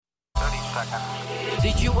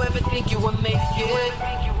Did you ever think you would make it?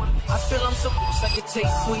 I feel I'm so close, I could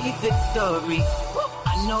taste sweet victory.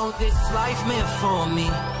 I know this life meant for me.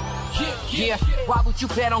 Yeah, why would you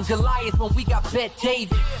bet on Goliath when we got Bet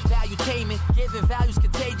David? Valuetainment, giving values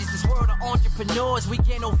contagious. This world of entrepreneurs, we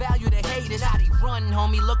get no value to haters. How they run,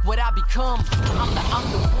 homie, look what I become.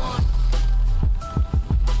 I'm the one.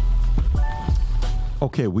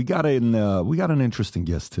 Okay, we got an interesting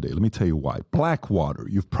guest today. Let me tell you why. Blackwater.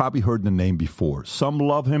 You've probably heard the name before. Some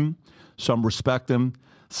love him, some respect him,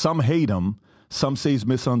 some hate him, some say he's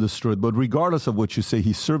misunderstood. But regardless of what you say,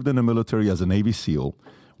 he served in the military as a Navy SEAL.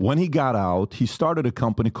 When he got out, he started a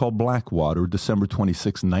company called Blackwater, December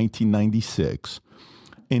 26, 1996.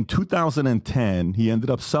 In 2010, he ended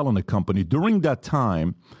up selling the company. During that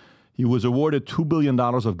time, he was awarded $2 billion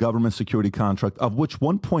of government security contract, of which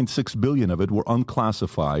 $1.6 billion of it were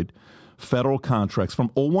unclassified federal contracts. From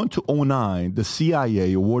 01 to 09, the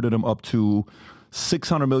CIA awarded him up to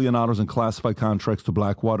 $600 million in classified contracts to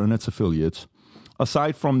Blackwater and its affiliates.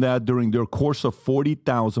 Aside from that, during their course of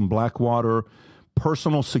 40,000 Blackwater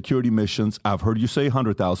personal security missions, I've heard you say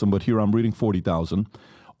 100,000, but here I'm reading 40,000.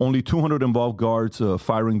 Only 200 involved guards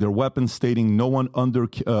firing their weapons, stating no one under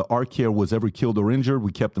our care was ever killed or injured.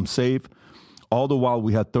 We kept them safe. All the while,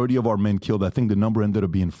 we had 30 of our men killed. I think the number ended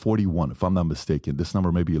up being 41, if I'm not mistaken. This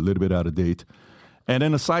number may be a little bit out of date. And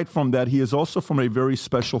then aside from that, he is also from a very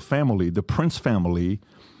special family, the Prince family.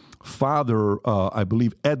 Father, I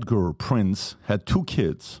believe Edgar Prince, had 2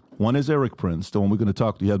 kids. One is Erik Prince, the one we're going to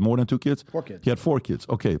talk to. He had more than 2 kids? 4 kids. He had 4 kids.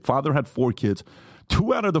 Okay, father had 4 kids.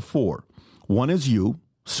 2 out of the 4. One is you,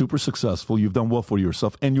 super successful. You've done well for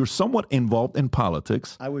yourself, and you're somewhat involved in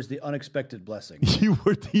politics. I was the unexpected blessing. You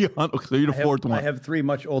were so you're the 4th one. I have 3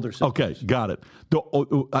 much older sisters. Okay, got it.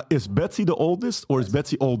 Is Betsy the oldest, or is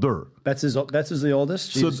Betsy older? Betsy's the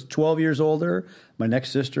oldest. She's 12 years older. My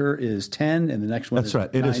next sister is 10, and the next one That's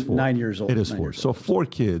right. It is 4. 9 years old. It is 4. So 4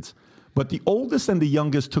 kids. But the oldest and the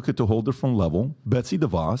youngest took it to a whole different level. Betsy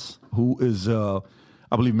DeVos, who is, I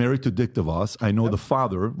believe, married to Dick DeVos. I know the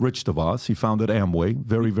father, Rich DeVos. He founded Amway.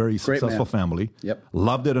 Very, very successful family. Yep.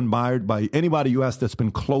 Loved it, admired by anybody you ask that's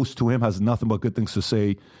been close to him, has nothing but good things to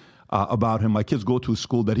say about him. My kids go to a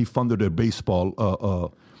school that he funded a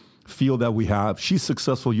baseball field that we have. She's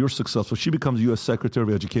successful. You're successful. She becomes U.S. Secretary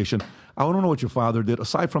of Education. I don't know what your father did.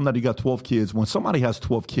 Aside from that, he got 12 kids. When somebody has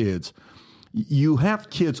 12 kids, you have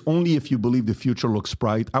kids only if you believe the future looks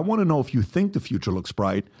bright. I want to know if you think the future looks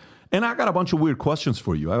bright. And I got a bunch of weird questions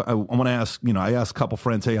for you. I want to ask, I asked a couple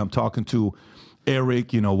friends, hey, I'm talking to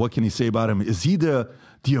Erik, what can you say about him? Is he the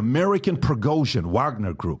American Prigozhin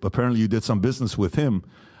Wagner Group? Apparently you did some business with him,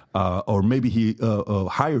 or maybe he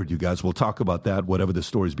hired you guys. We'll talk about that, whatever the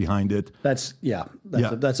story's behind it. That's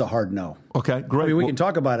a hard no. Okay, great. I mean, we can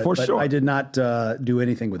talk about it, but sure. I did not do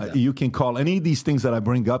anything with that. You can call any of these things that I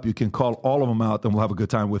bring up, you can call all of them out, and we'll have a good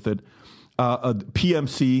time with it.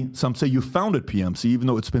 PMC, some say you founded PMC, even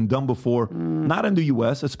though it's been done before. Not in the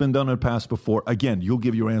U.S., it's been done in the past before. Again, you'll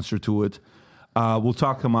give your answer to it. We'll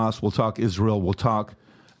talk Hamas, we'll talk Israel, we'll talk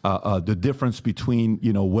the difference between,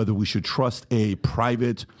 whether we should trust a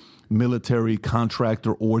private military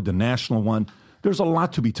contractor or the national one. There's a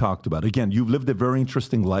lot to be talked about. Again, you've lived a very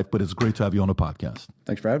interesting life, but it's great to have you on the podcast.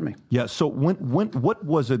 Thanks for having me. Yeah, so what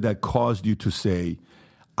was it that caused you to say,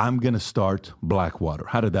 I'm going to start Blackwater?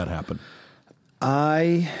 How did that happen?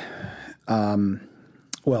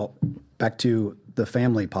 Back to the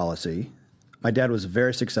family policy. My dad was a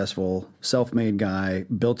very successful, self-made guy,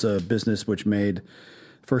 built a business which made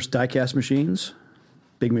first die-cast machines,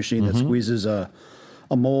 big machine that squeezes a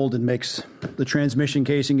mold and makes the transmission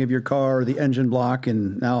casing of your car, the engine block,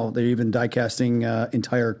 and now they're even die-casting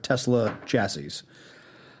entire Tesla chassis.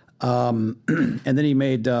 And then he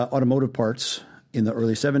made automotive parts in the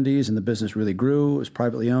early 70s, and the business really grew. It was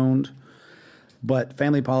privately owned. But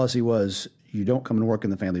family policy was, you don't come and work in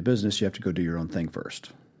the family business. You have to go do your own thing first.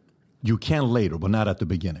 You can later, but not at the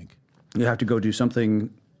beginning. You have to go do something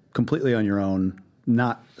completely on your own,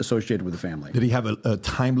 not associated with the family. Did he have a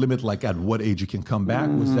time limit, like at what age you can come back?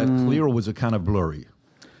 Was that clear, or was it kind of blurry?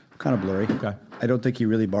 Kind of blurry. Okay. I don't think he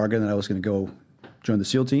really bargained that I was going to go join the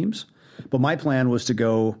SEAL teams. But my plan was to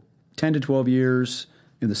go 10 to 12 years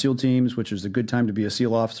in the SEAL teams, which is a good time to be a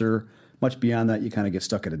SEAL officer. Much beyond that, you kind of get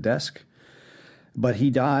stuck at a desk. But he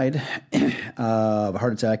died of a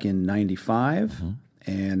heart attack in 95,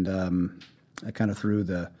 and I kind of threw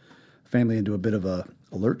the family into a bit of a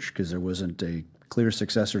lurch because there wasn't a clear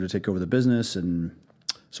successor to take over the business. And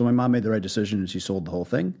so my mom made the right decision, and she sold the whole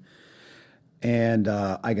thing. And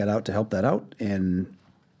I got out to help that out. And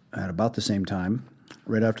at about the same time,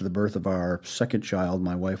 right after the birth of our second child,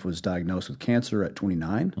 my wife was diagnosed with cancer at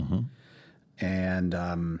 29. And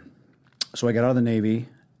so I got out of the Navy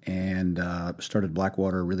and started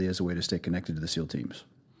Blackwater really as a way to stay connected to the SEAL teams.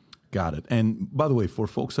 Got it. And by the way, for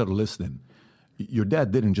folks that are listening, your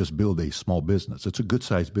dad didn't just build a small business. It's a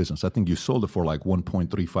good-sized business. I think you sold it for like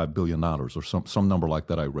 $1.35 billion or some number like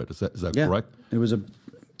that I read. Is that correct? It was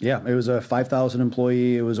a 5,000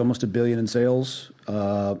 employee. It was almost $1 billion in sales.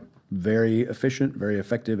 Very efficient, very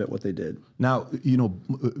effective at what they did. Now,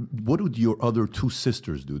 what did your other two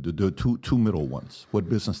sisters do? The two middle ones. What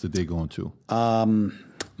business did they go into?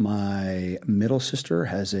 My middle sister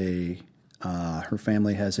has her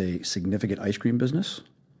family has a significant ice cream business.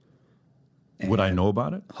 Would I know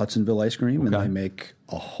about it? Hudsonville Ice Cream, okay. And they make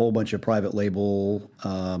a whole bunch of private label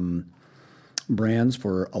brands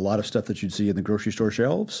for a lot of stuff that you'd see in the grocery store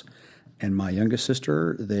shelves. And my youngest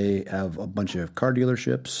sister, they have a bunch of car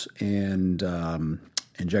dealerships and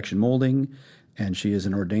injection molding, and she is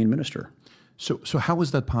an ordained minister. So how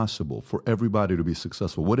is that possible for everybody to be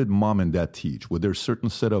successful? What did mom and dad teach? Were there a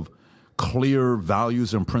certain set of clear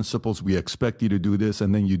values and principles? We expect you to do this,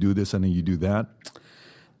 and then you do this, and then you do that?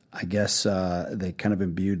 I guess they kind of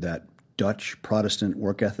imbued that Dutch Protestant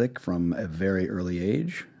work ethic from a very early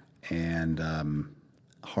age, and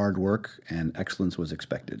hard work and excellence was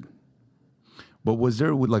expected. But was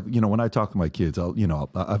there, when I talk to my kids,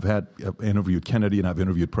 I've interviewed Kennedy and I've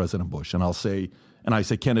interviewed President Bush, and I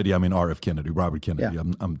say Kennedy, I mean R.F. Kennedy, Robert Kennedy. Yeah.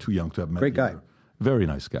 I'm too young to have met him. Great guy. Very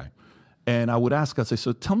nice guy. And I would ask, I'd say,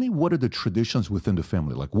 so tell me, what are the traditions within the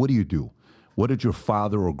family? Like, what do you do? What did your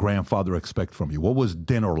father or grandfather expect from you? What was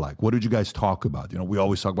dinner like? What did you guys talk about? We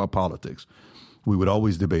always talk about politics. We would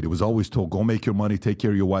always debate. It was always told, go make your money, take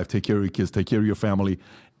care of your wife, take care of your kids, take care of your family,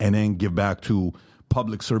 and then give back to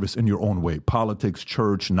public service in your own way. Politics,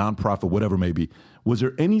 church, nonprofit, whatever it may be. Was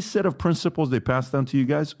there any set of principles they passed down to you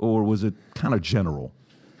guys, or was it kind of general?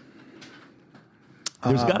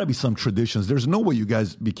 There's got to be some traditions. There's no way you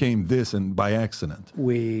guys became this and by accident.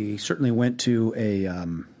 We certainly went to a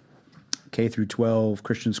K through 12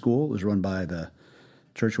 Christian school. It was run by the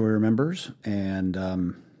church we were members,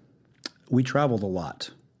 and we traveled a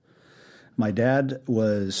lot. My dad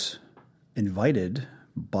was invited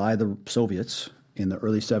by the Soviets in the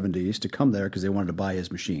early 70s to come there because they wanted to buy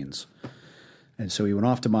his machines. And so he went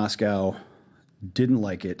off to Moscow, didn't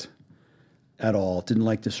like it at all, didn't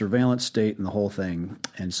like the surveillance state and the whole thing.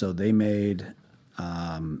 And so they made,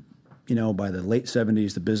 by the late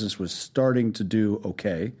 70s, the business was starting to do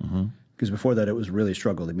okay. Because before that, it was really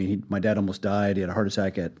struggled. I mean, my dad almost died. He had a heart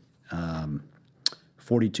attack at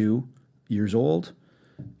 42 years old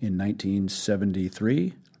in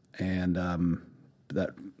 1973. And that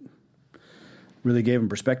really gave him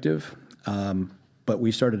perspective. But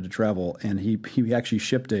we started to travel, and he actually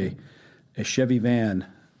shipped a Chevy van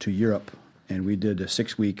to Europe, and we did a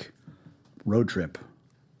 6-week road trip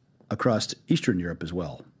across Eastern Europe as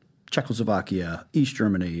well. Czechoslovakia, East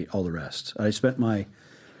Germany, all the rest. I spent my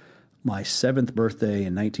 7th birthday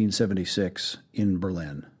in 1976 in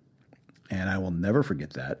Berlin, and I will never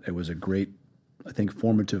forget that. It was a great, I think,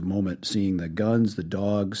 formative moment, seeing the guns, the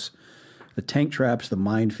dogs, the tank traps, the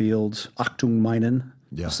minefields, Achtung Minen,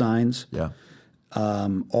 signs,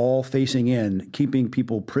 all facing in, keeping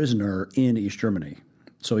people prisoner in East Germany.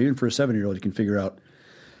 So even for a 7-year-old, you can figure out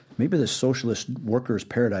maybe the socialist workers'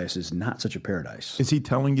 paradise is not such a paradise. Is he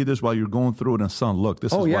telling you this while you're going through it? And son, look,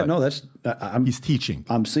 this is yeah, what... no, that's... he's teaching.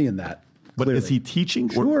 I'm seeing that. But clearly. is he teaching?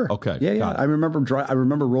 Sure. Okay. Yeah. I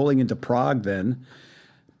remember rolling into Prague then,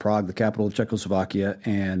 the capital of Czechoslovakia,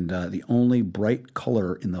 and the only bright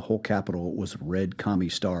color in the whole capital was red commie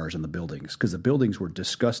stars in the buildings, because the buildings were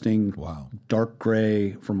disgusting, dark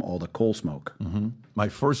gray from all the coal smoke. Mm-hmm. My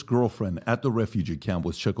first girlfriend at the refugee camp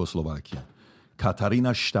was Czechoslovakia.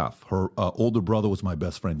 Katarina Staff. Her older brother was my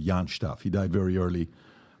best friend, Jan Staff. He died very early.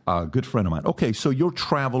 Good friend of mine. Okay, so you're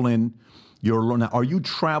traveling. Are you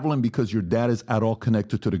traveling because your dad is at all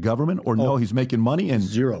connected to the government, or no, he's making money? And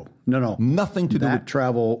zero. No. Nothing to do with... That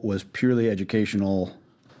travel was purely educational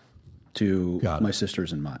to my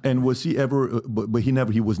sisters and mine. And was he ever... But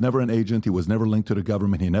he was never an agent. He was never linked to the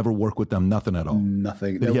government. He never worked with them. Nothing at all.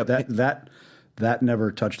 Nothing. That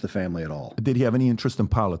never touched the family at all. Did he have any interest in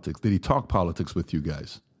politics? Did he talk politics with you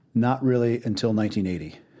guys? Not really until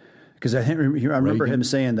 1980. Because I remember him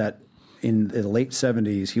saying that in the late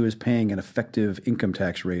 70s, he was paying an effective income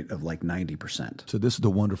tax rate of like 90%. So this is the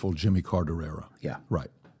wonderful Jimmy Carter era. Yeah. Right.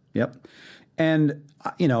 Yep. And,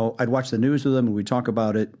 I'd watch the news with him and we'd talk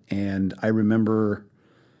about it. And I remember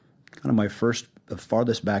kind of the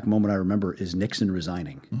farthest back moment I remember is Nixon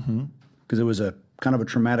resigning. Because it was a kind of a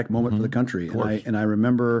traumatic moment for the country. And I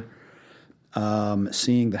remember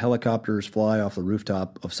seeing the helicopters fly off the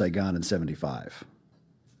rooftop of Saigon in 75.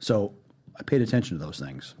 So I paid attention to those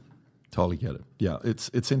things. Totally get it. Yeah,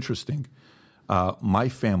 it's interesting. My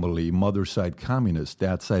family, mother's side communist,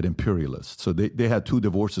 dad's side imperialist. So they had 2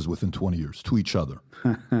 divorces within 20 years to each other.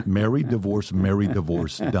 Married, divorce,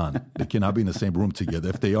 done. They cannot be in the same room together.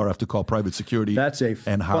 If they are, I have to call private security. That's a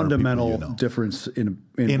fundamental difference in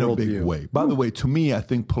a big way. By the way, to me, I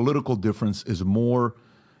think political difference is more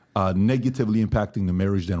negatively impacting the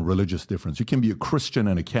marriage than religious difference. You can be a Christian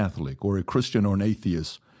and a Catholic, or a Christian or an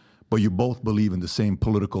atheist, but you both believe in the same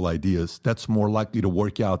political ideas. That's more likely to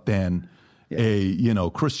work out than a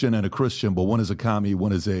Christian and a Christian, but one is a commie,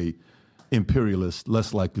 one is a imperialist.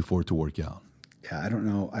 Less likely for it to work out. Yeah, I don't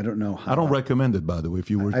know how. I don't recommend it, by the way. If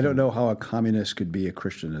you were, I don't know how a communist could be a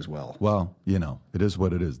Christian as well. Well, it is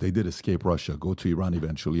what it is. They did escape Russia, go to Iran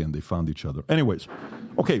eventually, and they found each other. Anyways,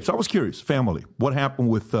 okay. So I was curious, family. What happened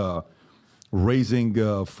with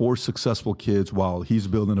raising 4 successful kids while he's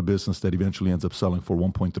building a business that eventually ends up selling for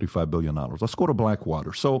 $1.35 billion? Let's go to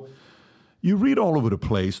Blackwater. So you read all over the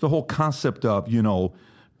place the whole concept of,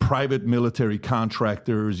 private military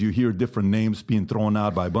contractors. You hear different names being thrown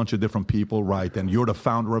out by a bunch of different people, right? And you're the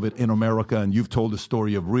founder of it in America, and you've told the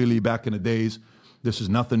story of really back in the days. This is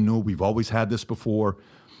nothing new. We've always had this before.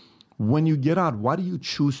 When you get out, why do you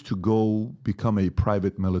choose to go become a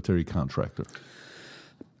private military contractor?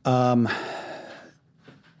 The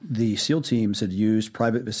SEAL teams had used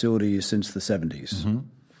private facilities since the 70s. Mm-hmm.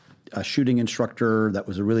 A shooting instructor that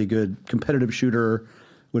was a really good competitive shooter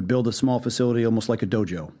would build a small facility almost like a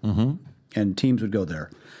dojo, and teams would go there.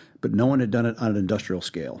 But no one had done it on an industrial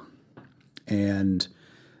scale. And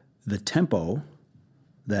the tempo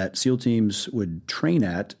that SEAL teams would train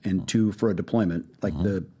at for a deployment, like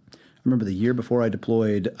I remember the year before I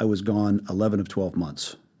deployed, I was gone 11 of 12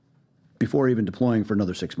 months before even deploying for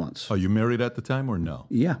another 6 months. Are you married at the time or no?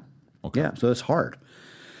 Yeah. Okay. Yeah, so that's hard.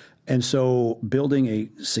 And so building a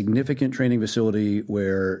significant training facility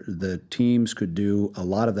where the teams could do a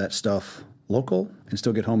lot of that stuff local and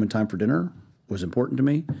still get home in time for dinner was important to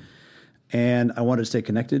me. And I wanted to stay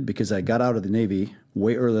connected because I got out of the Navy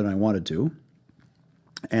way earlier than I wanted to.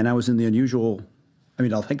 And I was in the unusual,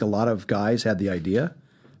 I think a lot of guys had the idea.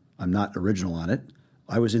 I'm not original on it.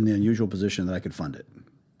 I was in the unusual position that I could fund it,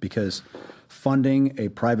 because funding a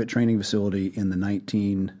private training facility in the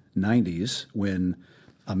 1990s when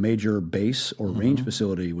a major base or range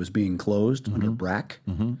facility was being closed under BRAC,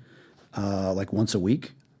 like once a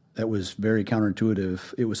week, that was very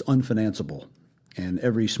counterintuitive. It was unfinanceable. And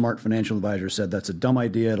every smart financial advisor said, that's a dumb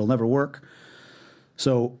idea. It'll never work.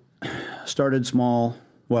 So started small.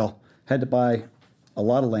 Well, had to buy a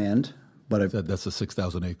lot of land. But that's the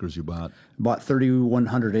 6,000 acres you bought? Bought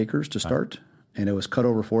 3,100 acres to start, and it was cut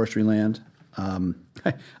over forestry land. I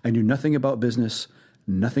knew nothing about business,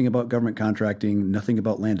 nothing about government contracting, nothing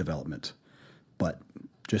about land development, but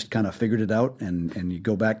just kind of figured it out. And you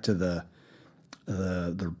go back to the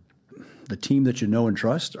team that you know and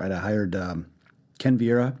trust. Right, I hired Ken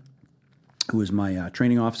Vieira, who was my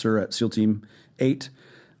training officer at SEAL Team 8.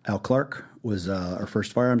 Al Clark was our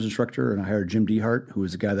first firearms instructor, and I hired Jim Dehart, who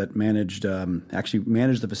was the guy that actually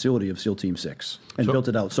managed the facility of SEAL Team 6 and built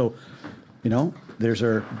it out. So, there's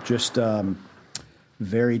just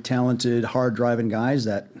very talented, hard-driving guys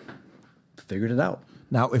that figured it out.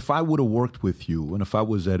 Now, if I would have worked with you, and if I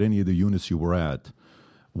was at any of the units you were at,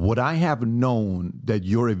 would I have known that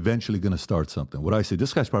you're eventually going to start something? Would I say,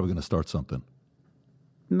 this guy's probably going to start something?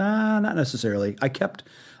 Nah, not necessarily. I kept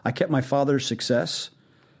my father's success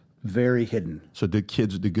very hidden. So did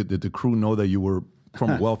the crew know that you were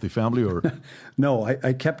from a wealthy family, or? No,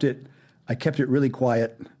 I kept it really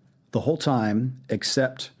quiet the whole time,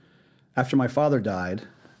 except after my father died,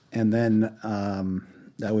 and then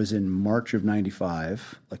that was in March of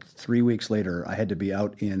 '95. Like 3 weeks later, I had to be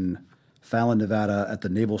out in Fallon, Nevada, at the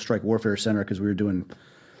Naval Strike Warfare Center because we were doing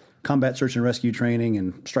combat search and rescue training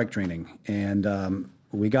and strike training, and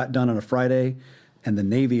we got done on a Friday. And the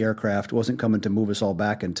Navy aircraft wasn't coming to move us all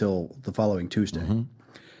back until the following Tuesday. And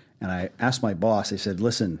I asked my boss, I said,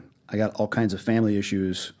 listen, I got all kinds of family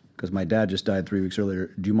issues because my dad just died 3 weeks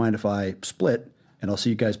earlier. Do you mind if I split and I'll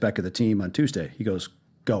see you guys back at the team on Tuesday? He goes,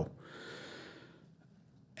 go.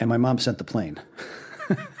 And my mom sent the plane.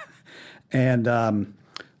 And a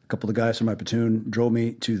couple of the guys from my platoon drove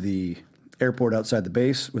me to the airport outside the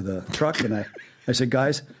base with a truck. And I said,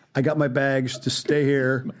 guys, I got my bags. Just stay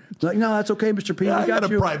here. He's like, no, that's okay, Mr. P. Yeah, I got a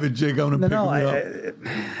private jet going to pick me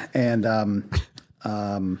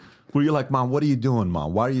up. Were you like, Mom, what are you doing,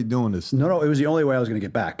 Mom? Why are you doing this? No, it was the only way I was going to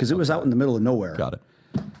get back because it was out in the middle of nowhere. Got it.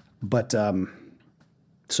 But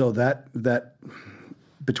so that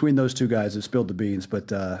between those two guys, it spilled the beans. But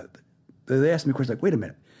they asked me a question like, wait a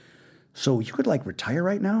minute. So you could retire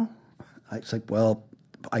right now? It's like, well,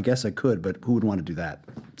 I guess I could, but who would want to do that?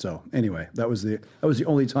 So anyway, that was the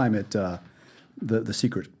only time the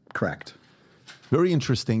secret cracked. Very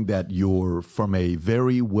interesting that you're from a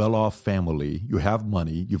very well-off family. You have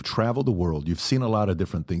money. You've traveled the world. You've seen a lot of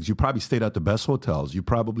different things. You probably stayed at the best hotels. You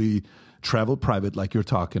probably traveled private like you're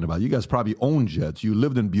talking about. You guys probably owned jets. You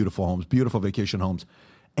lived in beautiful homes, beautiful vacation homes.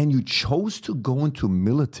 And you chose to go into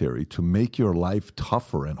military to make your life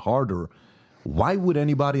tougher and harder. Why would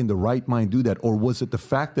anybody in the right mind do that? Or was it the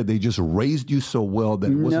fact that they just raised you so well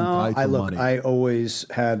that it wasn't tied to money? I always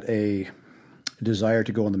had a desire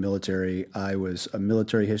to go in the military. I was a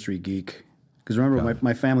military history geek because remember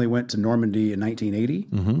my family went to Normandy in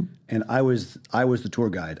 1980, and I was the tour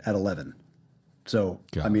guide at 11. So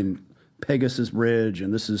I mean, Pegasus Bridge,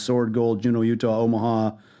 and this is Sword Gold, Juneau, Utah,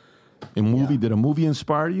 Omaha. Did a movie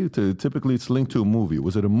inspire you? Typically, it's linked to a movie.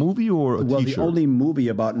 Was it a movie or a Well, T-shirt? the only movie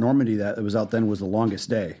about Normandy that was out then was The Longest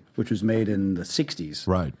Day, which was made in the 60s.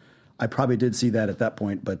 Right. I probably did see that at that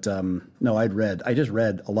point, but no, I just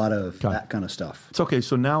read a lot of that kind of stuff. It's okay.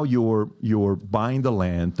 So now you're buying the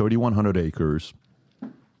land, 3,100 acres.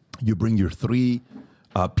 You bring your three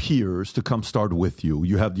peers to come start with you.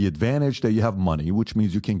 You have the advantage that you have money, which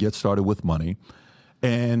means you can get started with money.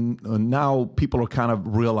 And now people are kind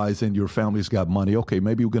of realizing your family's got money. Okay,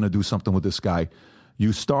 maybe we're going to do something with this guy.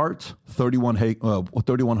 You start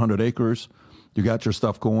 3,100 acres. You got your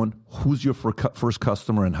stuff going. Who's your first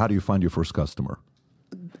customer, and how do you find your first customer?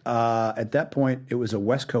 At that point, it was a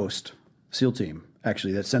West Coast SEAL team,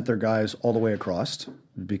 actually, that sent their guys all the way across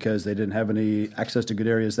because they didn't have any access to good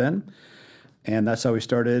areas then. And that's how we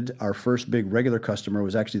started. Our first big regular customer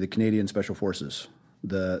was actually the Canadian Special Forces.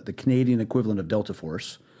 The Canadian equivalent of Delta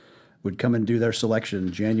Force would come and do their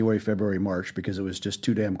selection January, February, March because it was just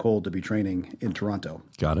too damn cold to be training in Toronto.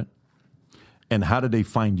 Got it. And how did they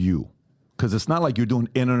find you? Because it's not like you're doing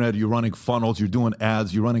internet, you're running funnels, you're doing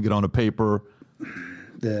ads, you're running it on a paper.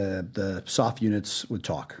 The soft units would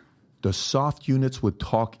talk. The soft units would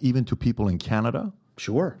talk even to people in Canada?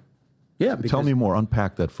 Sure. Yeah. Tell me more.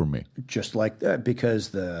 Unpack that for me. Just like that, because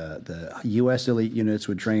the U.S. elite units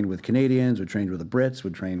would train with Canadians, would train with the Brits,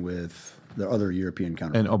 would train with the other European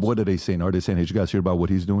counterparts. And what are they saying? Are they saying, hey, did you guys hear about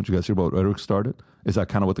what he's doing? Did you guys hear about what Erik started? Is that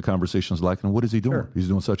kind of what the conversation's like? And what is he doing? Sure. He's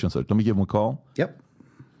doing such and such. Let me give him a call. Yep.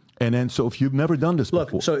 And then, so if you've never done this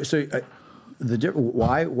before.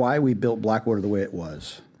 Why we built Blackwater the way it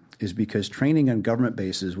was is because training on government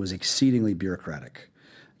bases was exceedingly bureaucratic.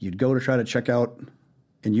 You'd go to try to check out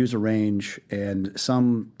and use a range, and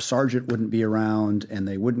some sergeant wouldn't be around, and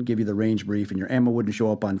they wouldn't give you the range brief, and your ammo wouldn't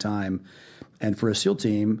show up on time. And for a SEAL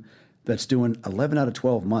team that's doing 11 out of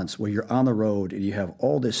 12 months where you're on the road and you have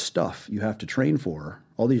all this stuff you have to train for,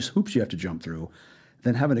 all these hoops you have to jump through,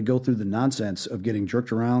 then having to go through the nonsense of getting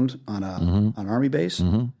jerked around on an army base,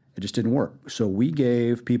 it just didn't work. So we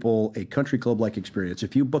gave people a country club-like experience.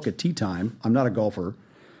 If you book a tee time, I'm not a golfer,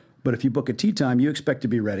 but if you book a tee time, you expect to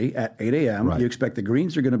be ready at 8 a.m. Right. You expect the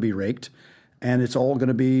greens are going to be raked, and it's all going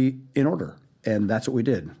to be in order. And that's what we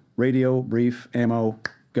did. Radio, brief, ammo,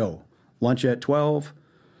 go. Lunch at 12,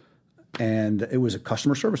 and it was a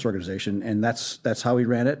customer service organization, and that's how we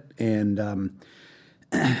ran it. And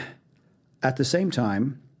at the same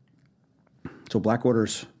time, so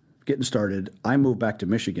Blackwater's getting started, I moved back to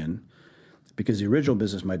Michigan because the original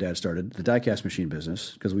business my dad started, the die-cast machine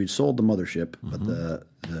business, because we'd sold the mothership, but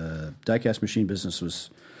the die-cast machine business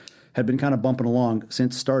had been kind of bumping along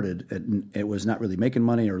since started. It was not really making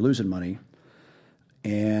money or losing money.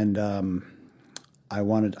 And I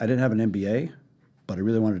didn't have an MBA, but I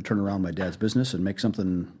really wanted to turn around my dad's business and make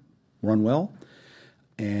something run well.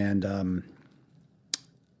 And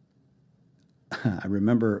I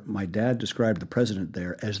remember my dad described the president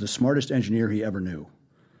there as the smartest engineer he ever knew.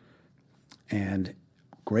 And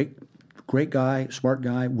great guy, smart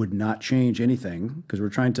guy, would not change anything because we're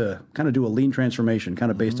trying to kind of do a lean transformation,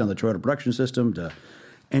 kind of based on the Toyota production system to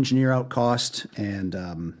engineer out cost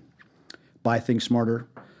and buy things smarter.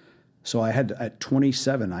 So at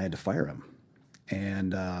 27, I had to fire him.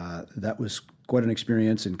 And that was quite an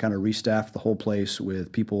experience, and kind of restaffed the whole place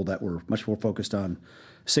with people that were much more focused on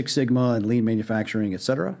Six Sigma and lean manufacturing, et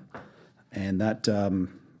cetera. And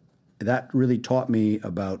that really taught me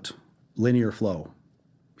about linear flow.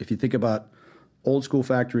 If you think about old school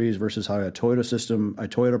factories versus how a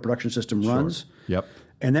Toyota production system runs. Sure. Yep.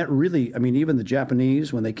 And that really, I mean, even the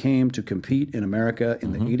Japanese, when they came to compete in America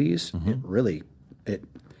in the 80s, it really,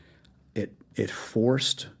 it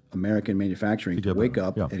forced American manufacturing to wake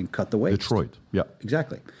up and cut the waste. Detroit, yeah.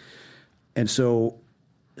 Exactly. And so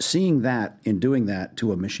seeing that and doing that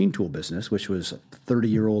to a machine tool business, which was a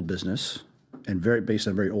 30-year-old business and based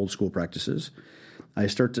on very old school practices, I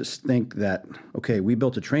start to think that, okay, we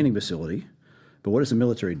built a training facility, but what does the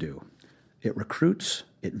military do? It recruits,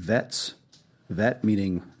 it vets, vet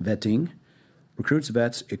meaning vetting, recruits,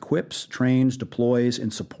 vets, equips, trains, deploys,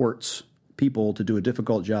 and supports people to do a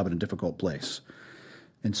difficult job in a difficult place.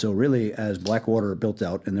 And so really, as Blackwater built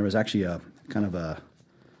out, and there was actually a kind of a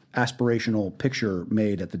aspirational picture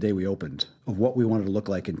made at the day we opened of what we wanted to look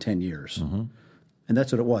like in 10 years. Mm-hmm. And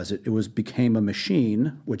that's what it was. It became a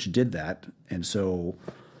machine which did that. And so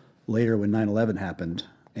later when 9/11 happened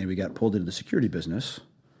and we got pulled into the security business,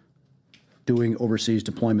 doing overseas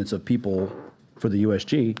deployments of people for the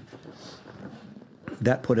USG,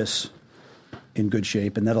 that put us in good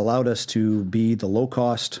shape, and that allowed us to be the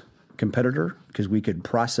low-cost competitor because we could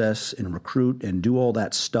process and recruit and do all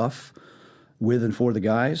that stuff with and for the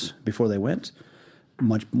guys before they went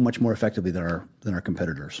much more effectively than our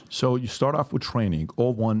competitors. So you start off with training,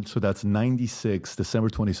 all one, so that's 96, December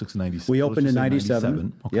 26, 96. We opened in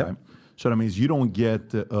 97. Okay. Yep. So that means you don't get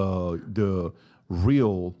the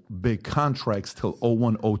real big contracts till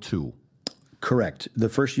 01, 02. Correct. The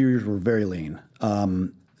first years were very lean.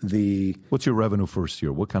 What's your revenue first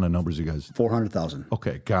year? What kind of numbers you guys? 400,000.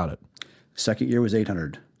 Okay, got it. Second year was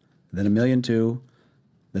 800, then $1.2 million,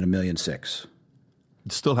 then $1.6 million.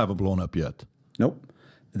 Still haven't blown up yet. Nope.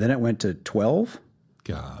 Then it went to 12.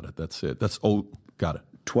 Got it. That's it. Got it.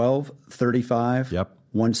 12, 35, yep.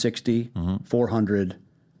 160, 400,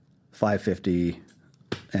 550,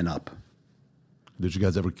 and up. Did you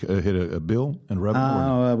guys ever hit a bill and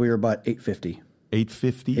revenue? We were about 850.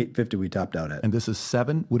 850? 850 we topped out at. And this is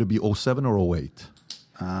 7? Would it be 07 or 08?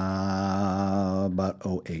 About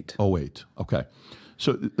 08. 08. Okay.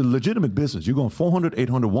 So legitimate business. You're going 400,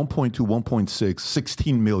 800, 1.2, 1.6,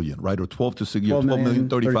 16 million, right? Or 12 to 6, 12 million,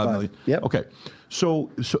 35 million. Yep. Okay. So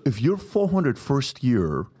if you're 400 first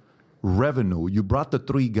year revenue, you brought the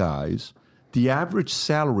 3 guys, the average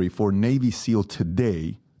salary for Navy SEAL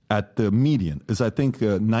today at the median is, I think,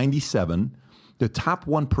 97. The top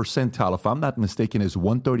 1 percentile, if I'm not mistaken, is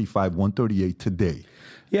 135, 138 today.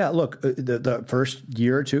 Yeah, look, the first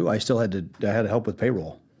year or two, I had to help with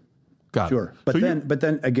payroll. Got sure. it. But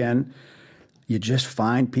then again, you just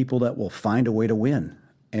find people that will find a way to win.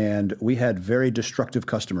 And we had very destructive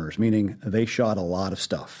customers, meaning they shot a lot of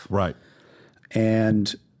stuff. Right.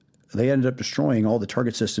 And they ended up destroying all the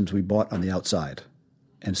target systems we bought on the outside.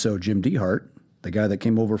 And so Jim Dehart, the guy that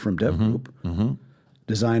came over from Dev Group,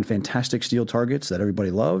 designed fantastic steel targets that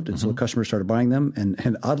everybody loved. And so the customers started buying them.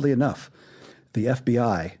 And oddly enough, the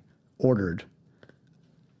FBI ordered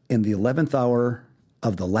in the 11th hour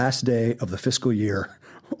of the last day of the fiscal year,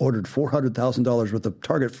 ordered $400,000 worth of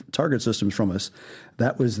target systems from us.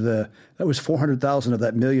 That was $400,000 of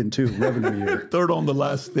that $1.2 million revenue year. Third on the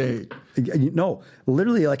last day. No,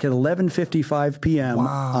 literally like at 11:55 p.m.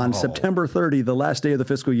 on September 30, the last day of the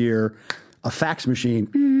fiscal year, a fax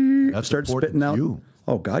machine starts spitting out.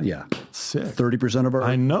 Oh God, yeah, sick. 30% of our.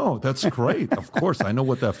 I know, that's great. Of course, I know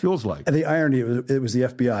what that feels like. And the irony, it was the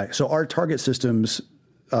FBI. So our target systems.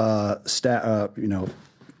 Are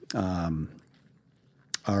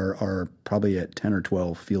probably at 10 or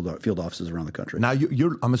 12 field offices around the country. Now,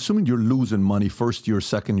 I'm assuming you're losing money first year,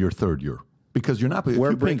 second year, third year, because you're not.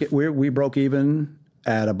 We broke even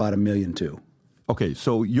at about $1.2 million. Okay,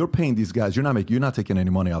 so you're paying these guys. You're not taking any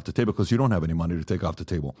money off the table because you don't have any money to take off the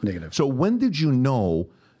table. Negative. So when did you know?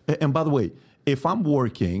 And by the way, if I'm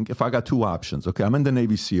working, if I got 2 options, okay, I'm in the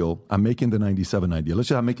Navy SEAL, I'm making the 97, 90. Let's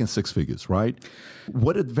say I'm making 6 figures, right?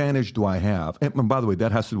 What advantage do I have? And by the way,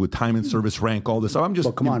 that has to do with time and service, rank, all this. So I'm just.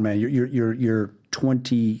 Well, come on, man. You're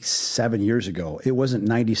 27 years ago. It wasn't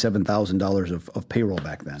 $97,000 of payroll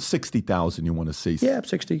back then. 60,000, you want to say? Yeah,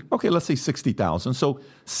 60. Okay, let's say 60,000. So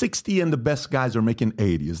 60 and the best guys are making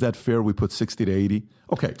 80. Is that fair? We put 60 to 80?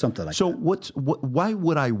 Okay. Something like that. So why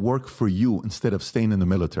would I work for you instead of staying in the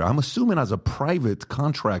military? I'm assuming as a private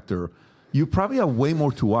contractor, you probably have way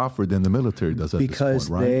more to offer than the military does at this point,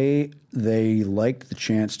 right? Because they like the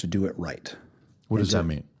chance to do it right. What does that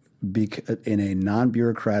mean? In a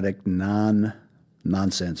non-bureaucratic,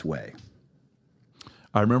 non-nonsense way.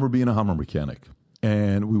 I remember being a Hummer mechanic,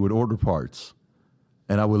 and we would order parts,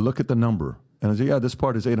 and I would look at the number, and I'd say, yeah, this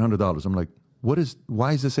part is $800. I'm like, why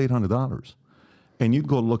is this $800? And you'd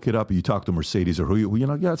go look it up, and you talk to Mercedes or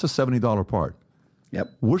yeah, it's a $70 part. Yep.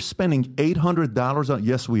 We're spending $800 on,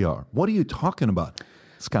 yes, we are. What are you talking about?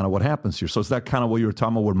 It's kind of what happens here. So is that kind of what you were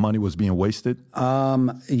talking about, where money was being wasted?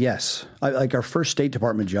 Yes. Like our first State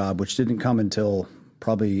Department job, which didn't come until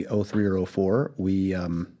probably 03 or 04, we'd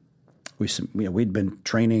been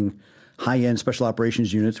training high-end special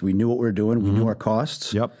operations units. We knew what we were doing. We knew our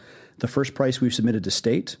costs. Yep. The first price we submitted to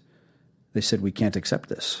State, they said, we can't accept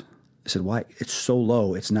this. I said, why? It's so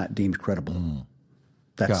low, it's not deemed credible.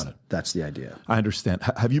 Got it. That's the idea. I understand.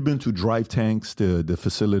 Have you been to Drive Tanks, the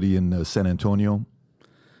facility in San Antonio?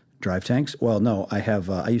 Drive tanks? Well, no, I have.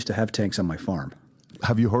 I used to have tanks on my farm.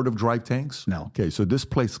 Have you heard of Drive Tanks? No. Okay, so this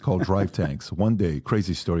place called Drive Tanks. One day,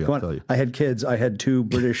 crazy story, I'll tell you. I had kids. I had 2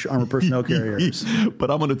 British armored personnel carriers. But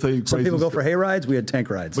I'm going to tell you Some people go for hay rides. We had tank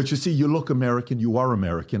rides. But you see, you look American. You are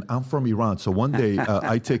American. I'm from Iran. So one day,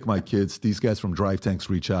 I take my kids. These guys from Drive Tanks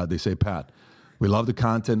reach out. They say, Pat, we love the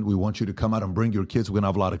content. We want you to come out and bring your kids. We're going to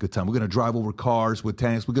have a lot of good time. We're going to drive over cars with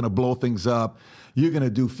tanks. We're going to blow things up. You're going to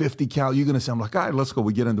do 50 cal. You're going to say, I'm like, all right, let's go.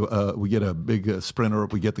 We get a big sprinter.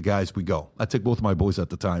 We get the guys. We go. I took both of my boys at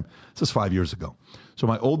the time. This is 5 years ago. So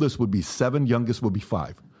my oldest would be 7. Youngest would be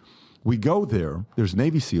 5. We go there. There's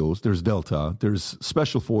Navy SEALs. There's Delta. There's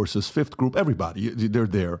Special Forces, 5th Group. Everybody. They're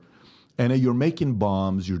there. And you're making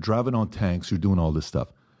bombs. You're driving on tanks. You're doing all this stuff.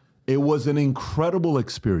 It was an incredible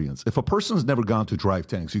experience. If a person's never gone to Drive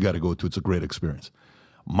Tanks, you got to go to. It's a great experience.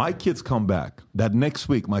 My kids come back. That next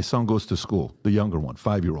week, my son goes to school, the younger one,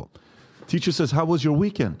 5-year-old. Teacher says, how was your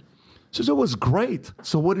weekend? Says, it was great.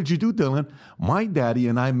 So what did you do, Dylan? My daddy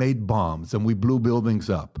and I made bombs, and we blew buildings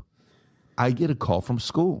up. I get a call from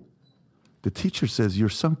school. The teacher says, your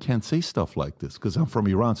son can't say stuff like this, because I'm from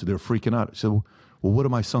Iran, so they're freaking out. I said, well, what did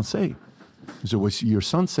my son say? He said, well, your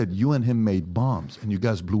son said you and him made bombs, and you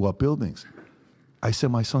guys blew up buildings. I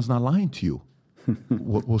said, my son's not lying to you.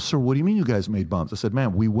 Well, sir, what do you mean you guys made bombs? I said,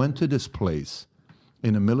 man, we went to this place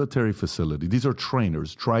in a military facility. These are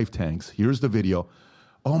trainers, Drive Tanks. Here's the video.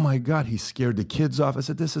 Oh, my God, he scared the kids off. I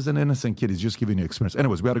said, this is an innocent kid. He's just giving you experience.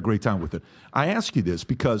 Anyways, we had a great time with it. I ask you this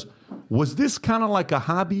because was this kind of like a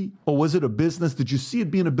hobby or was it a business? Did you see it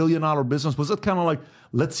being a billion-dollar business? Was it kind of like,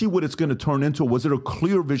 let's see what it's going to turn into? Or was it a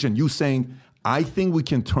clear vision? You saying, I think we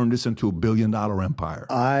can turn this into a billion-dollar empire.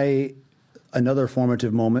 Another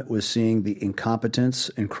formative moment was seeing the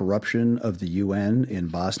incompetence and corruption of the UN in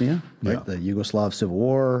Bosnia, right? Yeah. The Yugoslav Civil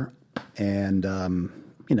War, and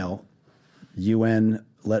UN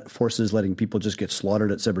forces letting people just get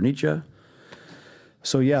slaughtered at Srebrenica.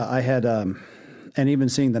 So yeah, I had, and even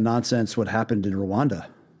seeing the nonsense what happened in Rwanda.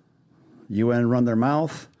 UN run their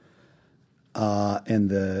mouth, and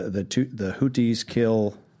the Houthis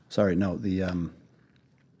kill. Sorry, no, the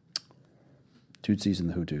Tutsis and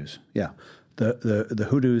the Hutus. Yeah. The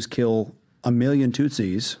Hutus kill 1 million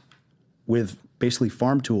Tutsis with basically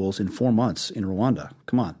farm tools in 4 months in Rwanda.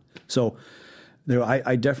 Come on. So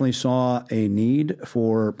I definitely saw a need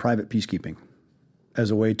for private peacekeeping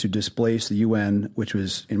as a way to displace the UN, which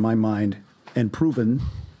was, in my mind, and proven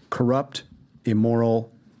corrupt,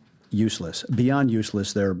 immoral, useless. Beyond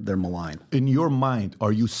useless, they're malign. In your mind,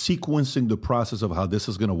 are you sequencing the process of how this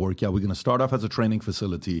is going to work? Yeah, we're going to start off as a training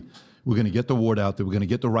facility. We're going to get the word out there. We're going to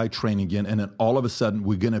get the right training in. And then all of a sudden,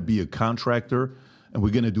 we're going to be a contractor, and we're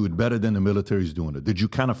going to do it better than the military is doing it. Did you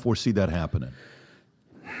kind of foresee that happening?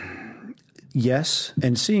 Yes.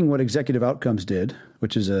 And seeing what Executive Outcomes did,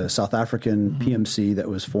 which is a South African PMC that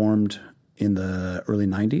was formed in the early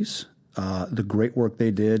 90s, the great work they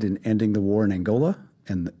did in ending the war in Angola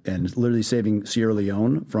and literally saving Sierra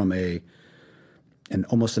Leone from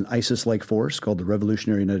almost an ISIS-like force called the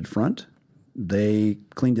Revolutionary United Front. They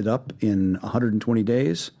cleaned it up in 120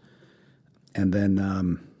 days and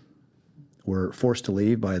then were forced to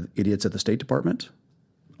leave by idiots at the State Department,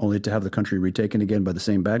 only to have the country retaken again by the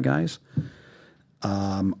same bad guys.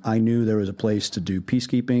 I knew there was a place to do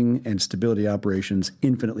peacekeeping and stability operations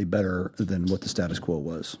infinitely better than what the status quo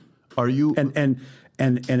was. Are you and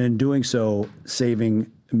in doing so,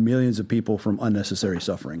 saving millions of people from unnecessary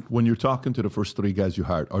suffering? When you're talking to the first 3 guys you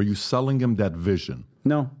hired, are you selling them that vision?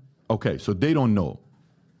 No. Okay, so they don't know.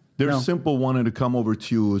 Their simple wanting to come over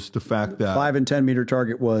to you is the fact that 5 and 10 meter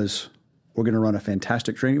target was, we're going to run a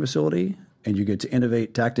fantastic training facility, and you get to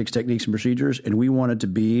innovate tactics, techniques, and procedures. And we wanted to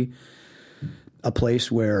be a place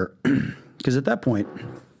where, because at that point,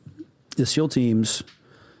 the SEAL teams,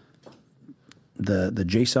 the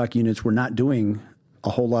JSOC units were not doing a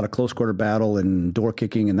whole lot of close quarter battle and door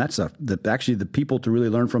kicking and that stuff. Actually, the people to really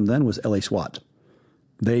learn from then was LA SWAT.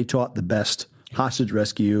 They taught the best hostage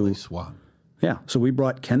rescue. LA SWAT. Yeah. So we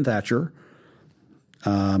brought Ken Thatcher,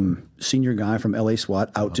 senior guy from LA SWAT,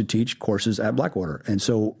 out to teach courses at Blackwater. And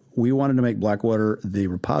so we wanted to make Blackwater the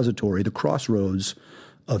repository, the crossroads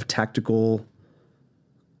of tactical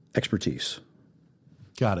expertise.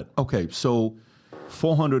 Got it. Okay. So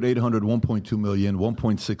 400, 800, 1.2 million,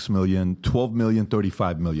 1.6 million, 12 million,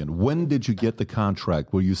 35 million. When did you get the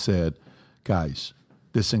contract where you said, guys,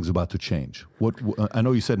 this thing's about to change? What I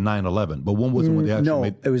know you said 9/11, but when was it when they actually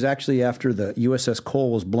made? It was actually after the USS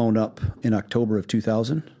Cole was blown up in October of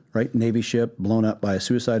 2000, right? Navy ship blown up by a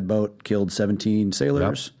suicide boat, killed 17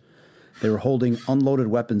 sailors. Yep. They were holding unloaded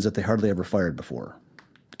weapons that they hardly ever fired before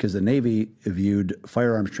because the Navy viewed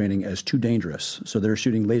firearms training as too dangerous. So they were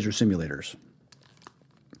shooting laser simulators.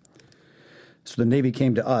 So the Navy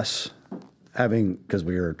came to us because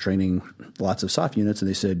we were training lots of soft units, and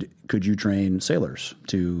they said, could you train sailors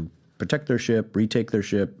to protect their ship, retake their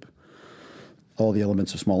ship, all the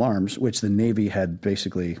elements of small arms, which the Navy had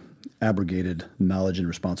basically abrogated knowledge and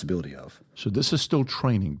responsibility of. So this is still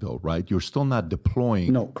training, though, right? You're still not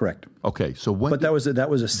deploying. No, correct. Okay, so when? But that was a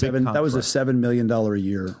 $7 million a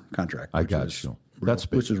year contract. I got you. That's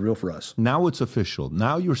big. Which is real for us. Now it's official.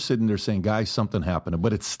 Now you're sitting there saying, guys, something happened,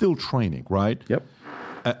 but it's still training, right? Yep.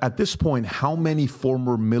 At this point, how many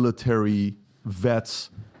former military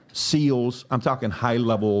vets, SEALs, I'm talking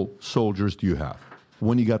high-level soldiers, do you have?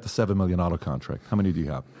 When you got the $7 million contract, how many do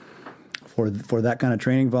you have? For that kind of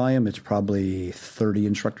training volume, it's probably 30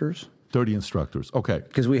 instructors. 30 instructors, okay.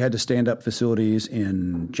 Because we had to stand up facilities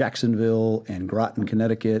in Jacksonville and Groton,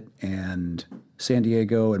 Connecticut, and San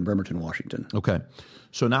Diego and Bremerton, Washington. Okay.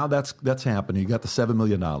 So now that's happening. You got the $7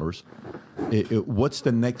 million. What's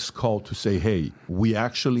the next call to say, hey, we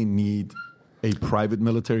actually need a private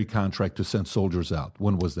military contract to send soldiers out?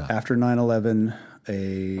 When was that? After 9/11,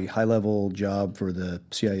 a high-level job for the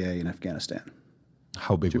CIA in Afghanistan.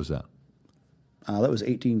 How big was that? That was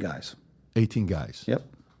 18 guys. 18 guys. Yep.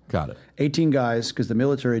 Got it. 18 guys because the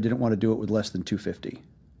military didn't want to do it with less than 250.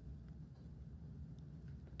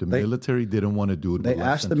 The military didn't want to do it with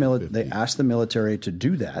less than 250. They asked the military to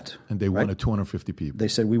do that. And they wanted 250 people. They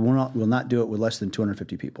said, we will not do it with less than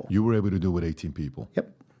 250 people. You were able to do it with 18 people.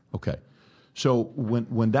 Yep. Okay. So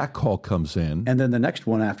when that call comes in. And then the next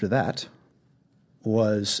one after that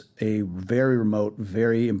was a very remote,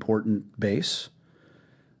 very important base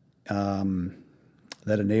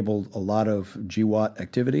that enabled a lot of GWAT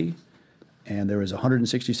activity. And there was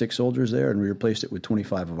 166 soldiers there, and we replaced it with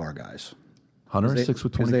 25 of our guys. 106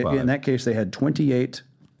 with 25. In that case, they had 28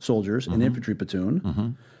 soldiers, an infantry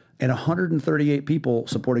platoon, and 138 people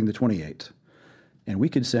supporting the 28. And we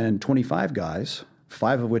could send 25 guys,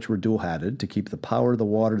 5 of which were dual-hatted, to keep the power, the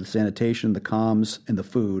water, the sanitation, the comms, and the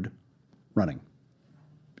food running.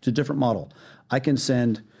 It's a different model. I can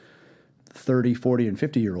send 30, 40, and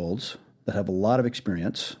 50-year-olds that have a lot of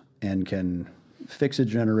experience and can fix a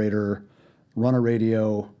generator, run a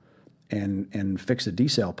radio, and fix a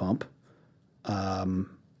desal pump,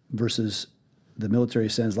 versus the military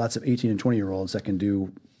sends lots of 18 and 20-year-olds that can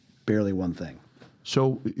do barely one thing.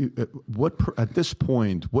 So at this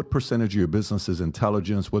point, what percentage of your business is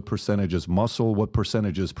intelligence? What percentage is muscle? What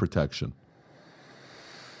percentage is protection?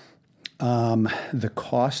 The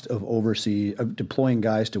cost of deploying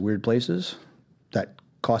guys to weird places, that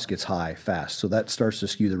cost gets high fast. So that starts to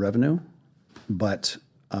skew the revenue. But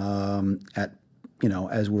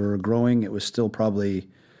as we're growing, it was still probably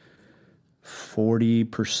 40%,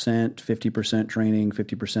 50% training,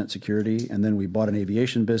 50% security. And then we bought an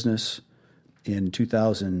aviation business in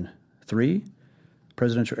 2003,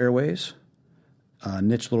 Presidential Airways,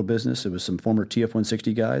 niche little business. It was some former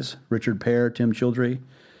TF-160 guys, Richard Pear, Tim Childrey.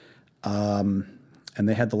 And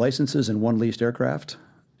they had the licenses and one leased aircraft.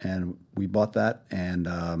 And we bought that.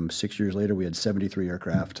 And 6 years later, we had 73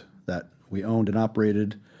 aircraft that we owned and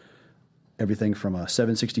operated, everything from a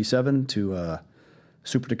 767 to a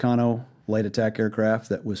Super Tucano light attack aircraft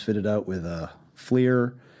that was fitted out with a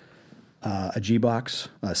FLIR, a G-Box,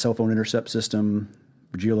 a cell phone intercept system,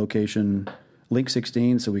 geolocation, Link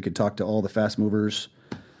 16, so we could talk to all the fast movers,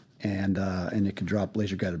 and it could drop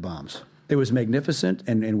laser-guided bombs. It was magnificent,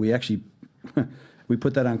 and we actually we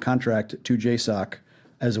put that on contract to JSOC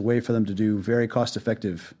as a way for them to do very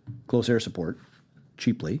cost-effective close air support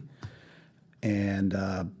cheaply. And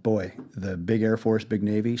boy, the big Air Force, big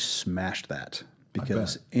Navy smashed that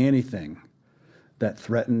because anything that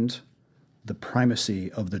threatened the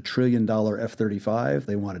primacy of the $1 trillion F-35,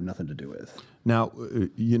 they wanted nothing to do with. Now,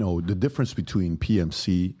 the difference between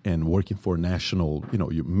PMC and working for national,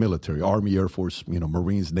 your military, Army, Air Force,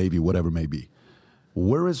 Marines, Navy, whatever it may be.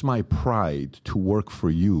 Where is my pride to work for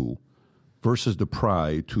you versus the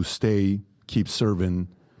pride to keep serving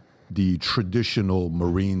the traditional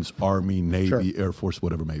Marines, Army, Navy, sure, Air Force,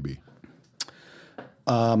 whatever it may be?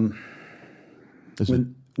 When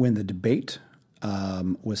the debate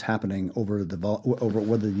was happening over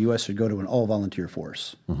whether the U.S. should go to an all-volunteer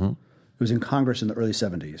force, it was in Congress in the early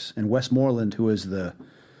 70s. And Westmoreland, who was the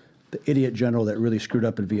idiot general that really screwed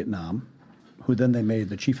up in Vietnam, who then they made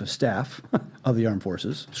the chief of staff of the armed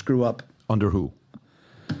forces, screw up. Under who?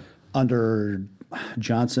 Under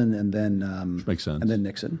Johnson and then makes sense. And then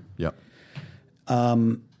Nixon. Yep.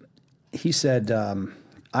 He said,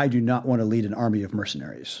 I do not want to lead an army of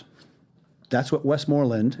mercenaries. That's what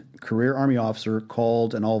Westmoreland, career Army officer,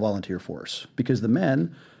 called an all-volunteer force, because the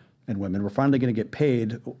men and women were finally going to get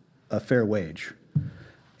paid a fair wage.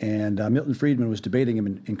 And Milton Friedman was debating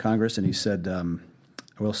him in Congress, and he said,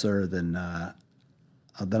 well, sir, then I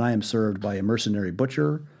am served by a mercenary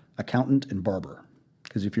butcher, accountant, and barber.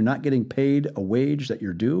 Because if you're not getting paid a wage that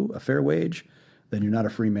you're due, a fair wage, then you're not a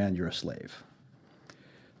free man, you're a slave.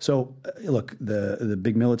 So, look, the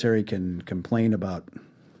big military can complain about,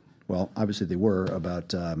 well, obviously they were,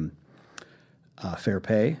 about fair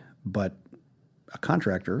pay, but a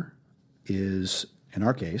contractor is, in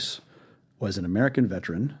our case, was an American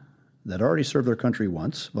veteran that already served their country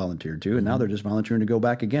once, volunteered to, and now they're just volunteering to go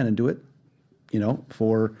back again and do it,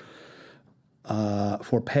 for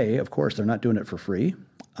pay. Of course, they're not doing it for free.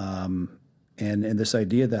 And this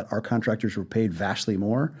idea that our contractors were paid vastly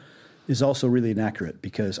more is also really inaccurate,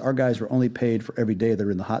 because our guys were only paid for every day they're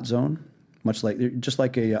in the hot zone, just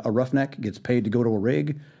like a roughneck gets paid to go to a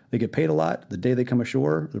rig. They get paid a lot. The day they come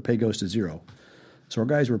ashore, their pay goes to zero. So our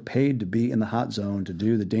guys were paid to be in the hot zone to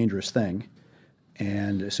do the dangerous thing.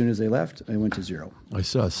 And as soon as they left, they went to zero. I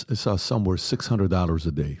saw somewhere $600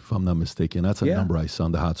 a day, if I'm not mistaken. That's a number I saw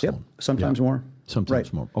in the hot zone. Yep. Sometimes more.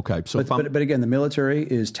 Sometimes more. Okay. So but again, the military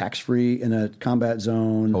is tax-free in a combat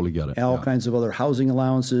zone. Totally get it. All kinds of other housing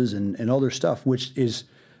allowances and other stuff, which is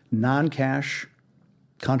non-cash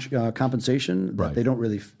compensation that they don't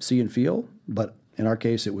really see and feel. But in our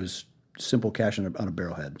case, it was simple cash on a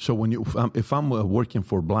barrelhead. So if I'm working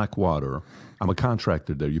for Blackwater, I'm a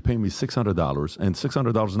contractor there. You pay me $600, and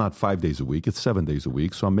 $600 is not 5 days a week; it's 7 days a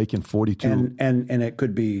week. So I'm making 42. And it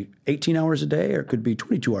could be 18 hours a day, or it could be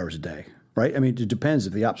 22 hours a day, right? I mean, it depends.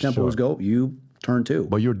 If the op tempos go, you turn two.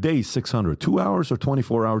 But your day is 600. 2 hours or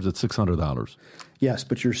 24 hours at $600. Yes,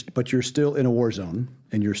 but you're still in a war zone,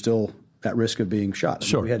 and you're still at risk of being shot.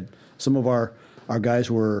 Sure. We had some of our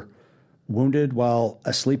guys were wounded while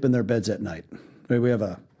asleep in their beds at night. We have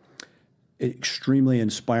an extremely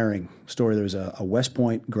inspiring story. There was a West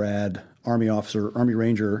Point grad, Army officer, Army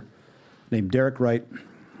Ranger named Derek Wright,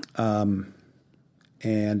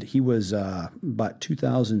 and he was about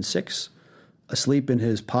 2006 asleep in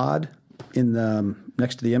his pod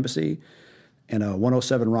next to the embassy, and a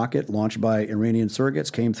 107 rocket launched by Iranian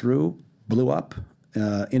surrogates came through, blew up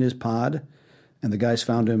in his pod, and the guys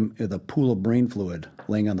found him with a pool of brain fluid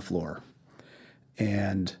laying on the floor.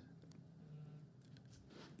 And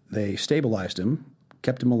they stabilized him,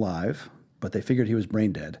 kept him alive, but they figured he was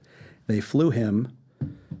brain dead. They flew him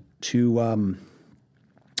to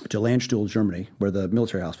Landstuhl, Germany, where the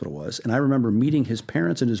military hospital was. And I remember meeting his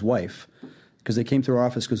parents and his wife, because they came through our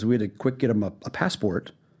office because we had to quick get them a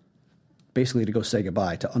passport, basically to go say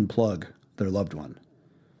goodbye, to unplug their loved one.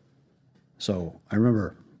 So I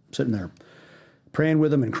remember sitting there praying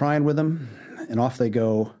with them and crying with them, and off they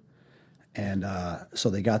go. And so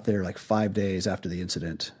they got there like 5 days after the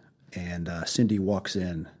incident, and Cindy walks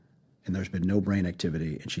in, and there's been no brain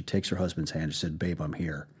activity, and she takes her husband's hand. She said, "Babe, I'm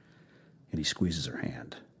here." And he squeezes her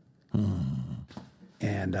hand.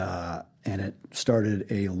 And it started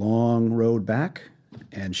a long road back,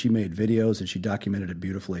 and she made videos, and she documented it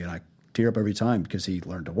beautifully. And I tear up every time, because he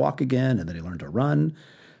learned to walk again, and then he learned to run.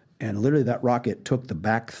 And literally that rocket took the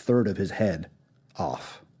back third of his head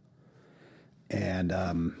off. And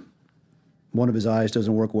one of his eyes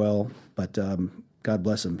doesn't work well, but God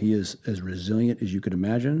bless him. He is as resilient as you could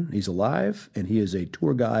imagine. He's alive, and he is a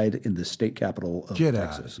tour guide in the state capital of Texas. Get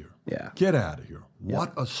out of here. Yeah. Get out of here.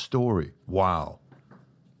 What a story. Wow.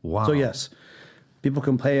 So, yes, people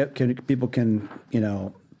can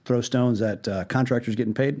throw stones at contractors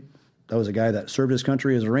getting paid. That was a guy that served his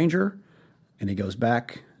country as a Ranger, and he goes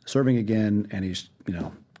back serving again, and he's,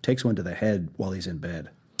 takes one to the head while he's in bed.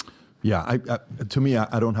 Yeah, to me,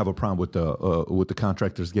 I don't have a problem with the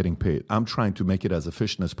contractors getting paid. I'm trying to make it as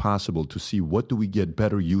efficient as possible to see what do we get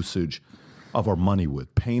better usage of our money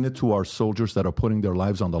with. Paying it to our soldiers that are putting their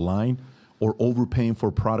lives on the line, or overpaying for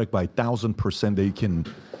a product by 1,000% they can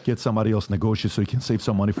get somebody else negotiate so you can save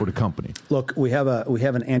some money for the company. Look, we have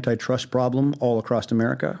an antitrust problem all across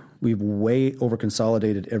America. We've way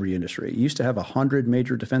over-consolidated every industry. You used to have 100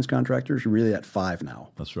 major defense contractors. You're really at 5 now.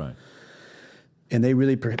 That's right. And they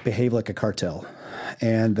really behave like a cartel.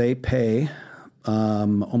 And they pay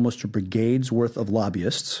almost a brigade's worth of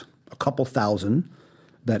lobbyists, a couple thousand,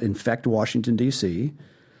 that infect Washington, D.C.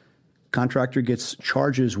 Contractor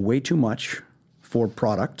charges way too much for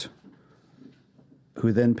product,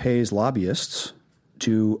 who then pays lobbyists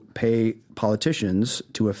to pay politicians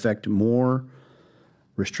to effect more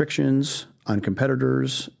restrictions on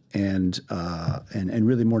competitors and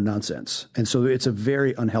really more nonsense. And so it's a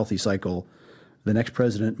very unhealthy cycle the next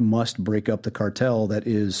president must break up the cartel that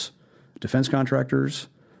is defense contractors,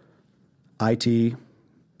 IT,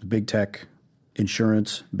 big tech,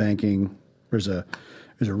 insurance, banking. There's a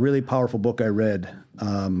really powerful book I read,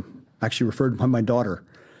 actually referred by my daughter.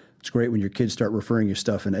 It's great when your kids start referring you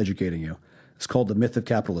stuff and educating you. It's called The Myth of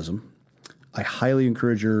Capitalism. I highly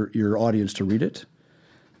encourage your audience to read it.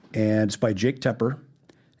 And it's by Jake Tepper.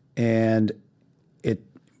 And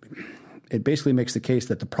it basically makes the case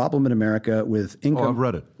that the problem in America with income, I've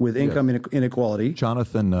read it. With income inequality.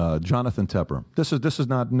 Jonathan Tepper. This is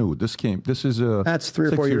not new. This is that's 3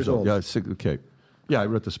 or 4 years old. Yeah, okay. Yeah, I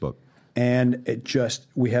read this book. And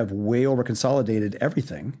we have way over consolidated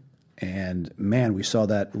everything. And man, we saw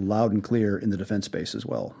that loud and clear in the defense space as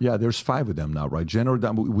well. Yeah, there's 5 of them now, right?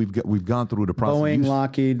 We've gone through the process. Boeing,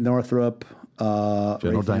 Lockheed, Northrop,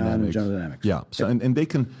 General Dynamics. General Dynamics. Yeah. So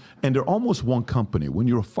and they're almost one company. When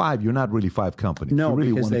you're 5, you're not really 5 companies. No, you're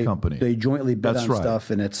really because one company. They jointly bid on right. stuff,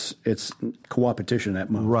 and it's co-opetition at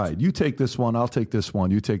most. Right. You take this one, I'll take this one.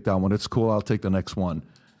 You take that one. It's cool. I'll take the next one.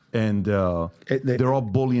 And they're all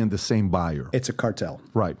bullying the same buyer. It's a cartel.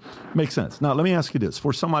 Right. Makes sense. Now, let me ask you this.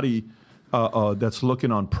 For somebody that's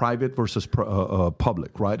looking on private versus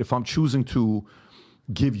public, right? If I'm choosing to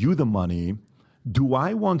give you the money, do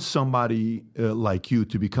I want somebody like you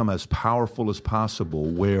to become as powerful as possible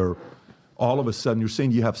where all of a sudden you're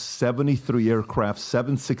saying you have 73 aircraft,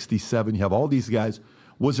 767, you have all these guys.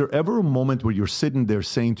 Was there ever a moment where you're sitting there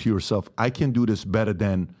saying to yourself, I can do this better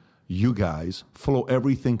than you guys, flow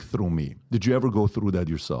everything through me? Did you ever go through that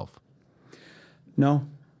yourself? No.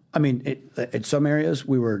 I mean, in some areas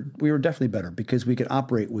we were definitely better because we could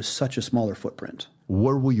operate with such a smaller footprint.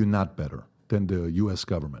 Where were you not better than the U.S.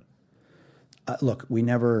 government? Look, we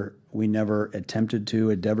never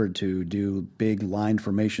endeavored to do big line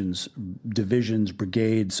formations, divisions,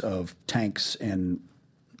 brigades of tanks, and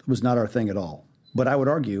it was not our thing at all. But I would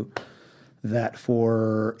argue that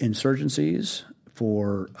for insurgencies,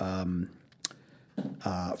 for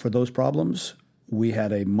those problems, we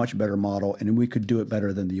had a much better model, and we could do it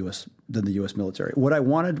better than the U.S. military. What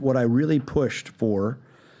I really pushed for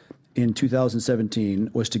in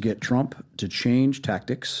 2017 was to get Trump to change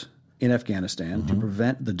tactics in Afghanistan to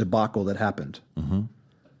prevent the debacle that happened.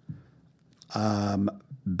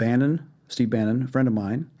 Steve Bannon, a friend of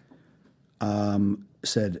mine,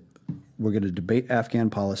 said, we're going to debate Afghan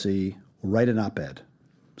policy, write an op-ed.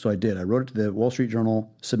 So I did. I wrote it to the Wall Street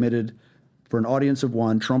Journal, submitted for an audience of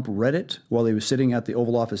one. Trump read it while he was sitting at the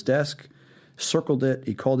Oval Office desk, circled it.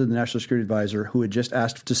 He called in the National Security Advisor, who had just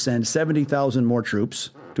asked to send 70,000 more troops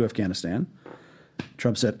to Afghanistan.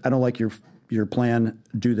 Trump said, I don't like your plan,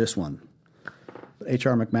 do this one.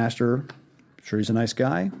 H.R. McMaster, sure he's a nice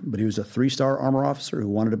guy, but he was a 3-star armor officer who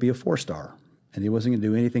wanted to be a 4-star, and he wasn't going to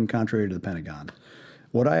do anything contrary to the Pentagon.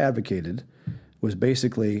 What I advocated was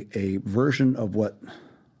basically a version of what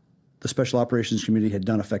the Special Operations Community had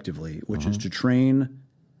done effectively, which is to train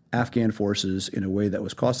Afghan forces in a way that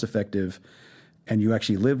was cost-effective and you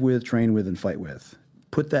actually live with, train with, and fight with.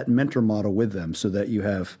 Put that mentor model with them so that you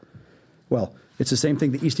have, well, it's the same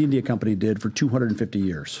thing the East India Company did for 250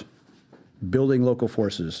 years, building local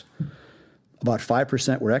forces. About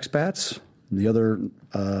 5% were expats. The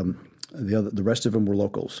rest of them were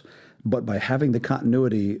locals. But by having the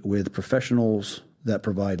continuity with professionals that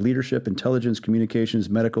provide leadership, intelligence, communications,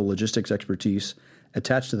 medical, logistics expertise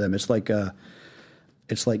attached to them, it's like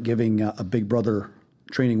giving a big brother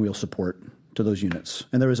training wheel support to those units.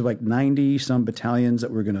 And there was like 90 some battalions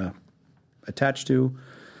that we're going to attach to.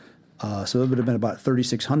 So that would have been about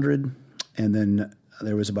 3,600. And then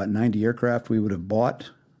there was about 90 aircraft we would have brought.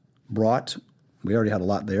 We already had a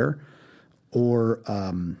lot there. Or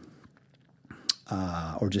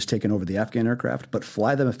just taken over the Afghan aircraft, but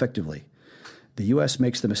fly them effectively. The U.S.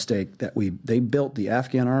 makes the mistake that they built the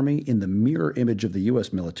Afghan army in the mirror image of the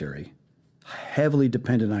U.S. military, heavily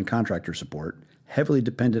dependent on contractor support, heavily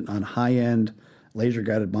dependent on high-end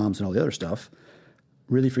laser-guided bombs and all the other stuff,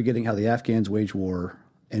 really forgetting how the Afghans wage war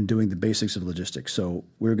and doing the basics of logistics. So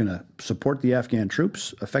we're going to support the Afghan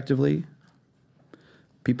troops effectively.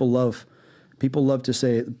 People love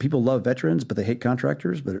veterans, but they hate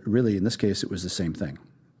contractors. But really, in this case, it was the same thing.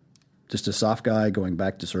 Just a soft guy going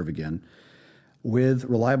back to serve again with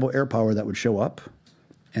reliable air power that would show up.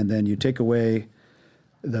 And then you take away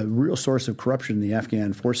the real source of corruption in the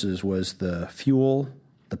Afghan forces was the fuel,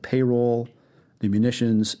 the payroll, the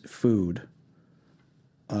munitions, food.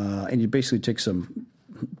 And you basically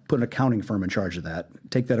put an accounting firm in charge of that,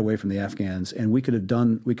 take that away from the Afghans. And we could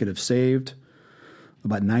have saved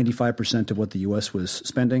about 95% of what the U.S. was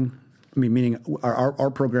spending. I mean, meaning our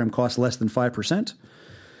program cost less than 5%.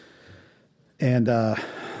 And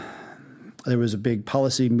there was a big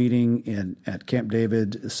policy meeting at Camp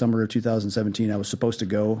David, the summer of 2017. I was supposed to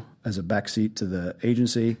go as a backseat to the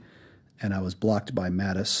agency, and I was blocked by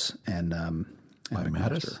Mattis and by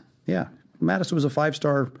Mattis? Yeah. Mattis was a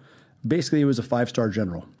 5-star, basically he was a 5-star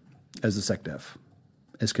general as the SecDef,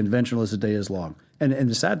 as conventional as the day is long. And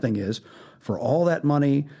the sad thing is, for all that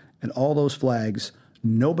money and all those flags,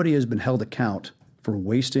 nobody has been held account for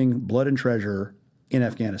wasting blood and treasure in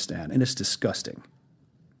Afghanistan, and it's disgusting.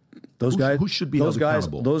 Those guys, who should be held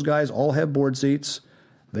accountable? Those guys all have board seats.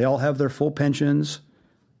 They all have their full pensions,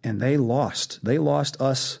 and they lost. They lost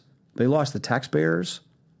us. They lost the taxpayers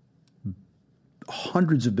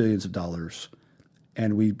hundreds of billions of dollars,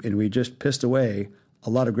 and we just pissed away a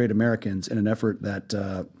lot of great Americans in an effort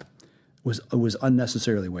that was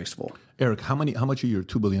unnecessarily wasteful. Erik, how much of your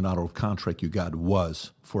 $2 billion contract you got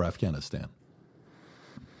was for Afghanistan?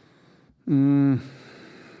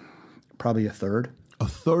 Probably a third. A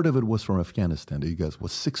third of it was from Afghanistan. That you guys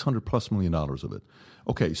was $600+ million of it.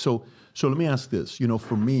 Okay, so let me ask this.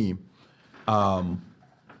 For me,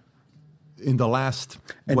 in the last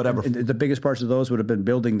whatever, and the biggest parts of those would have been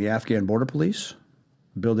building the Afghan border police,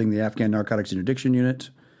 building the Afghan narcotics interdiction unit.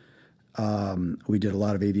 We did a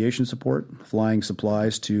lot of aviation support, flying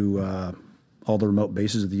supplies to all the remote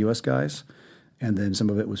bases of the U.S. guys, and then some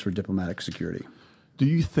of it was for diplomatic security. Do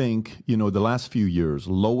you think, the last few years,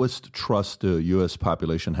 lowest trust the U.S.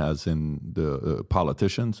 population has in the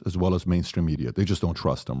politicians as well as mainstream media? They just don't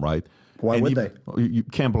trust them, right? Why would they? You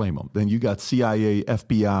can't blame them. Then you got CIA,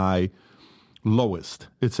 FBI, lowest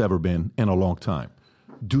it's ever been in a long time.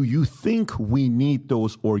 Do you think we need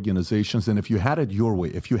those organizations? And if you had it your way,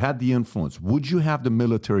 if you had the influence, would you have the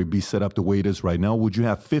military be set up the way it is right now? Would you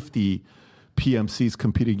have 50 PMCs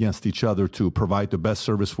competing against each other to provide the best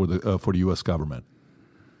service for the U.S. government?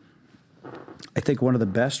 I think one of the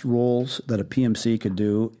best roles that a PMC could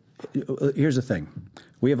do, here's the thing.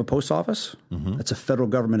 We have a post office. Mm-hmm. That's a federal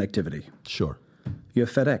government activity. Sure. You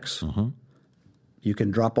have FedEx. Mm-hmm. You can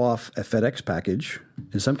drop off a FedEx package.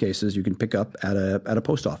 In some cases, you can pick up at a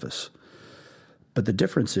post office. But the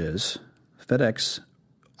difference is FedEx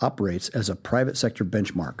operates as a private sector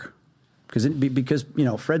benchmark. Because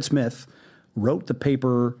Fred Smith wrote the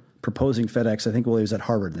paper proposing FedEx, I think while he was at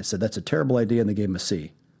Harvard. And they said, that's a terrible idea, and they gave him a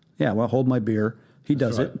C. Yeah, well, hold my beer. He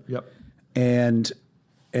does it. Yep. And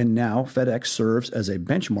now FedEx serves as a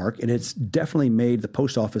benchmark, and it's definitely made the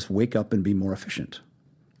post office wake up and be more efficient.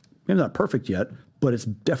 Maybe not perfect yet, but it's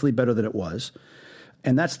definitely better than it was.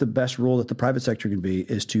 And that's the best role that the private sector can be,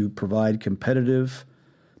 is to provide competitive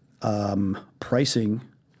pricing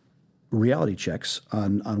reality checks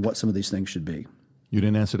on what some of these things should be. You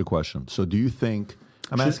didn't answer the question. So do you think...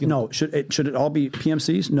 Should it all be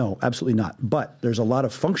PMCs? No, absolutely not. But there's a lot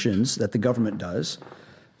of functions that the government does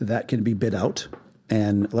that can be bid out,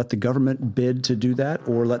 and let the government bid to do that,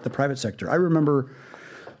 or let the private sector. I remember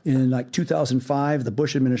in 2005, the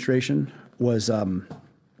Bush administration was they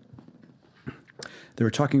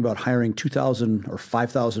were talking about hiring 2,000 or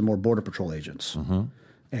 5,000 more Border Patrol agents. Mm-hmm.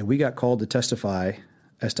 And we got called to testify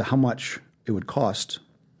as to how much it would cost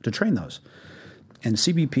to train those. And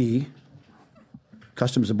CBP,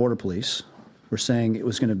 Customs and Border Police, were saying it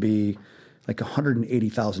was going to be like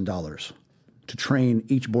 $180,000 to train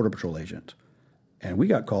each Border Patrol agent. And we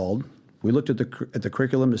got called. We looked at the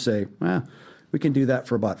curriculum to say, we can do that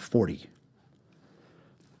for about 40.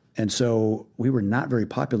 And so we were not very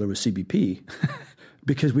popular with CBP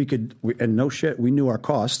because we knew our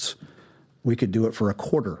costs. We could do it for a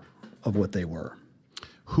quarter of what they were.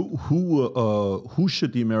 Who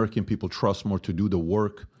should the American people trust more to do the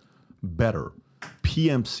work better,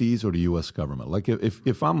 PMCs or the U.S. government? Like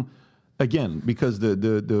if I'm, again, because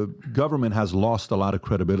the government has lost a lot of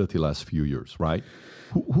credibility last few years, right?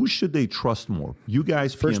 Who should they trust more? You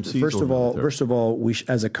guys, PMCs, First of all, we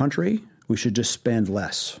as a country, we should just spend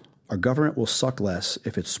less. Our government will suck less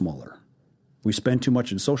if it's smaller. We spend too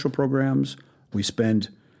much in social programs. We spend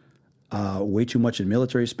way too much in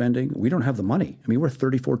military spending. We don't have the money. I mean, we're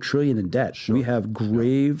 $34 trillion in debt. Sure. We have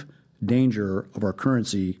grave danger of our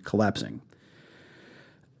currency collapsing.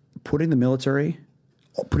 Putting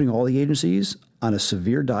all the agencies on a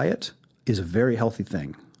severe diet is a very healthy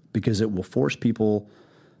thing, because it will force people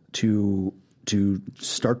to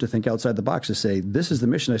start to think outside the box, to say, this is the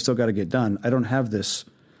mission I still got to get done. I don't have this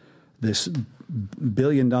 $1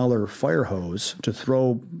 billion fire hose to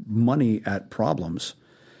throw money at problems.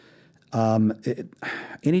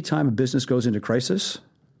 Anytime a business goes into crisis,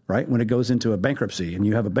 right, when it goes into a bankruptcy and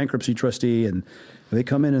you have a bankruptcy trustee and they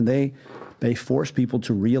come in and they force people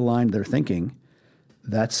to realign their thinking,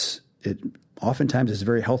 that's it. Oftentimes it's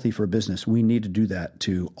very healthy for a business. We need to do that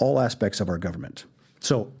to all aspects of our government.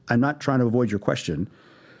 So I'm not trying to avoid your question,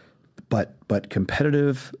 but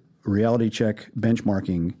competitive reality check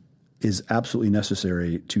benchmarking is absolutely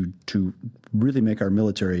necessary to really make our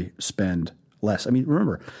military spend less. I mean,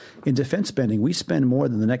 remember, in defense spending, we spend more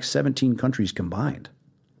than the next 17 countries combined.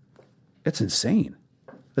 It's insane.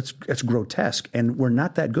 That's grotesque, and we're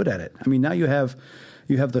not that good at it. I mean, now you have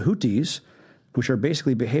the Houthis, which are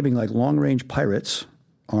basically behaving like long-range pirates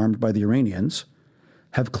armed by the Iranians,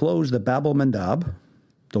 have closed the Bab el-Mandab,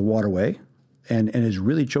 the waterway, and is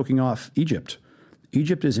really choking off Egypt.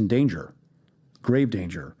 Egypt is in danger, grave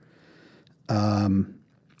danger.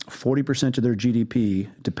 40% of their GDP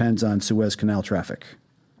depends on Suez Canal traffic,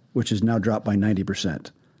 which has now dropped by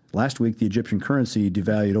 90%. Last week, the Egyptian currency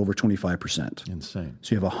devalued over 25%. Insane.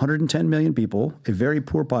 So you have 110 million people, a very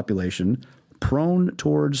poor population, prone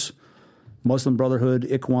towards Muslim Brotherhood,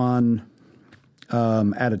 Ikhwan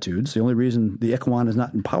attitudes. The only reason the Ikhwan is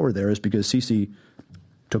not in power there is because Sisi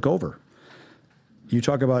took over. You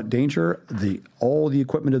talk about danger, all the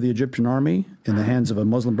equipment of the Egyptian army in the hands of a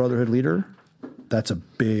Muslim Brotherhood leader, that's a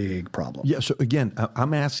big problem. Yeah, so again,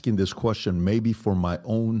 I'm asking this question maybe for my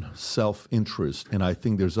own self-interest, and I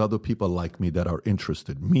think there's other people like me that are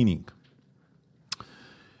interested, meaning,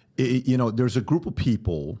 there's a group of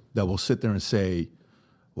people that will sit there and say,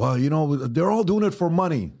 well, they're all doing it for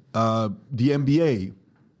money. The NBA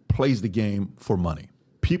plays the game for money.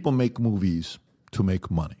 People make movies to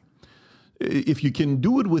make money. If you can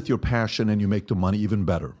do it with your passion and you make the money, even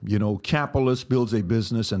better. Capitalist builds a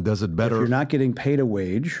business and does it better. If you're not getting paid a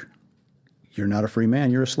wage, you're not a free man,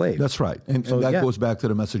 you're a slave. That's right. And that goes back to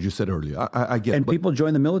the message you said earlier. I get it. And people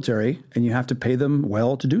join the military, and you have to pay them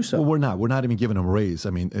well to do so. Well, we're not even giving them a raise. I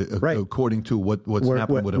mean, according to what's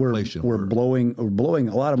happening with inflation. We're blowing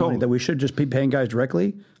a lot of money that we should just be paying guys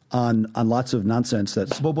directly on lots of nonsense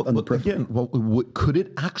that's on the periphery. Again, could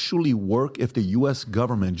it actually work if the U.S.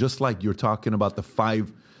 government, just like you're talking about the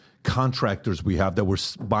 5 contractors we have that were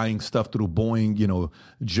buying stuff through Boeing,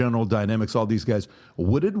 General Dynamics, all these guys,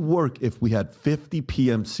 would it work if we had 50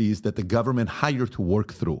 PMCs that the government hired to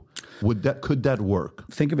work through? Could that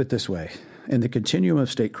work? Think of it this way. In the continuum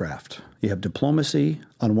of statecraft, you have diplomacy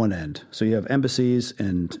on one end. So you have embassies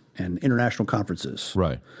and international conferences.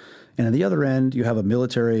 Right. And on the other end, you have a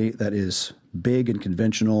military that is big and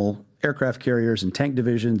conventional, aircraft carriers and tank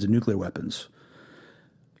divisions and nuclear weapons.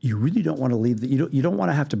 You really don't want to leave you don't want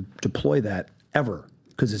to have to deploy that ever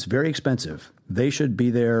because it's very expensive. They should be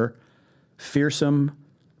there, fearsome,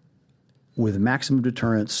 with maximum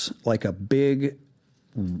deterrence, like a big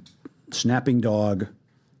snapping dog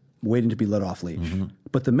waiting to be let off leash. Mm-hmm.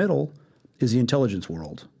 But the middle is the intelligence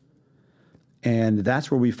world. And that's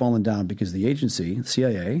where we've fallen down because the agency,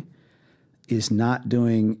 CIA, is not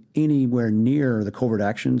doing anywhere near the covert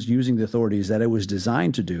actions using the authorities that it was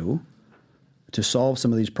designed to do to solve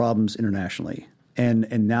some of these problems internationally. And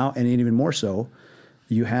now, and even more so,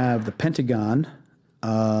 you have the Pentagon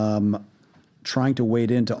trying to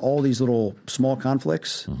wade into all these little small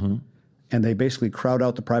conflicts, mm-hmm. and they basically crowd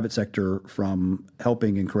out the private sector from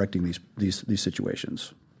helping and correcting these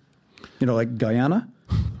situations. Like Guyana.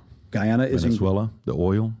 Guyana is Venezuela, the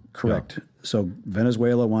oil. Correct. Yeah. So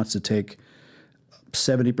Venezuela wants to take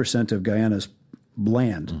 70% of Guyana's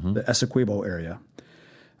land, mm-hmm. the Essequibo area.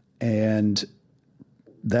 And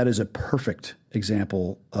that is a perfect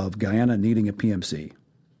example of Guyana needing a PMC.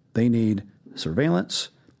 They need surveillance.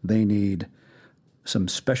 They need some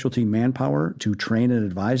specialty manpower to train and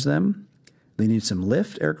advise them. They need some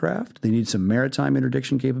lift aircraft. They need some maritime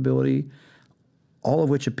interdiction capability, all of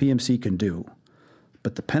which a PMC can do.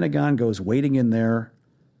 But the Pentagon goes wading in there,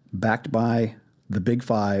 backed by the Big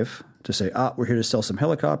Five, to say, we're here to sell some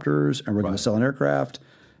helicopters, and we're going to sell an aircraft.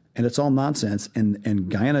 And it's all nonsense, and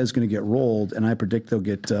Guyana is going to get rolled, and I predict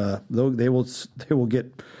they will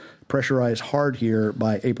get pressurized hard here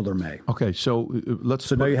by April or May. Okay, so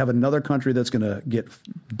now you have another country that's going to get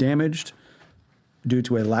damaged due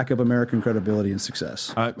to a lack of American credibility and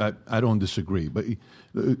success. I don't disagree, but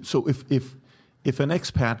so if an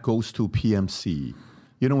expat goes to PMC,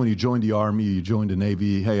 when you join the Army, you join the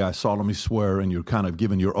Navy, hey, I solemnly swear, and you're kind of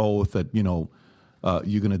giving your oath that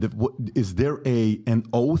you're going to. Is there an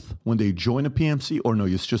oath when they join a PMC, or no?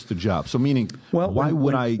 It's just a job. So meaning, why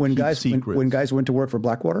would I keep secrets? When guys went to work for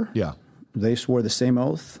Blackwater, yeah, they swore the same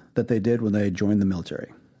oath that they did when they joined the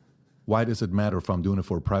military. Why does it matter if I'm doing it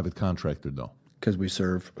for a private contractor, though?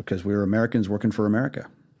 Because we're Americans working for America.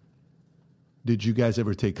 Did you guys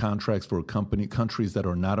ever take contracts for countries that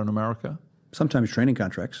are not in America? Sometimes training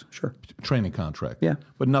contracts, sure. Training contract, yeah,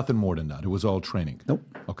 but nothing more than that. It was all training. Nope.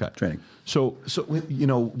 Okay. Training. So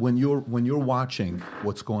when you're watching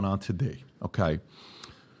what's going on today, okay,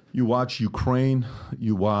 You watch Ukraine,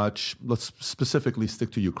 let's specifically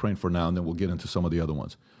stick to Ukraine for now, and then we'll get into some of the other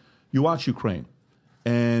ones. You watch Ukraine,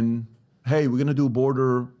 and hey, we're going to do a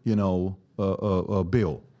border, a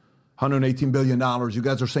bill. $118 billion. You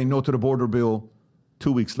guys are saying no to the border bill.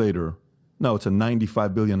 2 weeks later, no, it's a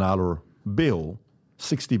 $95 billion bill.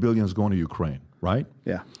 $60 billion is going to Ukraine, right?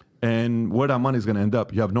 Yeah. And where that money is going to end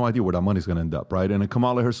up, you have no idea where that money is going to end up, right? And then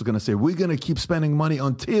Kamala Harris is going to say, we're going to keep spending money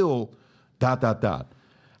until ...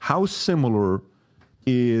 How similar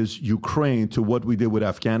is Ukraine to what we did with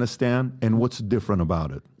Afghanistan, and what's different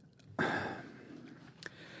about it?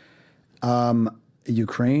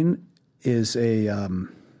 Ukraine is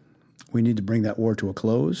we need to bring that war to a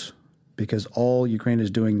close, because all Ukraine is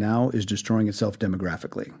doing now is destroying itself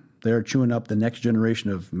demographically. They're chewing up the next generation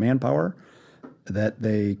of manpower that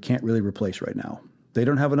they can't really replace right now. They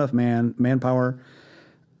don't have enough manpower.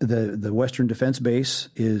 The Western defense base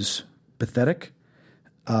is pathetic,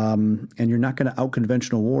 and you're not going to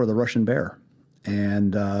out-conventional war the Russian bear.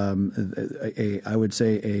 And I would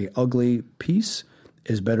say a ugly peace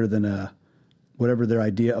is better than whatever their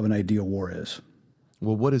idea of an ideal war is.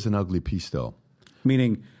 Well, what is an ugly peace, though?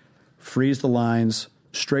 Meaning freeze the lines,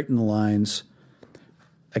 straighten the lines,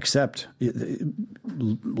 except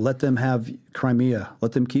let them have Crimea.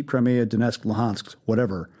 Let them keep Crimea, Donetsk, Luhansk,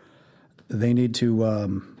 whatever. They need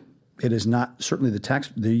to it is not certainly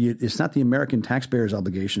it's not the American taxpayer's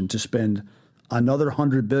obligation to spend another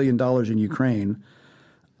 $100 billion in Ukraine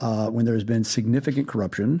when there has been significant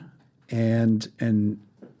corruption and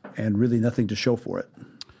really nothing to show for it.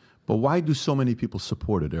 But why do so many people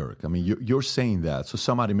support it, Erik? I mean, you're saying that. So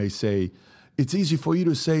somebody may say, it's easy for you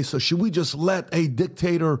to say, so should we just let a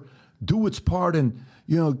dictator do its part and,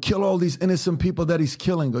 kill all these innocent people that he's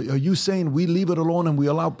killing? Are you saying we leave it alone and we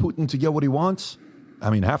allow Putin to get what he wants? I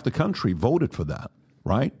mean, half the country voted for that,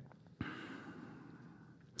 right?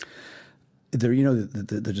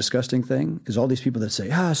 The disgusting thing is all these people that say,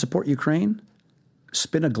 support Ukraine,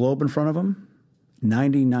 spin a globe in front of them.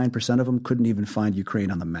 99% of them couldn't even find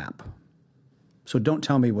Ukraine on the map. So don't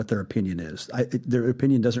tell me what their opinion is. Their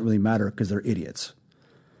opinion doesn't really matter because they're idiots.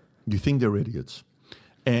 You think they're idiots?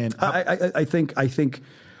 And I think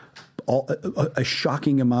a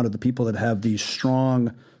shocking amount of the people that have these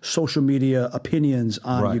strong social media opinions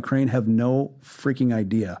on Ukraine have no freaking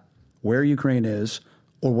idea where Ukraine is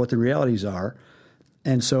or what the realities are.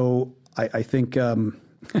 And so I think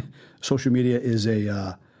social media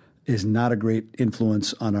is not a great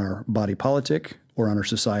influence on our body politic or on our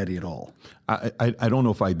society at all. I don't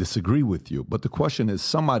know if I disagree with you, but the question is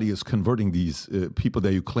somebody is converting these people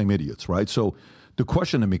that you claim idiots, right? So the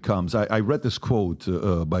question then becomes, I read this quote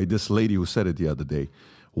by this lady who said it the other day.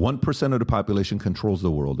 1% of the population controls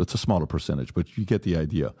the world. It's a smaller percentage, but you get the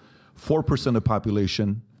idea. 4% of the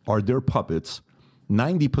population are their puppets.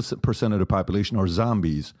 90% of the population are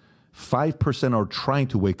zombies. 5% are trying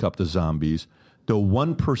to wake up the zombies. The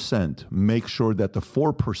 1% make sure that the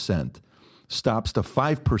 4% stops the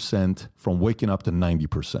 5% from waking up the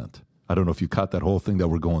 90%. I don't know if you caught that whole thing that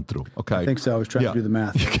we're going through. Okay, I think so. I was trying to do the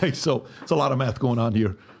math. Okay, so it's a lot of math going on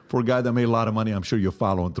here. For a guy that made a lot of money, I'm sure you're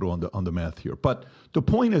following through on the math here. But the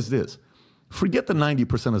point is this. Forget the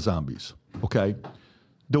 90% of zombies, okay?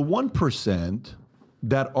 The 1%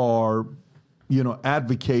 that are,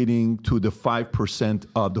 advocating to the 5%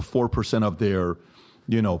 of the 4% of their,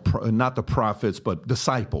 not the prophets, but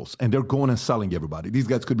disciples, and they're going and selling everybody. These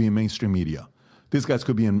guys could be in mainstream media. These guys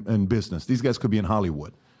could be in business. These guys could be in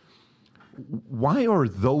Hollywood. Why are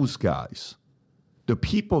those guys, the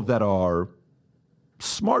people that are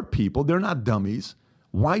smart people, they're not dummies,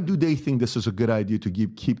 why do they think this is a good idea to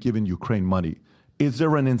keep giving Ukraine money? Is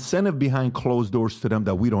there an incentive behind closed doors to them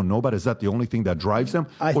that we don't know about? Is that the only thing that drives them?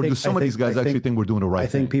 Or do some of these guys actually think we're doing the right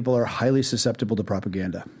thing? I think people are highly susceptible to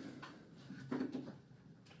propaganda.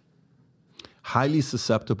 Highly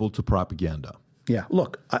susceptible to propaganda. Yeah,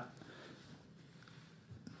 look,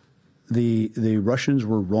 the Russians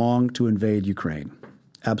were wrong to invade Ukraine,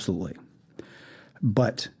 absolutely.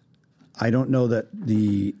 But I don't know that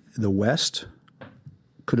the West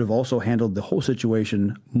could have also handled the whole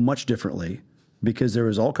situation much differently, because there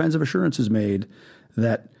was all kinds of assurances made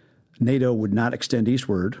that NATO would not extend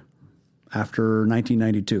eastward after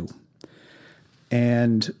 1992.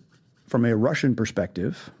 And from a Russian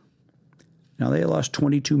perspective, now they lost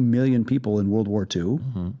 22 million people in World War II,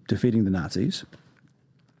 defeating the Nazis.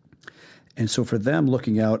 And so for them,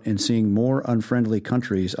 looking out and seeing more unfriendly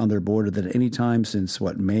countries on their border than any time since,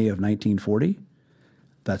 May of 1940,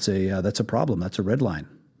 that's a problem. That's a red line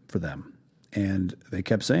for them. And they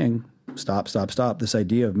kept saying, stop, stop, stop. This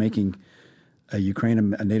idea of making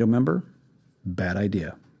Ukraine a NATO member, bad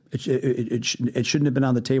idea. It shouldn't have been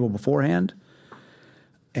on the table beforehand.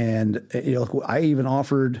 And I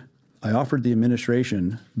offered the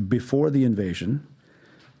administration before the invasion,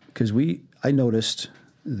 because I noticed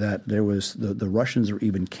that there was the Russians were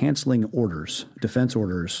even canceling orders, defense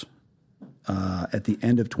orders, at the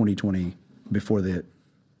end of 2020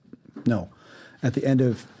 at the end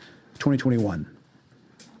of 2021.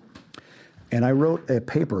 And I wrote a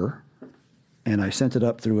paper, and I sent it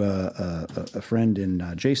up through a friend in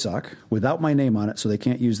JSOC without my name on it, so they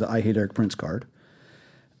can't use the I Hate Erik Prince card.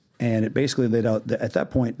 And it basically laid out that at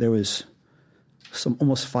that point there was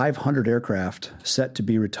almost 500 aircraft set to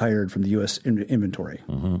be retired from the U.S. inventory.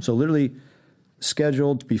 Mm-hmm. So literally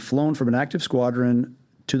scheduled to be flown from an active squadron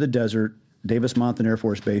to the desert, Davis-Monthan Air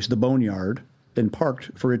Force Base, the Boneyard, and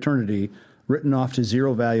parked for eternity, written off to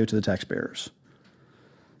zero value to the taxpayers.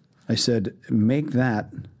 I said, make that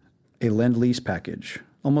a Lend-Lease package.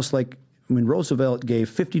 Almost like when Roosevelt gave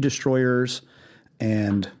 50 destroyers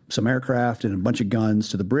and some aircraft and a bunch of guns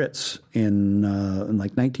to the Brits in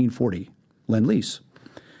like 1940, Lend-Lease.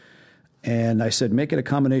 And I said, make it a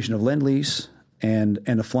combination of Lend-Lease and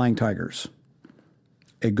a Flying Tigers,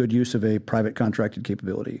 a good use of a private contracted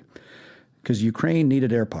capability. Because Ukraine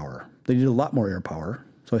needed air power. They needed a lot more air power.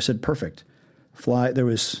 So I said, perfect. There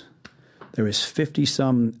was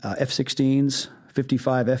 50-some F-16s,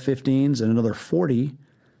 55 F-15s, and another 40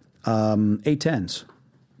 A-10s.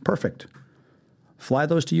 Perfect. Fly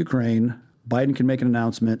those to Ukraine. Biden can make an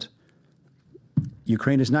announcement.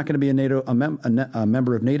 Ukraine is not going to be a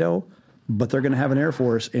member of NATO, but they're going to have an air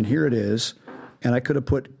force, and here it is. And I could have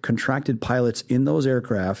put contracted pilots in those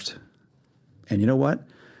aircraft. And you know what?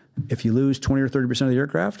 If you lose 20 or 30% of the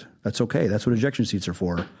aircraft, that's okay. That's what ejection seats are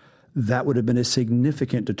for. That would have been a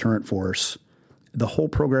significant deterrent force. The whole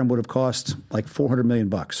program would have cost like $400 million,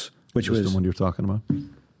 which was the one you're talking about.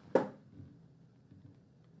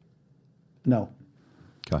 No.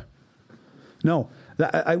 Okay. No.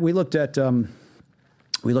 We looked at buying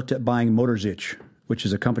Motorzich, which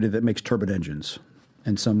is a company that makes turbine engines,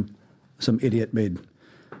 and some idiot made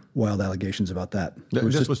wild allegations about that.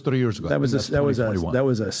 This was 3 years ago. That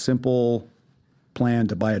was a simple plan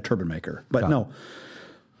to buy a turbine maker. But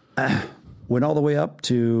went all the way up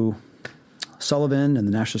to Sullivan and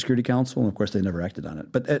the National Security Council, and of course they never acted on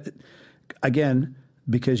it. But again,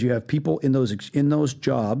 because you have people in those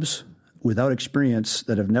jobs without experience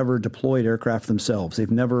that have never deployed aircraft themselves,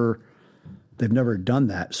 they've never done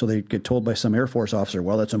that. So they get told by some Air Force officer,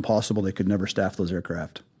 well, that's impossible. They could never staff those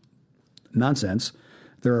aircraft. Nonsense.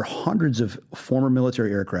 There are hundreds of former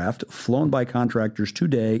military aircraft flown by contractors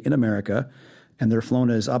today in America, and they're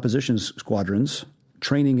flown as opposition squadrons,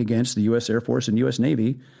 training against the U.S. Air Force and U.S.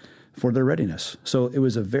 Navy for their readiness. So it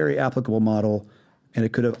was a very applicable model, and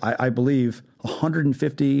it could have, I believe,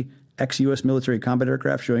 150 ex-U.S. military combat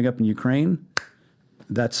aircraft showing up in Ukraine.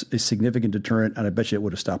 That's a significant deterrent, and I bet you it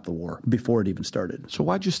would have stopped the war before it even started. So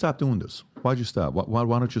why'd you stop doing this? Why'd you stop? Why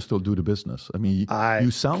don't you still do the business? I mean,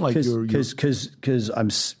 you sound like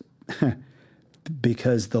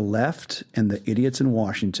because the left and the idiots in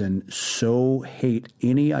Washington so hate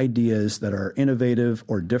any ideas that are innovative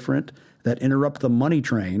or different, that interrupt the money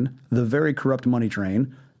train, the very corrupt money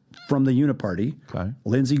train from the Uniparty. Okay.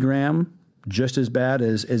 Lindsey Graham, just as bad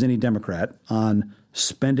as any Democrat, on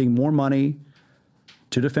spending more money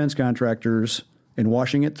to defense contractors and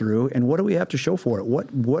washing it through. And what do we have to show for it?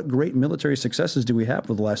 What great military successes do we have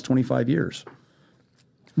for the last 25 years?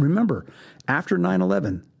 Remember, after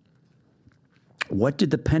 9/11, what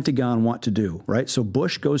did the Pentagon want to do, right? So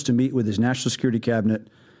Bush goes to meet with his national security cabinet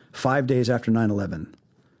 5 days after 9/11,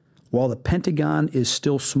 while the Pentagon is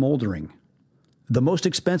still smoldering. The most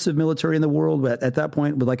expensive military in the world at that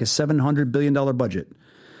point, with like a $700 billion budget.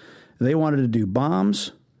 They wanted to do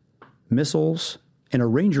bombs, missiles, and a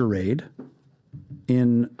Ranger raid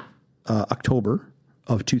in October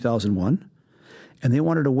of 2001. And they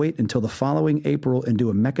wanted to wait until the following April and do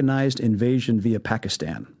a mechanized invasion via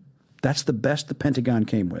Pakistan. That's the best the Pentagon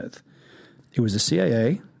came with. It was the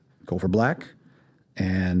CIA, Go for Black,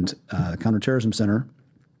 and Counterterrorism Center.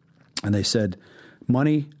 And they said,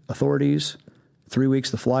 money, authorities, 3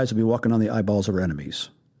 weeks, the flies will be walking on the eyeballs of our enemies.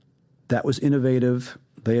 That was innovative.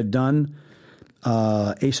 They had done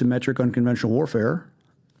asymmetric unconventional warfare,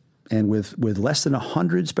 and with less than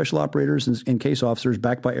 100 special operators and case officers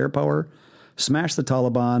backed by air power, smashed the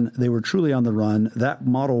Taliban. They were truly on the run. That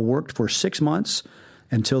model worked for 6 months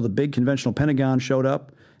until the big conventional Pentagon showed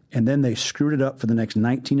up, and then they screwed it up for the next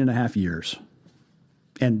 19 and a half years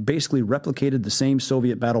and basically replicated the same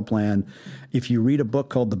Soviet battle plan. If you read a book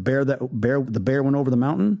called The Bear Went Over the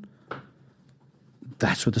Mountain,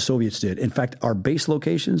 That's what the Soviets did. In fact, our base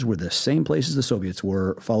locations were the same places the Soviets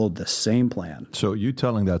were, followed the same plan. So you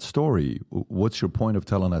telling that story, what's your point of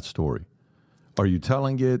telling that story? Are you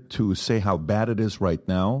telling it to say how bad it is right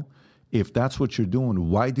now? If that's what you're doing,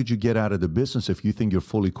 why did you get out of the business if you think you're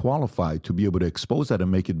fully qualified to be able to expose that and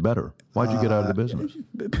make it better? Why did you get out of the business?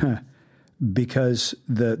 Because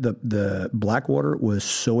the Blackwater was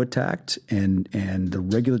so attacked and the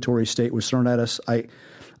regulatory state was thrown at us.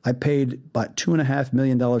 I paid about $2.5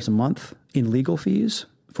 million a month in legal fees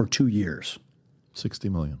for 2 years.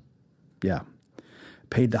 $60 million. Yeah.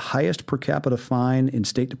 Paid the highest per capita fine in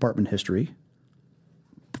State Department history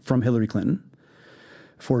from Hillary Clinton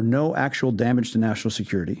for no actual damage to national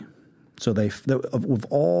security. So of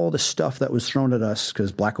all the stuff that was thrown at us,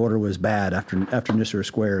 because Blackwater was bad after Nisera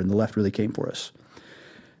Square and the left really came for us,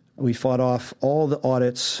 we fought off all the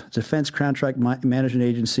audits, Defense Contract Management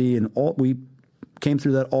Agency, and we came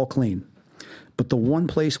through that all clean. But the one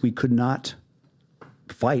place we could not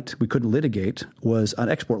fight, we couldn't litigate, was on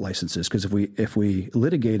export licenses, because if we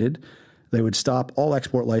litigated, they would stop all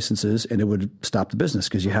export licenses and it would stop the business,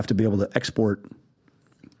 because you have to be able to export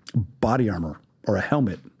body armor or a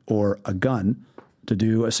helmet or a gun to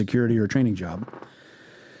do a security or a training job.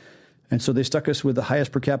 And so they stuck us with the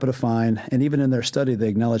highest per capita fine, and even in their study, they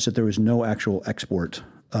acknowledged that there was no actual export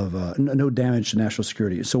of no damage to national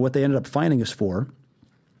security. So what they ended up fining us for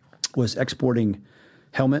was exporting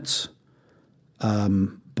helmets,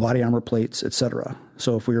 body armor plates, etc.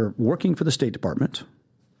 So if we were working for the State Department,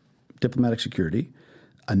 diplomatic security,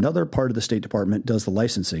 another part of the State Department does the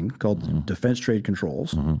licensing called Defense Trade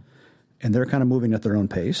Controls, and they're kind of moving at their own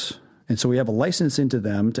pace. And so we have a license into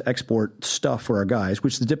them to export stuff for our guys,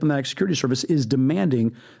 which the Diplomatic Security Service is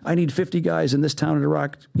demanding. I need 50 guys in this town in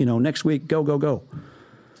Iraq, next week, go, go, go.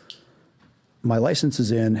 My license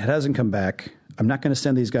is in. It hasn't come back. I'm not going to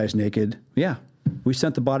send these guys naked. Yeah, we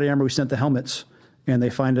sent the body armor, we sent the helmets, and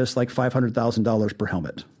they fined us like $500,000 per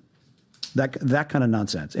helmet. That kind of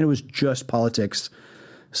nonsense. And it was just politics.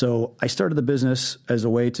 So I started the business as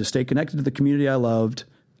a way to stay connected to the community I loved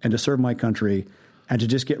and to serve my country, and to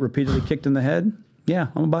just get repeatedly kicked in the head. Yeah,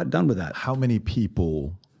 I'm about done with that. How many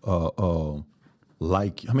people, how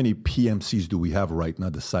many PMCs do we have right now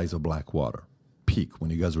the size of Blackwater? Peak, when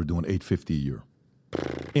you guys were doing $850 a year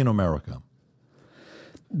in America.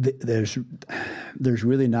 There's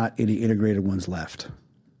really not any integrated ones left.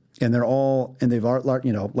 And they've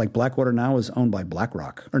like Blackwater now is owned by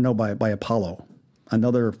BlackRock, by Apollo,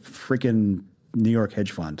 another freaking New York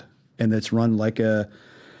hedge fund. And it's run like a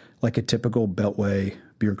typical Beltway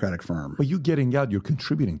bureaucratic firm. But you getting out, you're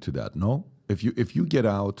contributing to that, no? If you get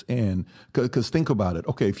out and, because think about it,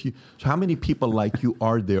 okay, so how many people like you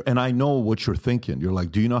are there? And I know what you're thinking. You're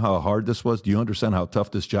like, do you know how hard this was? Do you understand how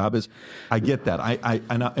tough this job is? I get that.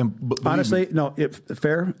 Honestly, no, it's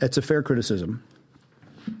a fair criticism.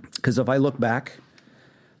 Because if I look back,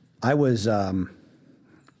 I was,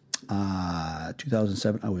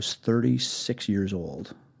 2007, I was 37 years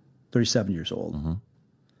old. Mm-hmm.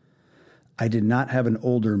 I did not have an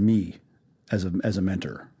older me as a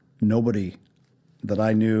mentor. Nobody that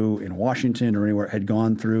I knew in Washington or anywhere had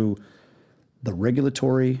gone through the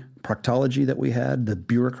regulatory proctology that we had, the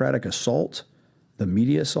bureaucratic assault, the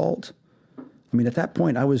media assault. I mean, at that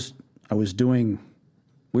point, we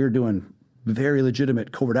were doing very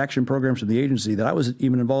legitimate covert action programs for the agency that I was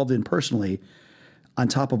even involved in personally, on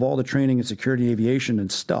top of all the training in security, aviation,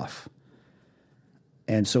 and stuff.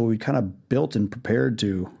 And so we kind of built and prepared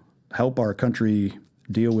to help our country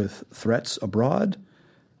deal with threats abroad,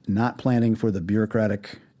 not planning for the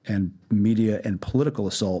bureaucratic and media and political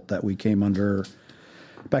assault that we came under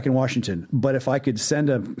back in Washington. But if I could send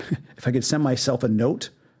myself a note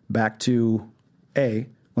back to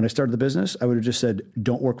when I started the business, I would have just said,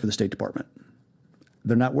 don't work for the State Department.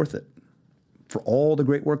 They're not worth it. For all the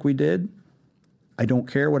great work we did, I don't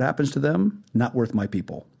care what happens to them, not worth my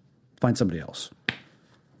people. Find somebody else.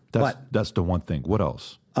 That's the one thing. What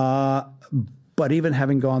else? But even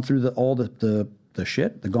having gone through all the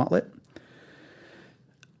shit, the gauntlet,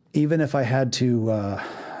 even if I had to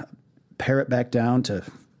pare it back down to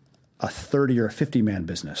a 30 or a 50-man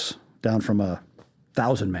business, down from a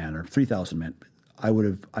 1,000-man or 3,000-man,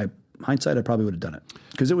 hindsight, I probably would have done it.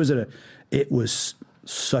 Because it was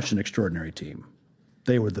such an extraordinary team.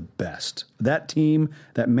 They were the best. That team,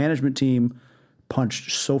 that management team,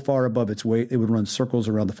 punched so far above its weight, it would run circles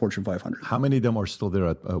around the Fortune 500. How many of them are still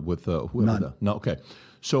there with whoever? None. No, okay.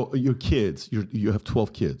 So your kids, you have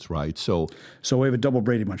 12 kids, right? So we have a double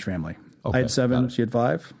Brady Bunch family. Okay, I had 7, she had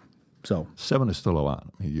 5. So 7 is still a lot.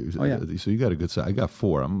 So you got a good size. I got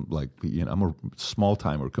 4. I'm like, I'm a small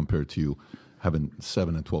timer compared to you. having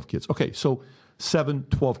 7 and 12 kids. Okay, so 7,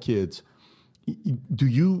 12 kids. Do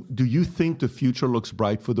you think the future looks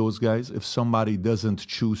bright for those guys if somebody doesn't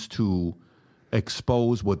choose to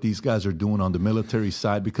expose what these guys are doing on the military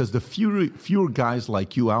side? Because the fewer guys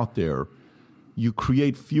like you out there, you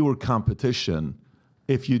create fewer competition.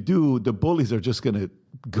 If you do, the bullies are just going to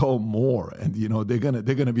go more, and they're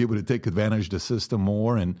gonna be able to take advantage of the system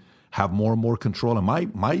more and have more and more control.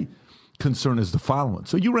 And my concern is the following.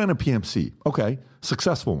 So you ran a PMC, okay,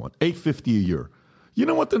 successful one, $850 a year. You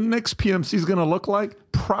know what the next PMC is going to look like?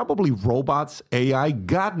 Probably robots, AI.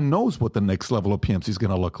 God knows what the next level of PMC is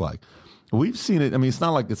going to look like. We've seen it. I mean, it's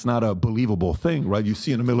not like it's not a believable thing, right? You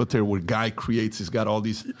see in the military where a guy creates, he's got all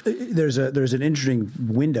these. There's an interesting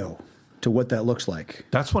window to what that looks like.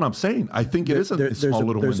 That's what I'm saying. I think it is a small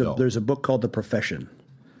little window. There's a book called The Profession,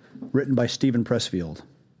 written by Stephen Pressfield.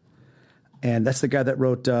 And that's the guy that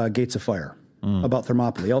wrote Gates of Fire about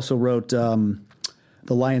Thermopylae. He also wrote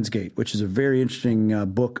The Lion's Gate, which is a very interesting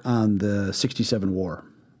book on the 67 war.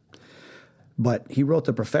 But he wrote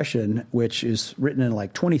The Profession, which is written in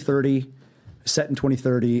like 2030, set in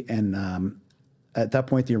 2030. And at that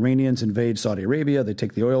point, the Iranians invade Saudi Arabia. They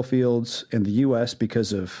take the oil fields. And the U.S.,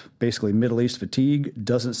 because of basically Middle East fatigue,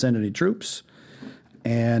 doesn't send any troops.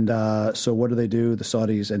 And so what do? The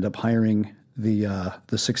Saudis end up hiring the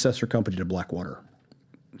successor company to Blackwater,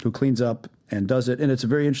 who cleans up and does it. And it's a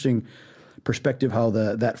very interesting perspective how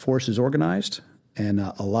that force is organized, and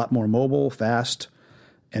a lot more mobile, fast,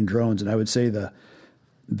 and drones. And I would say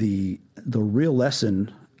the real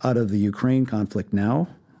lesson out of the Ukraine conflict now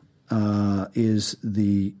is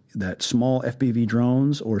that small FPV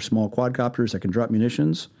drones or small quadcopters that can drop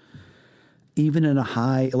munitions, even in a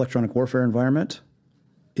high electronic warfare environment,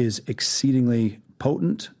 is exceedingly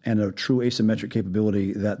potent and a true asymmetric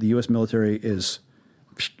capability that the U.S. military is.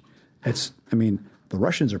 The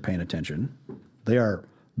Russians are paying attention. They are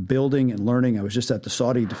building and learning. I was just at the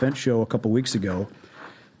Saudi defense show a couple weeks ago,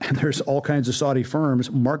 and there's all kinds of Saudi firms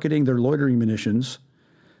marketing their loitering munitions,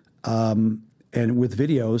 and with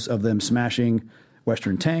videos of them smashing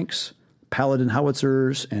Western tanks, Paladin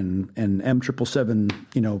howitzers, and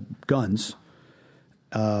M777, guns,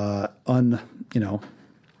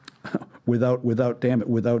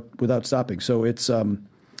 without stopping. So it's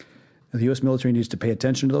the U.S. military needs to pay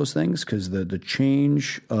attention to those things, because the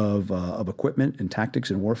change of equipment and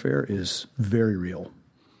tactics in warfare is very real.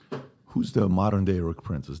 Who's the modern day Erik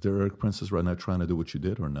Prince? Is there Erik Princes right now trying to do what you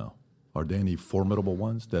did, or no? Are there any formidable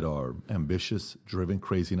ones that are ambitious, driven,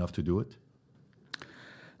 crazy enough to do it?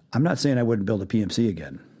 I'm not saying I wouldn't build a PMC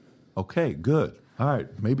again. Okay, good. All right,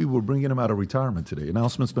 maybe we're bringing him out of retirement today.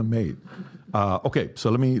 Announcement's been made. Okay, so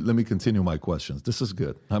let me continue my questions. This is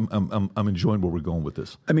good. I'm enjoying where we're going with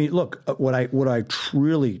this. I mean, look, what I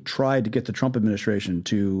really tried to get the Trump administration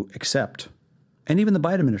to accept, and even the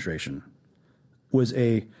Biden administration, was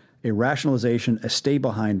a rationalization, a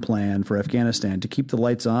stay-behind plan for Afghanistan to keep the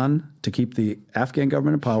lights on, to keep the Afghan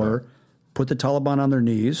government in power, sure, put the Taliban on their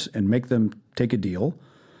knees, and make them take a deal.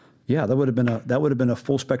 Yeah, that would have been a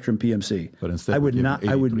full spectrum PMC. But instead,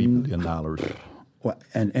 $83 billion.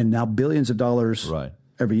 And now billions of dollars right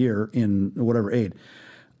every year in whatever aid.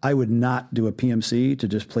 I would not do a PMC to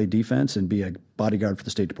just play defense and be a bodyguard for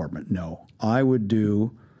the State Department. No, I would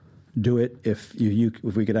do it if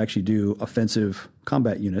we could actually do offensive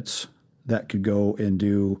combat units that could go and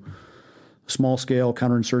do small scale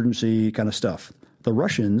counterinsurgency kind of stuff. The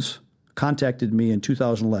Russians contacted me in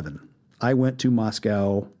 2011. I went to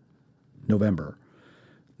Moscow November.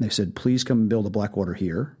 They said, please come and build a Blackwater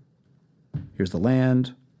here. Here's the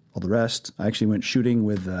land, all the rest. I actually went shooting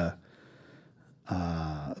with their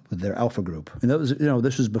Alpha group. And that was,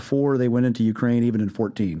 this was before they went into Ukraine, even in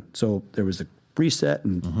 2014. So there was the reset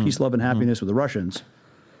and peace, love, and happiness with the Russians.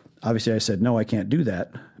 Obviously, I said, no, I can't do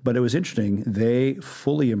that. But it was interesting. They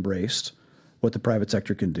fully embraced what the private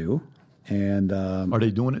sector can do. And are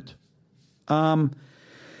they doing it?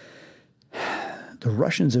 The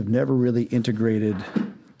Russians have never really integrated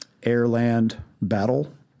air-land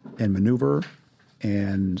battle and maneuver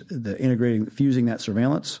and fusing that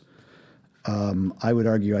surveillance. I would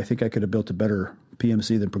argue, I think I could have built a better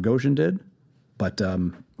PMC than Prigozhin did. But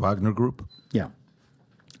Wagner Group? Yeah.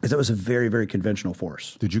 Because that was a very, very conventional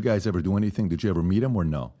force. Did you guys ever do anything? Did you ever meet him or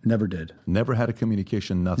no? Never did. Never had a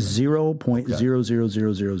communication, nothing?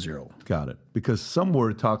 0.00000. Got it. Because somewhere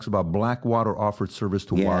it talks about Blackwater offered service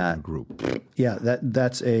to Wagner Group. Yeah,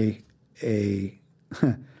 that's a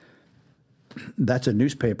that's a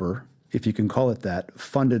newspaper, if you can call it that,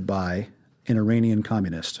 funded by an Iranian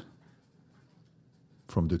communist.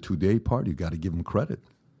 From the Today part, you got to give them credit.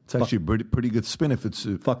 It's actually a pretty good spin if it's...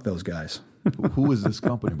 Fuck those guys. Who is this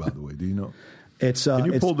company, by the way? Do you know? Can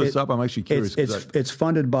you pull this up? I'm actually curious. It's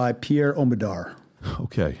funded by Pierre Omidyar.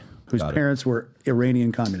 Okay. Whose parents were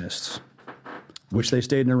Iranian communists, which they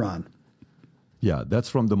stayed in Iran. Yeah, that's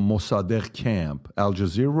from the Mossadegh camp. Al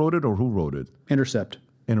Jazeera wrote it, or who wrote it? Intercept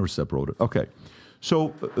wrote it. Okay.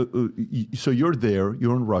 So you're there.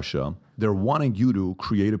 You're in Russia. They're wanting you to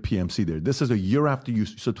create a PMC there. This is a year after you...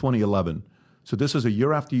 So 2011. So this is a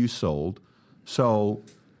year after you sold. So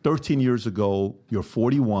 13 years ago, you're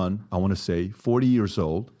 41, I want to say, 40 years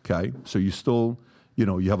old, okay? So you still,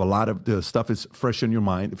 you have a lot of the stuff is fresh in your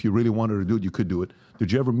mind. If you really wanted to do it, you could do it.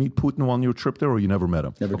 Did you ever meet Putin on your trip there, or you never met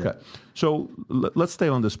him? Never did. So let's stay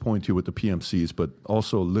on this point here with the PMCs, but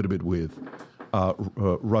also a little bit with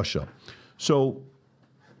Russia. So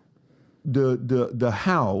the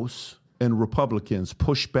House and Republicans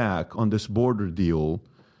pushed back on this border deal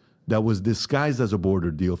that was disguised as a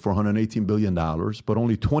border deal for $118 billion, but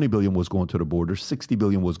only $20 billion was going to the border, $60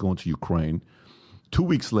 billion was going to Ukraine. 2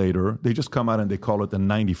 weeks later, they just come out and they call it the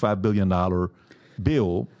 $95 billion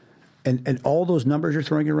bill. And all those numbers you're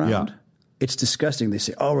throwing around, it's disgusting. They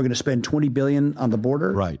say, we're going to spend $20 billion on the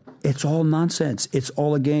border. Right. It's all nonsense. It's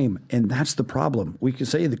all a game. And that's the problem. We can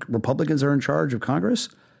say the Republicans are in charge of Congress.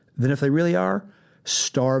 Then if they really are,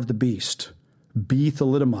 starve the beast, be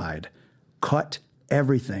thalidomide, cut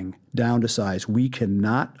everything down to size. We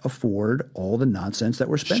cannot afford all the nonsense that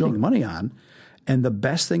we're spending money on. And the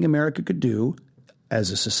best thing America could do as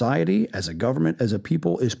a society, as a government, as a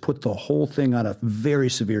people, is put the whole thing on a very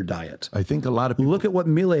severe diet. I think a lot of people... Look at what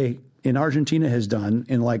Milei in Argentina has done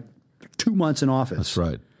in like 2 months in office. That's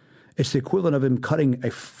right. It's the equivalent of him cutting a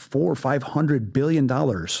 $400 or $500 billion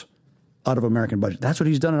out of American budget. That's what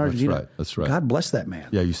he's done in Argentina. That's right. God bless that man.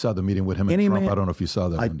 Yeah, you saw the meeting with him and Trump. I don't know if you saw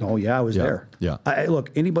that. I was there. Yeah.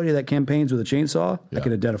 Look, anybody that campaigns with a chainsaw, I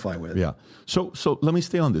can identify with. Yeah. So let me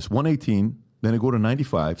stay on this. 118, then they go to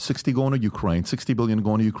 95, 60 going to Ukraine, 60 billion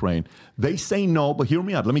going to Ukraine. They say no, but hear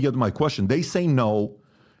me out. Let me get to my question. They say no.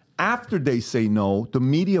 After they say no, the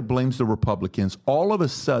media blames the Republicans. All of a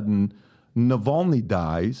sudden, Navalny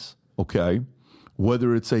dies, okay?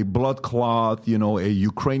 Whether it's a blood clot, a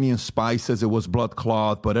Ukrainian spy says it was blood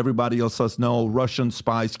clot, but everybody else says no, Russian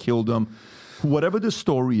spies killed him. Whatever the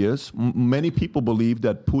story is, many people believe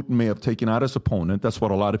that Putin may have taken out his opponent. That's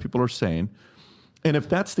what a lot of people are saying. And if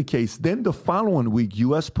that's the case, then the following week,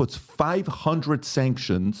 U.S. puts 500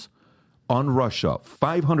 sanctions on Russia,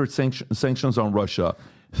 500 sanctions on Russia,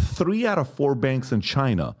 3 out of 4 banks in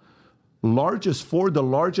China, the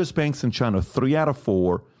largest banks in China, 3 out of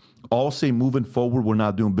 4, all say moving forward, we're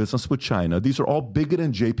not doing business with China. These are all bigger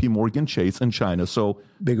than J.P. Morgan Chase in China. So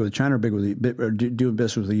bigger with China or doing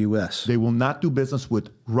business with the U.S.? They will not do business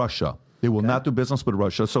with Russia. They will not do business with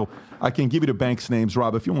Russia. So I can give you the bank's names,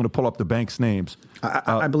 Rob, if you want to pull up the bank's names.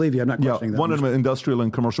 I believe you. I'm not questioning that. One of them, Industrial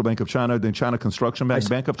and Commercial Bank of China, then China Construction Bank,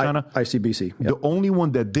 Bank of China. ICBC. Yep. The only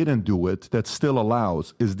one that didn't do it, that still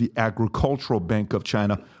allows, is the Agricultural Bank of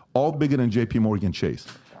China, all bigger than J.P. Morgan Chase.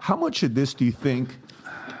 How much of this do you think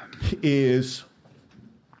is,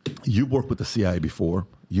 you worked with the CIA before,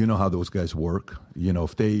 you know how those guys work.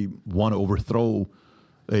 If they want to overthrow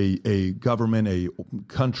a government, a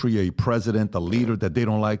country, a president, a leader that they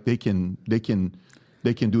don't like, they can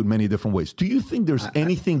do it many different ways. Do you think there's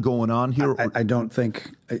anything going on here? I don't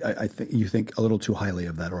think. I think you think a little too highly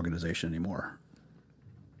of that organization anymore.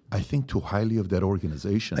 I think too highly of that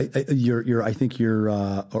organization. I think you're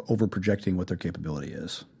over projecting what their capability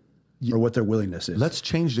is. Or what their willingness is. Let's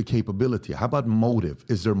change the capability. How about motive?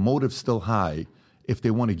 Is their motive still high? If they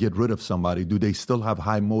want to get rid of somebody, do they still have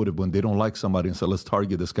high motive when they don't like somebody and say, let's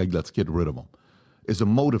target this guy, let's get rid of him? Is the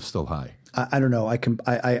motive still high? I don't know. I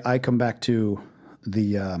come back to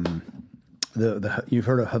the you've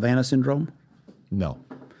heard of Havana syndrome? No.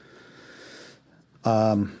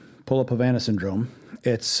 Pull up Havana syndrome.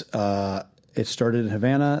 It started in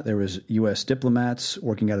Havana. There was U.S. diplomats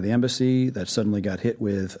working out of the embassy that suddenly got hit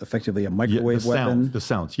with effectively a microwave weapon. The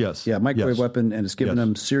sounds, yes. Yeah, microwave weapon, and it's given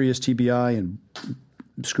them serious TBI and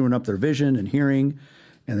screwing up their vision and hearing.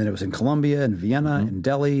 And then it was in Colombia and Vienna and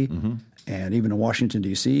Delhi and even in Washington,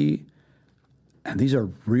 D.C. And these are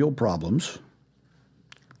real problems,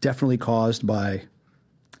 definitely caused by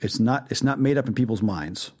it's not made up in people's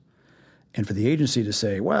minds. And for the agency to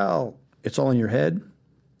say, well, it's all in your head,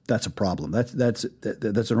 that's a problem. That's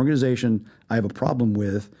an organization I have a problem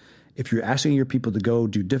with. If you're asking your people to go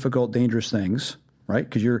do difficult, dangerous things, right?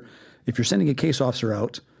 Because if you're sending a case officer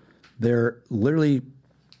out, they're literally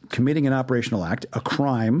committing an operational act, a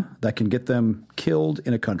crime that can get them killed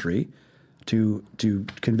in a country, to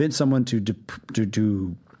convince someone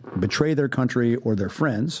to betray their country or their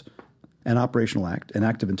friends, an operational act, an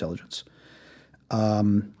act of intelligence.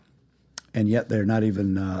 And yet they're not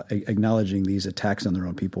even acknowledging these attacks on their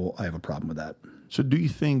own people. I have a problem with that. So do you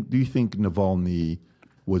think Navalny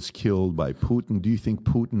was killed by Putin? Do you think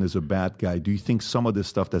Putin is a bad guy? Do you think some of this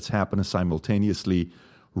stuff that's happening simultaneously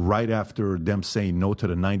right after them saying no to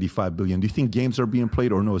the $95 billion, do you think games are being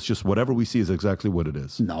played, or no, it's just whatever we see is exactly what it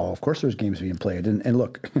is? No, of course there's games being played. And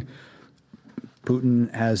look,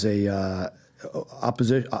 Putin has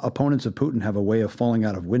opponents of Putin have a way of falling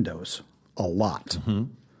out of windows a lot. Mm-hmm.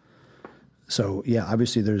 So yeah,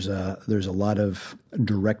 obviously there's a lot of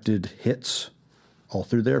directed hits all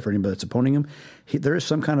through there for anybody that's opposing him. There's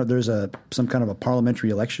some kind of a parliamentary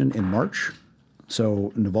election in March.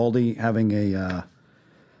 So Navalny having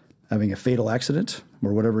a fatal accident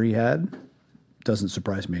or whatever he had doesn't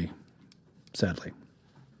surprise me, sadly.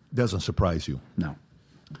 Doesn't surprise you? No.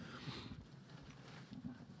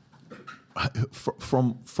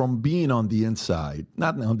 From being on the inside,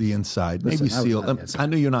 not on the inside, Listen, maybe I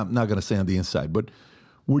know you're not going to say on the inside, but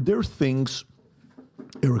were there things,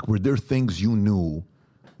 Erik, you knew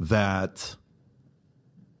that,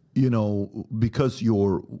 because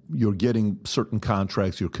you're getting certain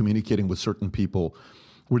contracts, you're communicating with certain people,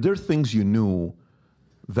 were there things you knew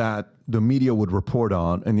that the media would report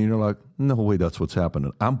on, and you're like, no way, that's what's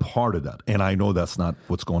happening. I'm part of that, and I know that's not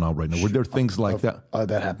what's going on right now. Were there things like that?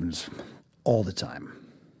 That happens all the time,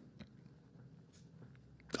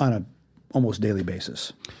 on an almost daily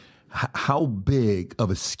basis. How big of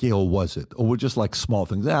a scale was it? Or were just like small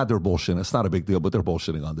things? They're bullshitting. It's not a big deal, but they're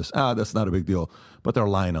bullshitting on this. That's not a big deal, but they're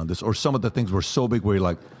lying on this. Or some of the things were so big where you're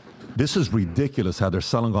like, this is ridiculous how they're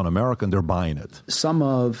selling on America and they're buying it. Some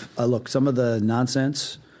of the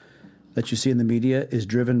nonsense that you see in the media is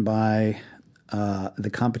driven by the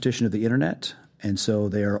competition of the internet. And so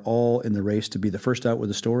they are all in the race to be the first out with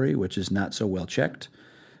a story, which is not so well checked.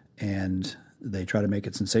 And they try to make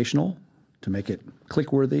it sensational, to make it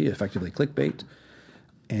click-worthy, effectively clickbait.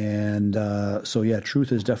 And so, yeah, truth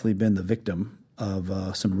has definitely been the victim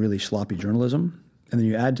of some really sloppy journalism. And then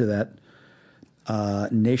you add to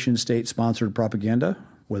that nation-state-sponsored propaganda,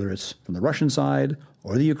 whether it's from the Russian side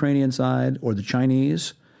or the Ukrainian side or the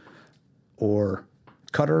Chinese or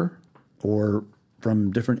Qatar or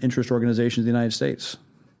from different interest organizations in the United States.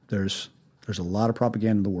 There's a lot of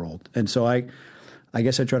propaganda in the world. And so I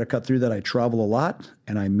guess I try to cut through that. I travel a lot,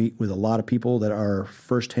 and I meet with a lot of people that are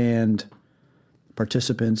firsthand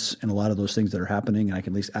participants in a lot of those things that are happening, and I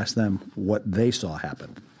can at least ask them what they saw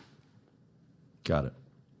happen. Got it.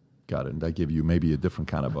 And that give you maybe a different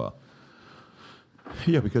kind of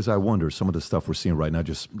because I wonder, some of the stuff we're seeing right now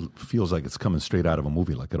just feels like it's coming straight out of a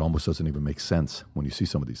movie. Like it almost doesn't even make sense when you see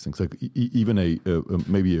some of these things. Like even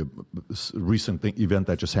maybe a recent event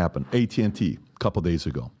that just happened, AT&T, a couple days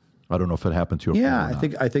ago. I don't know if it happened to you. Yeah,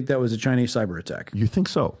 I think that was a Chinese cyber attack. You think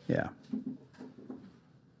so? Yeah.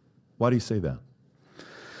 Why do you say that?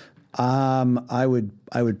 I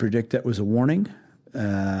would predict that was a warning,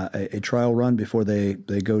 a trial run before they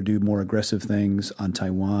go do more aggressive things on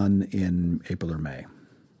Taiwan in April or May.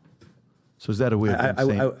 So is that a way of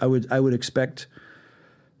saying? I would expect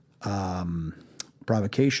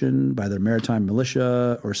provocation by the maritime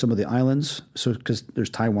militia or some of the islands. So because there's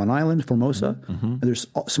Taiwan Island, Formosa, and there's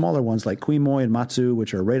smaller ones like Quemoy and Matsu,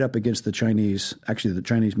 which are right up against the Chinese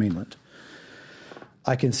mainland.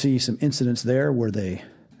 I can see some incidents there where they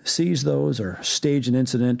seize those or stage an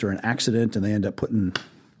incident or an accident, and they end up putting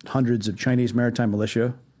hundreds of Chinese maritime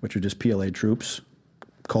militia, which are just PLA troops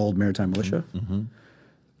called maritime militia,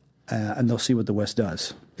 and they'll see what the West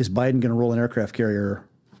does. Is Biden going to roll an aircraft carrier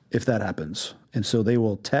if that happens? And so they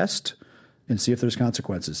will test and see if there's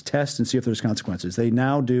consequences. Test and see if there's consequences. They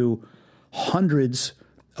now do hundreds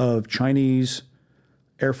of Chinese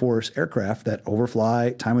Air Force aircraft that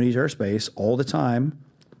overfly Taiwanese airspace all the time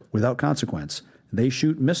without consequence. They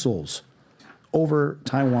shoot missiles over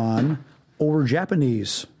Taiwan, over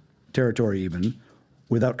Japanese territory even,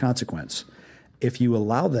 without consequence. If you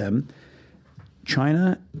allow them,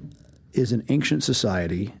 China is an ancient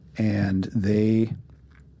society, and they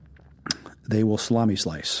will salami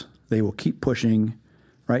slice. They will keep pushing,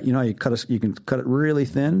 right? You know, you can cut it really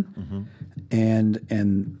thin,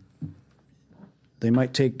 and they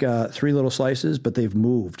might take 3 little slices, but they've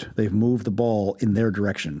moved the ball in their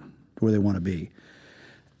direction where they want to be.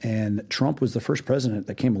 And Trump was the first president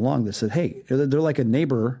that came along that said, hey, they're like a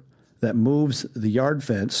neighbor that moves the yard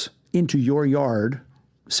fence into your yard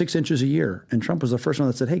 6 inches a year. And Trump was the first one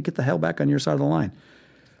that said, hey, get the hell back on your side of the line.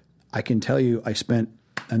 I can tell you, I spent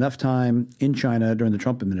enough time in China during the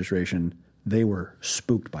Trump administration. They were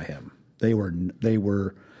spooked by him. They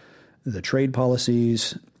were the trade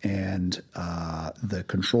policies and the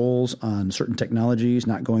controls on certain technologies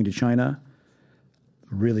not going to China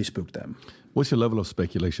really spooked them. What's your level of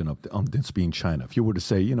speculation on this being China? If you were to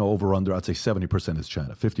say, over under, I'd say 70% is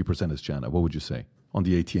China, 50% is China. What would you say on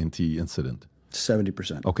the AT&T incident?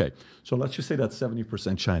 70%. Okay. So let's just say that's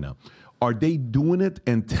 70% China. Are they doing it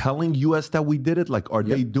and telling U.S. that we did it? Like, are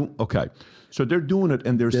they doing? Okay. So they're doing it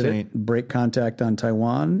and they're saying. Break contact on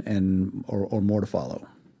Taiwan or more to follow.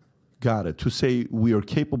 Got it. To say we are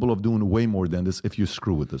capable of doing way more than this if you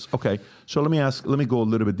screw with this. Okay. So let me go a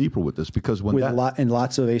little bit deeper with this because when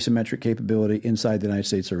lots of asymmetric capability inside the United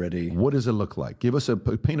States already. What does it look like?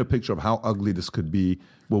 Paint a picture of how ugly this could be,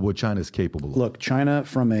 what China is capable of. Look, China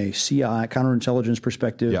from a CI, counterintelligence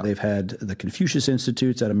perspective, they've had the Confucius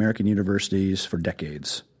Institutes at American universities for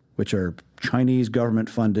decades, which are Chinese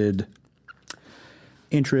government-funded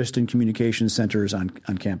interest and communication centers on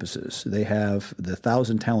campuses. They have the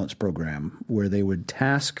 1,000 Talents program where they would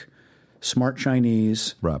task smart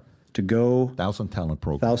Chinese to go 1,000 Talent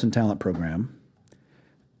program. 1,000 Talent program,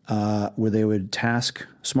 where they would task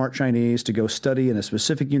smart Chinese to go study in a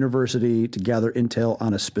specific university to gather intel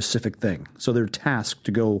on a specific thing. So they're tasked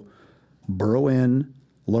to go burrow in,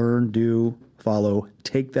 learn, do, follow,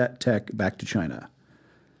 take that tech back to China.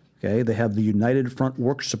 Okay, they have the United Front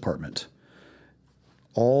Works Department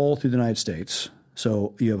all through the United States.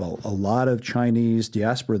 So you have a lot of Chinese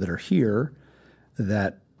diaspora that are here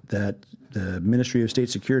that the Ministry of State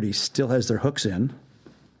Security still has their hooks in.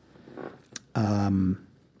 And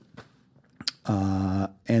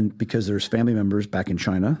because there's family members back in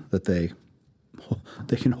China that they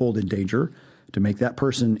can hold in danger to make that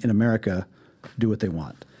person in America do what they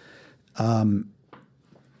want.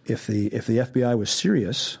 If the FBI was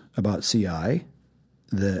serious about CI,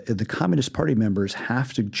 the Communist Party members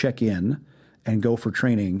have to check in and go for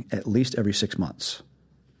training at least every 6 months.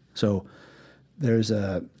 So there's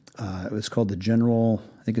it's called the General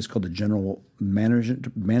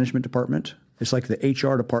Management Department. It's like the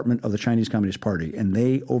HR department of the Chinese Communist Party, and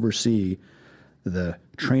they oversee the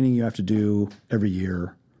training you have to do every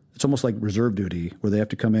year. It's almost like reserve duty, where they have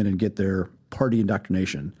to come in and get their party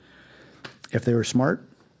indoctrination. If they were smart,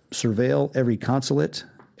 surveil every consulate,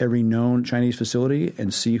 every known Chinese facility,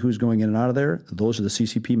 and see who's going in and out of there. Those are the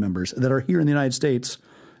CCP members that are here in the United States,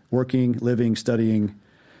 working, living, studying,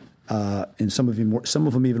 and some of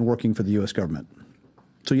them even working for the U.S. government.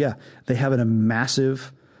 So yeah, they have a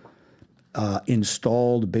massive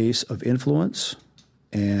installed base of influence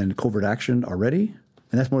and covert action already,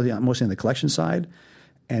 and that's mostly on the collection side.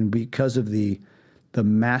 And because of the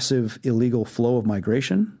massive illegal flow of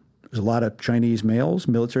migration, there's a lot of Chinese males,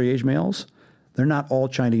 military-age males. They're not all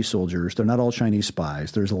Chinese soldiers. They're not all Chinese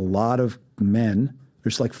spies. There's a lot of men.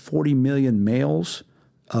 There's like 40 million males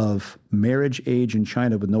of marriage age in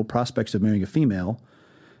China with no prospects of marrying a female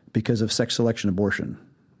because of sex selection abortion.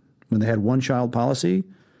 When they had one-child policy,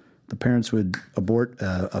 the parents would abort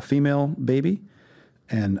a female baby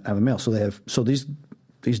and have a male. So these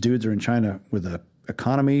dudes are in China with an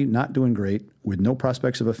economy not doing great, with no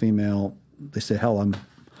prospects of a female. They say, hell,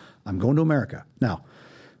 I'm going to America. Now,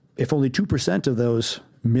 if only 2% of those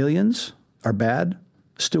millions are bad,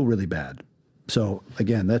 still really bad. So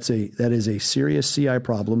again, that is a serious CI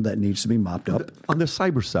problem that needs to be mopped up. On the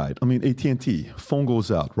cyber side, I mean, AT&T, phone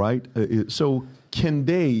goes out, right? So can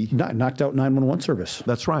they... Knocked out 911 service.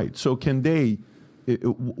 That's right. So can they...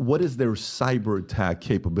 What does their cyber attack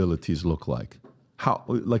capabilities look like? How,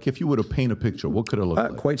 like, if you were to paint a picture, what could it look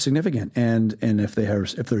like? Quite significant. And if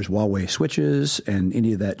there's Huawei switches and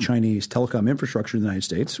any of that Chinese telecom infrastructure in the United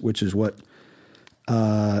States, which is what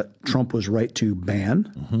Trump was right to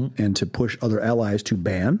ban and to push other allies to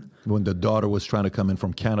ban. When the daughter was trying to come in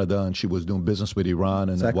from Canada and she was doing business with Iran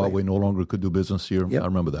and Huawei no longer could do business here. Yep. I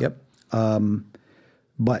remember that. Yep.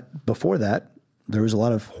 But before that, there was a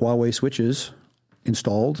lot of Huawei switches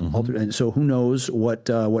installed, and so who knows what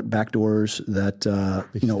backdoors that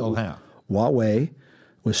they still have. Huawei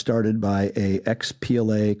was started by a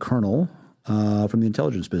ex-PLA colonel from the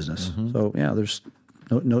intelligence business. So yeah, there's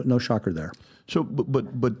no shocker there. So,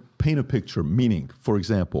 but paint a picture. Meaning, for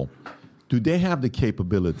example, do they have the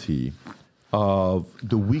capability of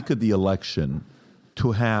the week of the election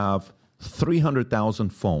to have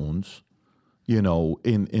 300,000 phones,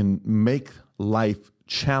 in make life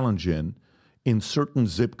challenging in certain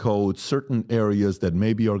zip codes, certain areas that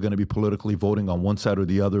maybe are going to be politically voting on one side or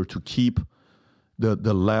the other to keep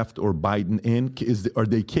the left or Biden in? Are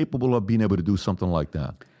they capable of being able to do something like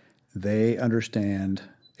that? They understand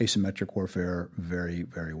asymmetric warfare very,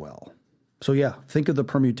 very well. So yeah, think of the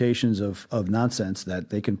permutations of nonsense that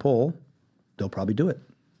they can pull. They'll probably do it.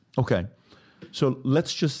 Okay. So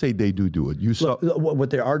let's just say they do it. You saw What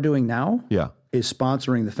they are doing now Yeah. is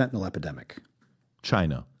sponsoring the fentanyl epidemic.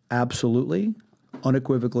 China. Absolutely,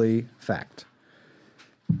 unequivocally fact.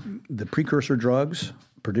 The precursor drugs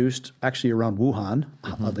produced actually around Wuhan,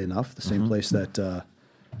 oddly enough, the same place that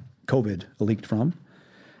COVID leaked from.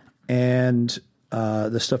 And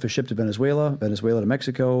the stuff is shipped to Venezuela to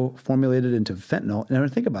Mexico, formulated into fentanyl. And I mean,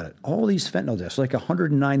 think about it. All these fentanyl deaths, like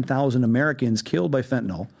 109,000 Americans killed by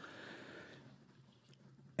fentanyl.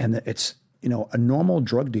 And it's, a normal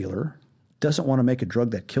drug dealer doesn't want to make a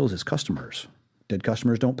drug that kills his customers. Dead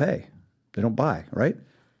customers don't pay. They don't buy, right?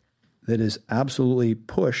 That is absolutely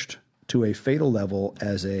pushed to a fatal level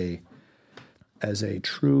as a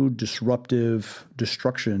true disruptive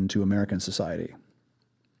destruction to American society.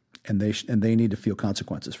 And they need to feel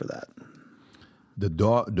consequences for that.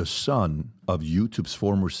 The son of YouTube's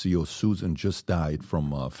former CEO, Susan, just died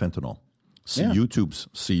from fentanyl. Yeah. YouTube's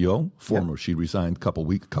CEO, former, she resigned a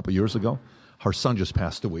couple years ago. Her son just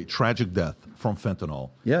passed away. Tragic death from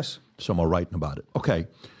fentanyl. Yes. Some are writing about it. Okay.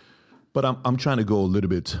 But I'm trying to go a little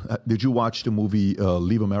bit. Did you watch the movie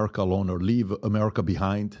Leave America Alone or Leave America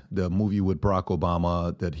Behind? The movie with Barack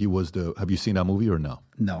Obama that he was have you seen that movie or no?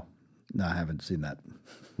 No, I haven't seen that.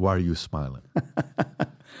 Why are you smiling?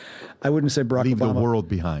 I wouldn't say Barack Leave Obama. the world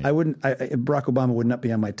behind. Barack Obama would not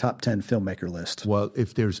be on my top 10 filmmaker list. Well,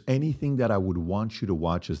 if there's anything that I would want you to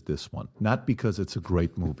watch is this one. Not because it's a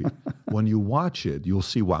great movie. When you watch it, you'll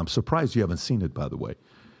see why. I'm surprised you haven't seen it, by the way.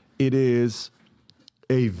 It is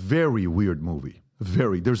a very weird movie.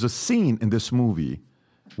 There's a scene in this movie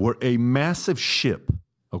where a massive ship,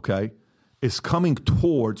 okay, is coming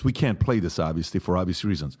towards, we can't play this obviously for obvious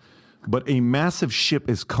reasons, but a massive ship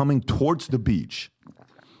is coming towards the beach.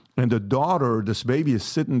 And the daughter, this baby, is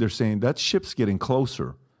sitting there saying, that ship's getting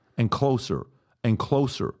closer and closer and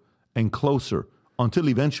closer and closer until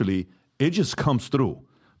eventually it just comes through.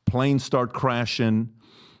 Planes start crashing.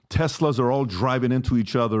 Teslas are all driving into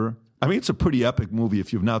each other. I mean, it's a pretty epic movie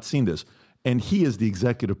if you've not seen this. And he is the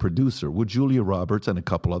executive producer with Julia Roberts and a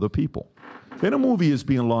couple other people. Then a movie is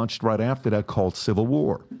being launched right after that called Civil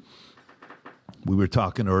War. We were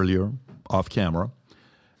talking earlier off camera.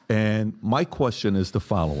 And my question is the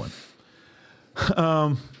following.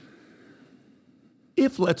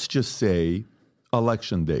 If, let's just say,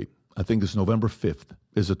 election date, I think it's November 5th,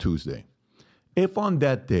 is a Tuesday. If on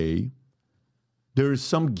that day there is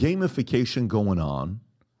some gamification going on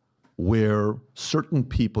where certain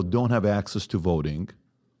people don't have access to voting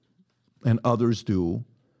and others do,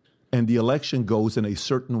 and the election goes in a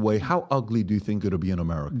certain way, how ugly do you think it'll be in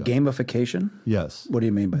America? Gamification? Yes. What do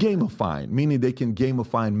you mean by gamifying? Meaning they can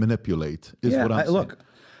gamify and manipulate is what I'm saying. Look,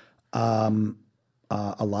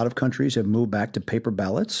 a lot of countries have moved back to paper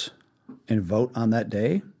ballots and vote on that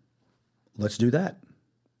day. Let's do that.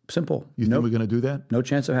 Simple. You think we're going to do that? No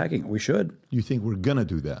chance of hacking. We should. You think we're going to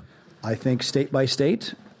do that? I think state by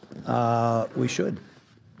state, we should.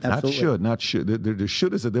 Absolutely. Not should. The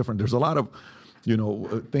should is a different. There's a lot of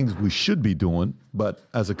things we should be doing, but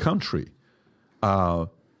as a country, again,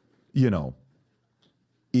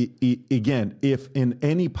 if in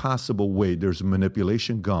any possible way there's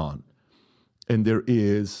manipulation gone and there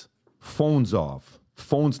is phones off,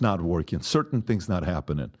 phones not working, certain things not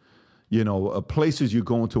happening, places you're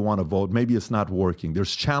going to want to vote, maybe it's not working.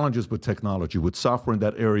 There's challenges with technology, with software in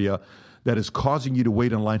that area that is causing you to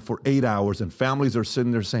wait in line for 8 hours, and families are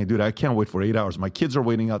sitting there saying, dude, I can't wait for 8 hours. My kids are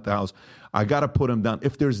waiting out the house. I got to put them down.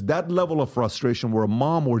 If there's that level of frustration where a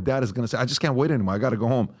mom or dad is going to say, I just can't wait anymore, I got to go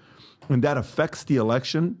home, and that affects the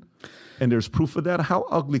election, and there's proof of that, how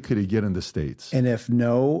ugly could it get in the States? And if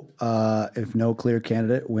no clear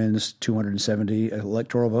candidate wins 270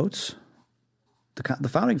 electoral votes, the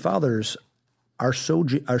founding fathers are so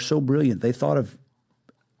brilliant. They thought of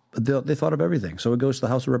everything. So it goes to the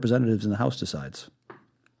House of Representatives and the House decides.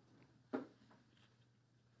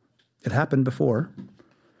 It happened before.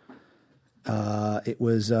 It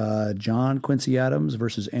was John Quincy Adams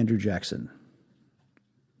versus Andrew Jackson.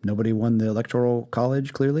 Nobody won the Electoral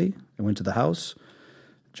College, clearly. It went to the House.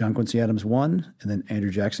 John Quincy Adams won, and then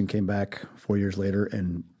Andrew Jackson came back 4 years later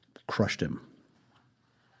and crushed him.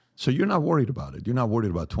 So you're not worried about it? You're not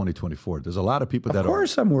worried about 2024? There's a lot of people that are. Of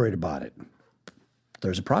course I'm worried about it.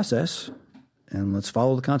 There's a process, and let's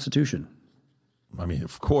follow the Constitution. I mean,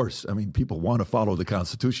 of course. I mean, people want to follow the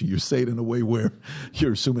Constitution. You say it in a way where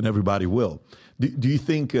you're assuming everybody will. Do you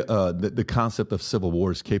think the concept of civil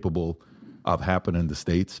war is capable of happening in the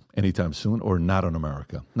States anytime soon, or not in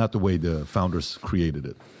America? Not the way the founders created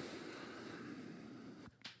it.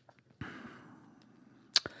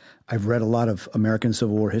 I've read a lot of American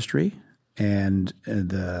Civil War history, and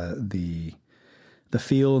the the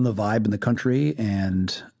feel and the vibe in the country,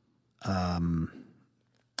 and some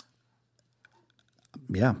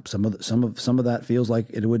of that feels like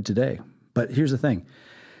it would today. But here's the thing: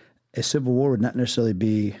 a civil war would not necessarily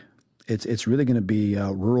be. It's really going to be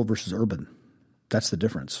rural versus urban. That's the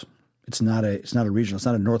difference. It's not a regional. It's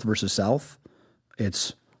not a north versus south.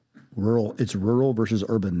 It's rural. It's rural versus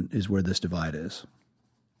urban is where this divide is,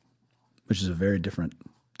 which is a very different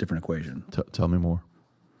equation. Tell me more.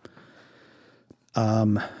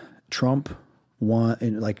 Trump won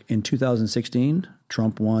in 2016.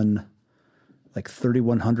 Trump won like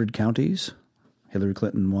 3,100 counties. Hillary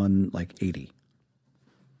Clinton won like 80.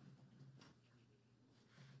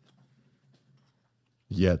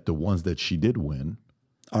 Yet the ones that she did win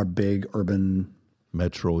are big urban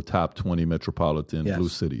top 20 metropolitan blue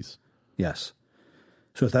cities. Yes.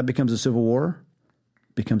 So if that becomes a civil war,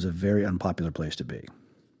 it becomes a very unpopular place to be.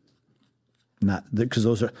 Not because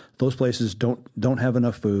those places don't have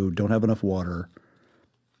enough food, don't have enough water.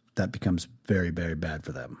 That becomes very, very bad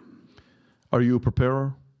for them. Are you a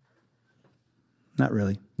preparer? Not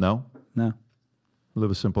really. No? No.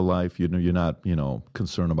 Live a simple life. You're not,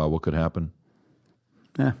 concerned about what could happen.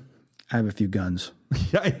 Yeah. I have a few guns.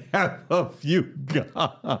 I have a few guns.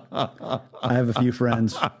 I have a few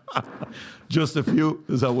friends. Just a few?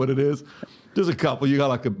 Is that what it is? There's a couple. You got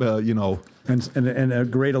like And a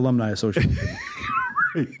great alumni association.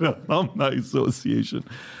 Great alumni association.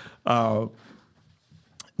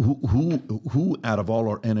 Who out of all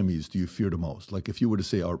our enemies do you fear the most? Like if you were to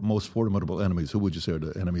say our most formidable enemies, who would you say are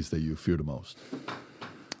the enemies that you fear the most?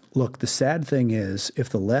 Look, the sad thing is if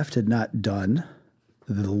the left had not done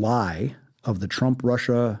the lie of the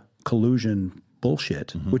Trump-Russia collusion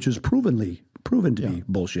bullshit, which is proven to be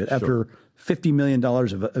bullshit after $50 million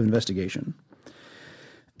of investigation.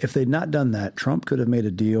 If they'd not done that, Trump could have made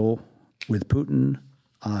a deal with Putin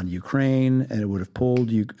on Ukraine, and it would have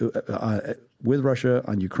pulled with Russia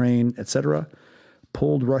on Ukraine, etc.,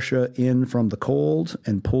 pulled Russia in from the cold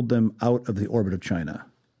and pulled them out of the orbit of China.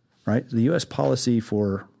 Right? The U.S. policy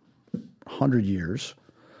for 100 years,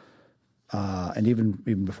 and even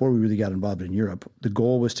before we really got involved in Europe, the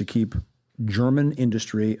goal was to keep German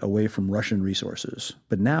industry away from Russian resources.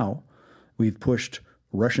 But now we've pushed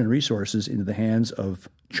Russian resources into the hands of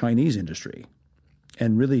Chinese industry.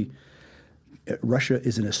 And really, Russia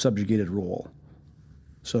is in a subjugated role.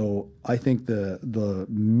 So I think the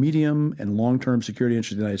medium and long-term security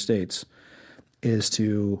interest of the United States is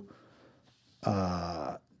to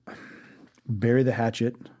bury the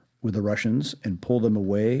hatchet with the Russians and pull them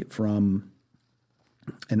away from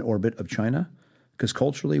an orbit of China. Because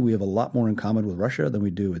culturally, we have a lot more in common with Russia than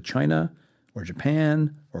we do with China or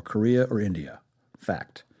Japan or Korea or India.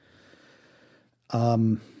 Fact.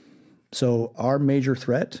 So our major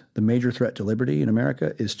threat, the major threat to liberty in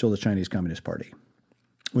America, is still the Chinese Communist Party.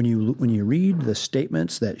 When you read the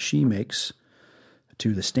statements that she makes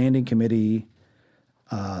to the Standing Committee,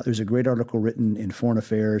 there's a great article written in Foreign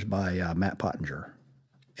Affairs by Matt Pottinger,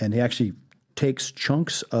 and he actually takes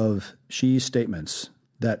chunks of Xi's statements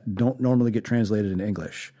that don't normally get translated into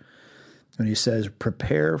English. And he says,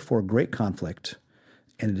 prepare for great conflict.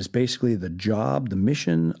 And it is basically the job, the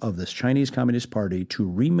mission of this Chinese Communist Party to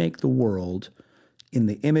remake the world in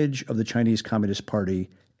the image of the Chinese Communist Party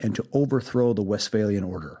and to overthrow the Westphalian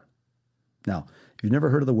Order. Now, if you've never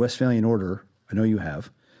heard of the Westphalian Order, I know you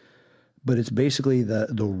have, but it's basically the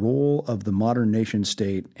role of the modern nation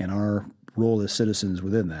state and our role as citizens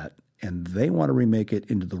within that. And they want to remake it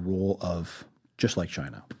into the role of just like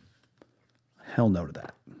China. Hell no to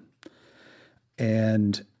that.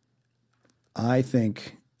 And I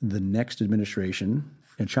think the next administration,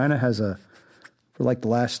 and China has for like the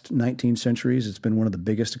last 19 centuries, it's been one of the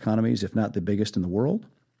biggest economies, if not the biggest in the world.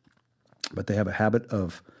 But they have a habit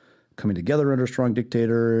of coming together under a strong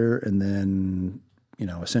dictator and then,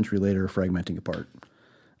 a century later, fragmenting apart.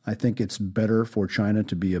 I think it's better for China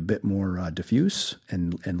to be a bit more diffuse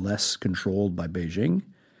and less controlled by Beijing.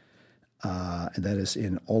 And that is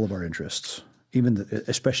in all of our interests.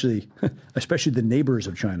 Especially the neighbors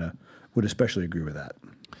of China would especially agree with that.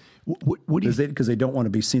 Because they don't want to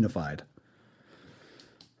be Sinofied.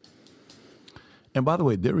 And by the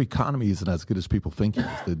way, their economy isn't as good as people think it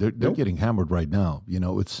is. They're getting hammered right now.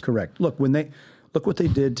 It's correct. Look what they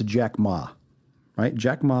did to Jack Ma. Right,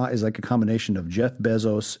 Jack Ma is like a combination of Jeff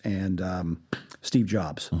Bezos and Steve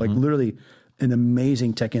Jobs. Like literally an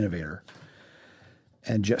amazing tech innovator.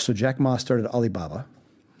 And so Jack Ma started Alibaba,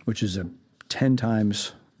 which is 10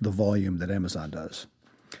 times the volume that Amazon does.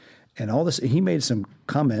 And all this, he made some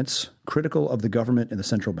comments critical of the government and the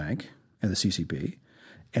central bank and the CCP,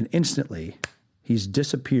 and instantly he's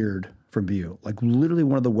disappeared from view. Like literally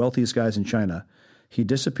one of the wealthiest guys in China, He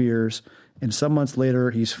disappears, and some months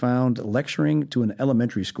later, he's found lecturing to an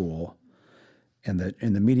elementary school, and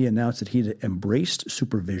the media announced that he'd embraced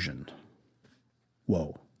supervision.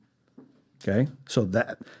 Whoa. Okay, so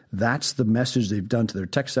that's the message they've done to their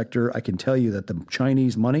tech sector. I can tell you that the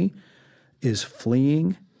Chinese money is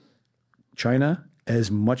fleeing China as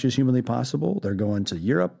much as humanly possible. They're going to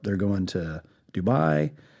Europe. They're going to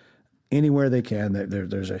Dubai. Anywhere they can.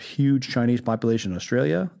 There's a huge Chinese population in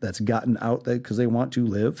Australia that's gotten out because they want to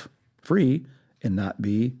live free and not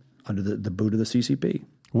be under the boot of the CCP.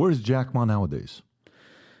 Where's Jack Ma nowadays?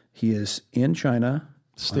 He is in China.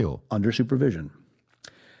 Still. Under supervision.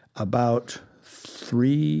 About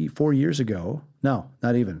 3-4 years ago, no,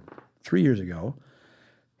 not even, 3 years ago,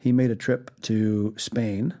 he made a trip to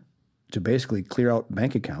Spain to basically clear out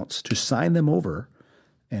bank accounts, to sign them over,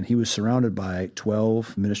 and he was surrounded by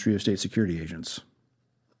 12 Ministry of State Security agents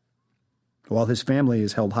while his family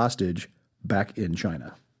is held hostage back in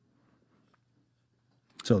China.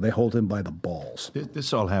 So they hold him by the balls.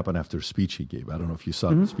 This all happened after a speech he gave. I don't know if you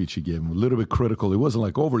saw the speech he gave. A little bit critical. It wasn't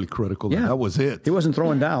like overly critical. Yeah. That was it. He wasn't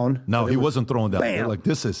throwing down. No, he wasn't throwing down. Bam. Like,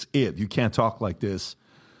 this is it. You can't talk like this.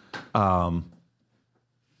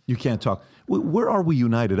 You can't talk. Where are we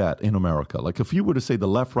united at in America? Like, if you were to say the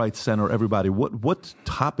left, right, center, everybody, what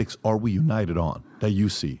topics are we united on that you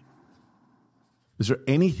see? Is there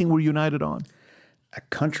anything we're united on? A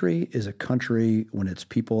country is a country when its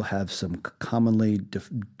people have some commonly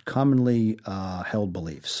held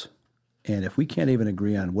beliefs. And if we can't even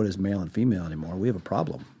agree on what is male and female anymore, we have a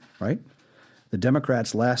problem, right? The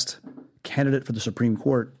Democrats' last candidate for the Supreme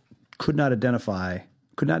Court could not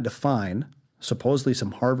define, supposedly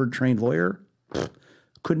some Harvard-trained lawyer,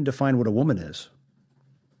 couldn't define what a woman is.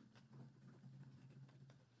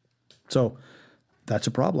 So that's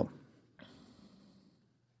a problem.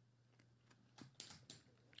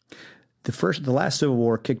 The last Civil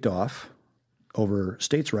War kicked off over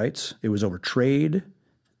states' rights. It was over trade,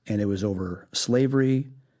 and it was over slavery,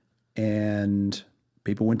 and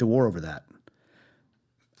people went to war over that.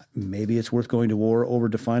 Maybe it's worth going to war over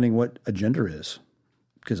defining what a gender is,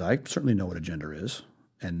 because I certainly know what a gender is,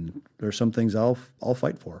 and there's some things I'll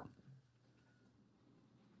fight for.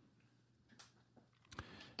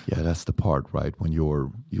 Yeah, that's the part, right? When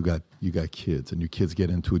you got kids, and your kids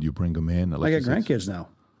get into it, you bring them in. Like I got grandkids now.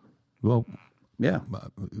 Well, yeah.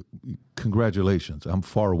 Congratulations. I'm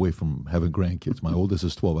far away from having grandkids. My oldest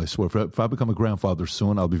is 12. I swear, if I become a grandfather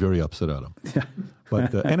soon, I'll be very upset at him. Yeah.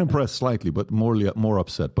 But and impressed slightly, but more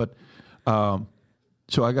upset. But so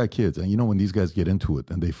I got kids, and when these guys get into it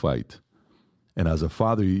and they fight, and as a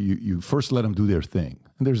father, you first let them do their thing.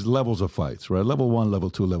 And there's levels of fights, right? Level 1, level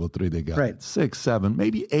 2, level 3. They got right. 6, 7,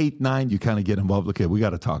 maybe 8, 9. You kind of get involved. Okay, we got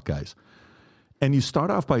to talk, guys. And you start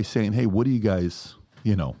off by saying, "Hey, what do you guys,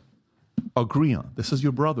 agree on? This is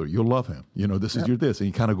your brother. You'll love him. This is your this," and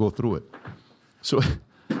you kind of go through it. So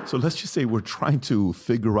let's just say we're trying to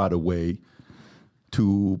figure out a way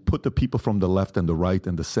to put the people from the left and the right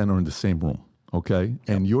and the center in the same room, okay?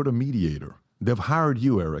 And you're the mediator. They've hired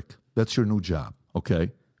you, Erik. That's your new job,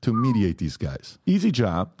 okay? To mediate these guys. Easy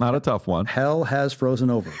job, not a tough one. Hell has frozen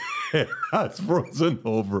over. It's frozen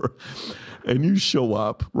over. And you show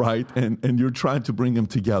up, right? And you're trying to bring them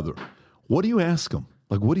together. What do you ask them?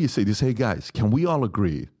 Like, what do you say? Do you say, "Hey, guys, can we all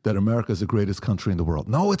agree that America is the greatest country in the world?"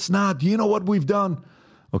 "No, it's not. Do you know what we've done?"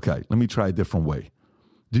 "Okay, let me try a different way.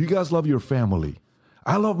 Do you guys love your family?"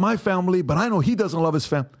 "I love my family, but I know he doesn't love his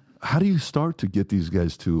family." How do you start to get these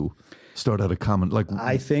guys to start at a common,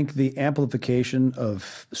 I think the amplification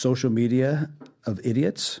of social media of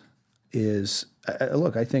idiots is,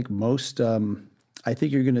 look, I think I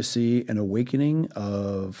think you're going to see an awakening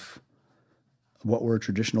of what were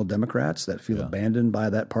traditional Democrats that feel abandoned by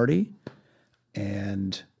that party,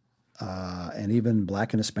 and even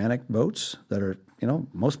Black and Hispanic votes that are,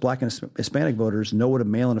 most Black and Hispanic voters know what a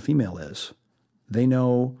male and a female is. They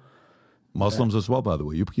know. Muslims as well, by the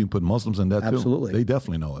way. You can put Muslims in that absolutely. too. They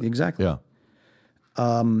definitely know it. Exactly. Yeah.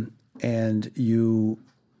 And you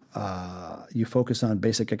focus on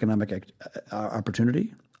basic economic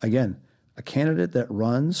opportunity. Again, a candidate that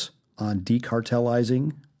runs on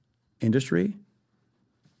decartelizing industry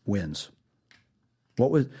wins.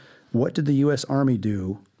 What did the U.S. Army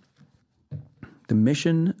do? The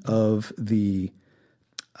mission of the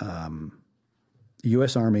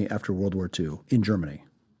U.S. Army after World War II in Germany: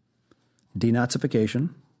 denazification,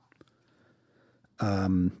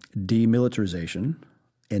 demilitarization,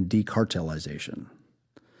 and decartelization.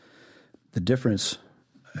 The difference,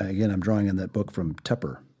 again, I'm drawing in that book from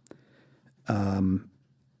Tepper.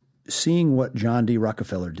 Seeing what John D.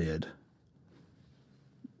 Rockefeller did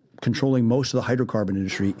controlling most of the hydrocarbon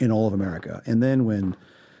industry in all of America. And then when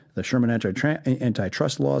the Sherman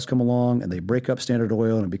antitrust laws come along and they break up Standard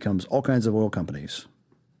Oil and it becomes all kinds of oil companies.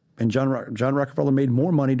 And John Rockefeller made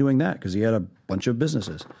more money doing that because he had a bunch of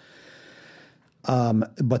businesses.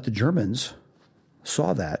 But the Germans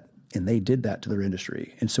saw that and they did that to their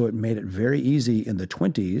industry. And so it made it very easy in the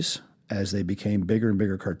 1920s as they became bigger and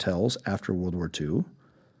bigger cartels after World War II,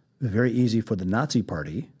 very easy for the Nazi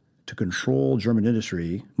Party to control German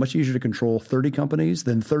industry, much easier to control 30 companies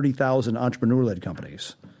than 30,000 entrepreneur-led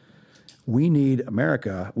companies. We need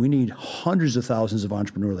America. We need hundreds of thousands of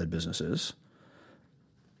entrepreneur-led businesses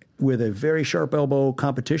with a very sharp elbow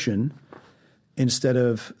competition instead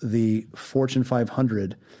of the Fortune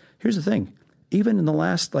 500. Here's the thing. Even in the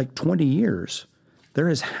last 20 years, there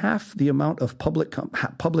is half the amount of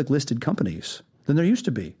public listed companies than there used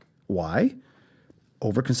to be. Why?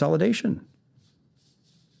 Over consolidation.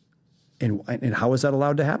 And how is that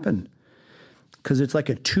allowed to happen? Because it's like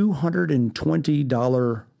a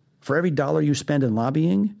 $220, for every dollar you spend in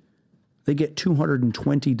lobbying, they get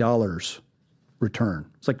 $220 return.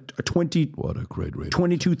 It's like what a great rate.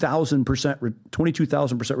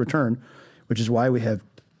 22,000% return, which is why we have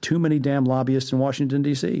too many damn lobbyists in Washington,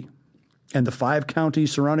 D.C. And the 5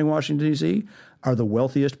 counties surrounding Washington, D.C. are the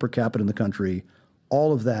wealthiest per capita in the country.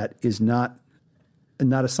 All of that is not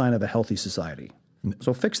a sign of a healthy society.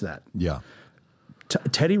 So fix that. Yeah.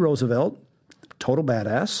 Teddy Roosevelt, total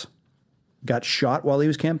badass, got shot while he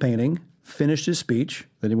was campaigning, finished his speech,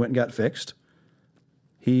 then he went and got fixed.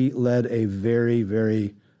 He led a very,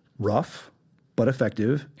 very rough but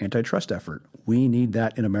effective antitrust effort. We need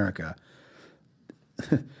that in America.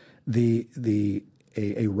 A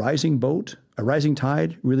rising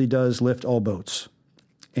tide really does lift all boats,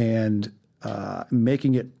 and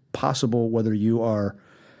making it possible, whether you are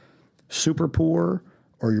super poor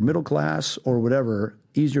or you're middle class or whatever,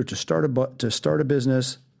 easier to start a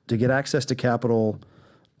business, to get access to capital,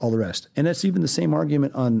 all the rest. And it's even the same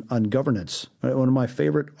argument on governance. One of my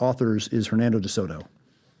favorite authors is Hernando de Soto,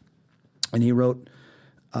 and he wrote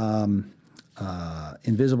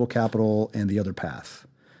Invisible Capital and the Other Path.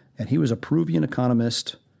 And he was a Peruvian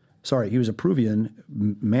economist. He was a Peruvian,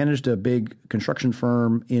 managed a big construction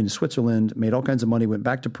firm in Switzerland, made all kinds of money, went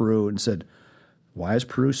back to Peru and said, why is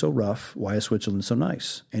Peru so rough? Why is Switzerland so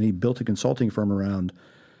nice? And he built a consulting firm around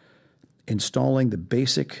installing the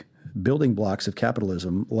basic building blocks of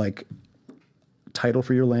capitalism, like title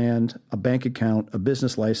for your land, a bank account, a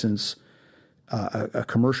business license, a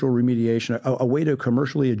commercial remediation, a way to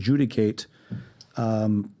commercially adjudicate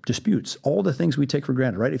disputes, all the things we take for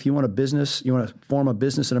granted, right? If you want to form a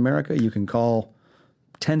business in America, you can call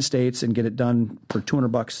 10 states and get it done for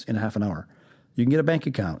 $200 in a half an hour. You can get a bank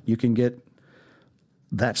account. You can get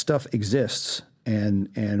that stuff exists,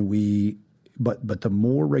 but the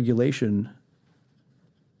more regulation,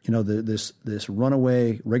 this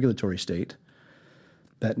runaway regulatory state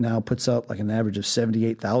that now puts out like an average of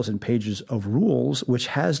 78,000 pages of rules, which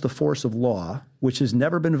has the force of law, which has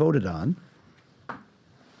never been voted on.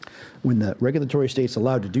 When the regulatory state's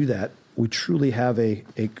allowed to do that, we truly have a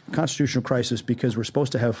constitutional crisis, because we're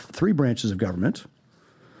supposed to have 3 branches of government: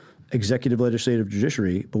 executive, legislative,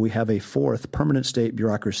 judiciary, but we have a 4th permanent state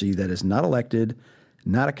bureaucracy that is not elected,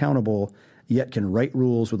 not accountable, yet can write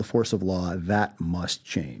rules with the force of law. That must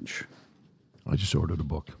change. I just ordered a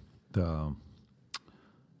book, The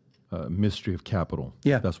Mystery of Capital.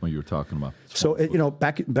 Yeah. That's what you were talking about. So,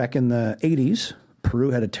 back in the 80s,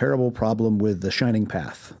 Peru had a terrible problem with the Shining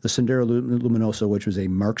Path, the Sendero Luminoso, which was a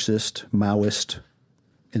Marxist, Maoist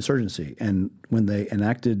insurgency. And when they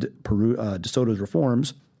enacted De Soto's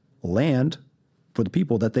reforms, land for the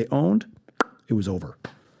people that they owned, it was over.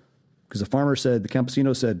 Because the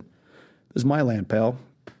campesino said, this is my land, pal.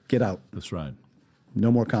 Get out. That's right.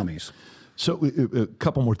 No more commies. So a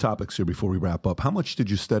couple more topics here before we wrap up. How much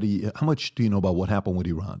did you study? How much do you know about what happened with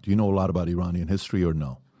Iran? Do you know a lot about Iranian history or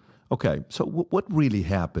no? Okay, so what really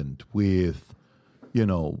happened with,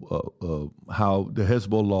 how the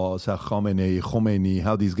Hezbollah, how Khomeini,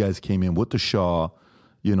 how these guys came in with the Shah,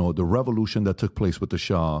 the revolution that took place with the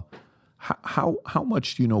Shah. How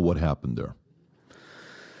much do you know what happened there?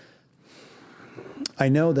 I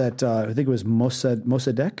know that I think it was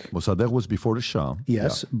Mossadegh. Mossadegh was before the Shah.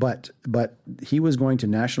 Yes, yeah. but he was going to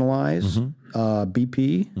nationalize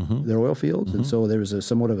BP, their oil fields, and so there was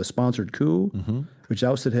somewhat of a sponsored coup, which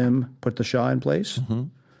ousted him, put the Shah in place,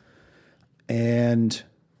 and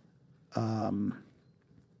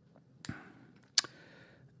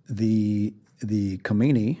the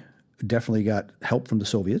Khomeini definitely got help from the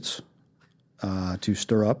Soviets to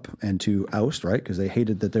stir up and to oust, right? Because they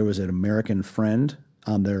hated that there was an American friend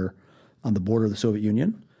on the border of the Soviet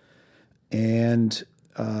Union. And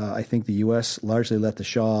I think the U.S. largely let the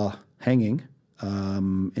Shah hanging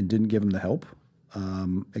and didn't give him the help.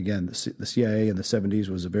 Again, the CIA in the 70s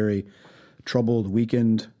was a very troubled,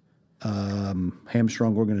 weakened,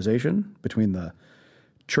 hamstrung organization between the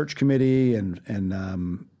Church Committee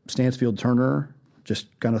and Stansfield Turner. Just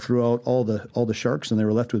kind of threw out all the sharks, and they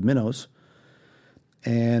were left with minnows.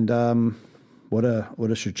 And what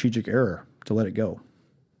a strategic error to let it go.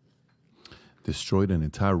 Destroyed an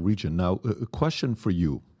entire region. Now, a question for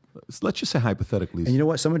you. Let's just say hypothetically. And you know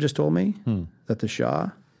what? Someone just told me that the Shah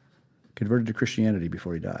converted to Christianity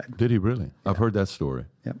before he died. Did he really? Yeah. I've heard that story.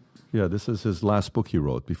 Yep. Yeah, this is his last book he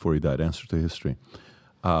wrote before he died, Answer to History.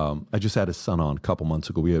 I just had his son on a couple months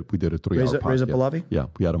ago. We did a 3-hour podcast. Reza Pahlavi? Yeah,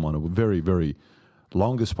 we had him on a very, very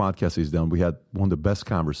longest podcast he's done. We had one of the best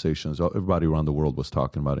conversations. Everybody around the world was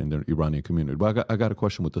talking about it in the Iranian community. But I got a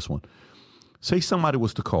question with this one. Say somebody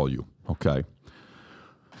was to call you, okay?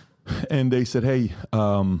 And they said, hey,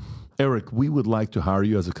 Erik, we would like to hire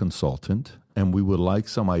you as a consultant, and we would like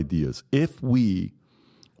some ideas. If we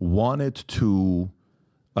wanted to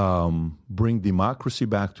bring democracy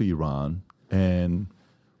back to Iran, and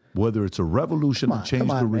whether it's a revolution to change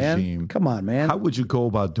the regime. Come on, man. How would you go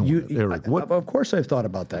about doing it, Erik? Of course I've thought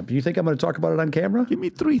about that. But you think I'm going to talk about it on camera? Give me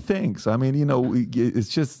 3 things. I mean, it's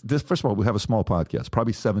just this. First of all, we have a small podcast.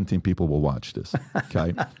 Probably 17 people will watch this,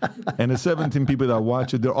 okay? And the 17 people that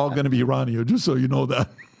watch it, they're all going to be Iranian, just so you know that.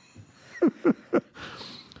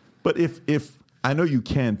 But if I know you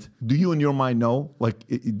can't, do you in your mind know? Like,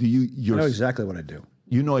 do you? I know exactly what I do.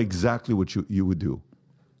 You know exactly what you would do.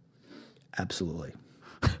 Absolutely.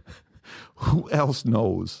 Who else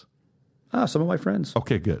knows? Some of my friends.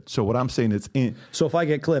 Okay, good. So what I'm saying is, so if I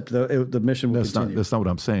get clipped, the mission will continue. That's not what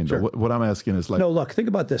I'm saying. Sure. What I'm asking is like, no. Look, think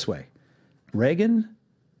about it this way: Reagan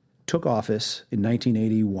took office in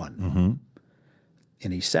 1981,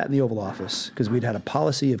 and he sat in the Oval Office because we'd had a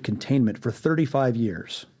policy of containment for 35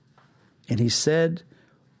 years, and he said,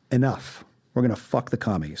 "Enough. We're going to fuck the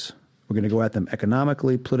commies. We're going to go at them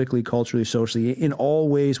economically, politically, culturally, socially. In all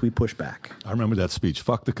ways, we push back." I remember that speech.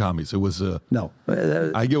 Fuck the commies. It was no.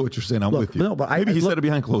 I get what you're saying. I'm with you. No, but maybe he said it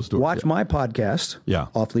behind closed doors. Watch my podcast,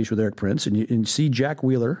 Off Leash with Erik Prince, and see Jack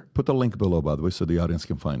Wheeler. Put the link below, by the way, so the audience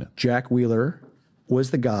can find it. Jack Wheeler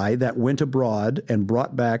was the guy that went abroad and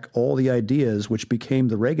brought back all the ideas which became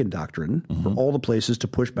the Reagan Doctrine for all the places to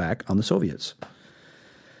push back on the Soviets.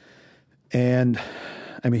 And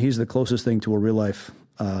I mean, he's the closest thing to a real life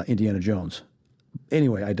Indiana Jones.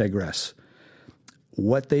 Anyway, I digress.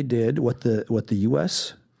 What they did, what the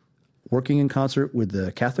U.S. working in concert with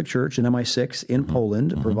the Catholic Church and MI6 in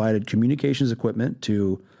Poland provided communications equipment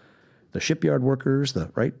to the shipyard workers,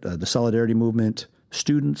 the Solidarity Movement,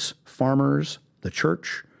 students, farmers, the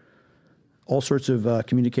church, all sorts of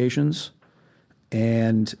communications,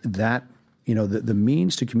 and that the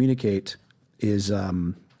means to communicate is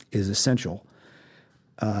essential.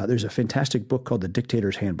 There's a fantastic book called The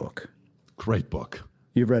Dictator's Handbook. Great book.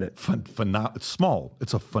 You've read it. It's small.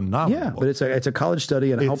 It's a phenomenal book. But it's a college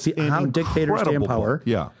study on how dictators stay in power. Book.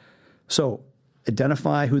 Yeah. So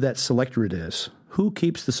identify who that selectorate is. Who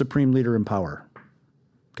keeps the supreme leader in power?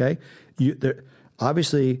 Okay.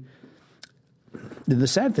 Obviously, the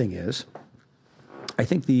sad thing is, I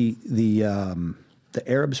think the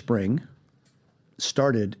Arab Spring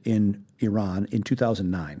started in Iran in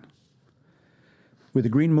 2009. With the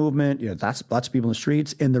Green Movement, lots of people in the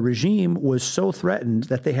streets, and the regime was so threatened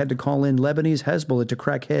that they had to call in Lebanese Hezbollah to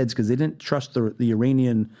crack heads because they didn't trust the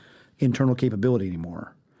Iranian internal capability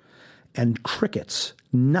anymore. And crickets,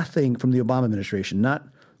 nothing from the Obama administration, not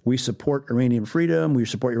we support Iranian freedom, we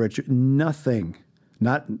support your right to, nothing.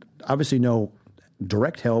 Not obviously no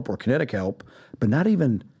direct help or kinetic help, but not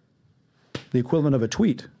even the equivalent of a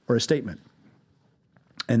tweet or a statement.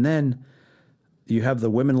 And then you have the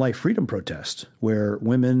Women Life Freedom protest, where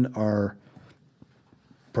women are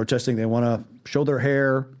protesting they want to show their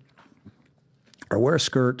hair or wear a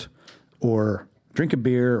skirt or drink a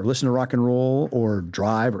beer or listen to rock and roll or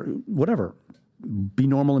drive or whatever. Be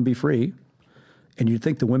normal and be free. And you'd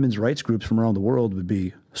think the women's rights groups from around the world would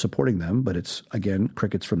be supporting them, but it's, again,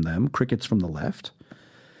 crickets from them, crickets from the left.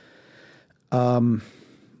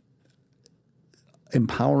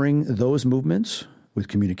 Empowering those movements with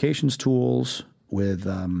communications tools, with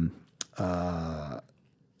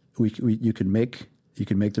you can make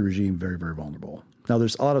the regime very, very vulnerable. Now,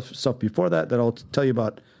 there's a lot of stuff before that I'll tell you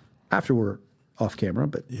about after we're off camera.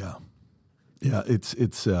 But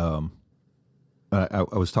it's. I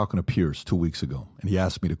was talking to Pierce 2 weeks ago, and he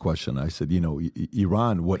asked me the question. I said,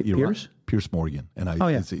 Iran, what Pierce? Pierce Morgan, and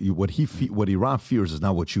I said, what Iran fears is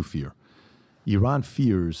not what you fear. Iran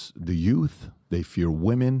fears the youth. They fear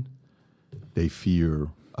women. They fear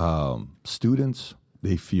students.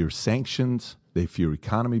 They fear sanctions. They fear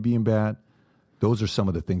economy being bad. Those are some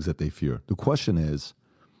of the things that they fear. The question is,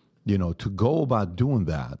 to go about doing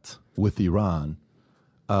that with Iran,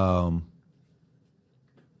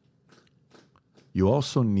 you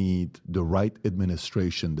also need the right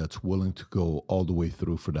administration that's willing to go all the way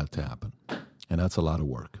through for that to happen. And that's a lot of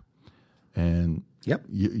work. And Yep.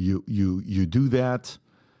 you do that.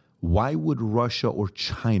 Why would Russia or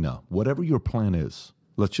China, whatever your plan is,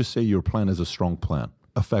 let's just say your plan is a strong plan,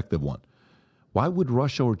 effective one. Why would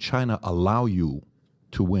Russia or China allow you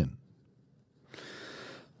to win?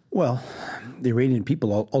 Well, the Iranian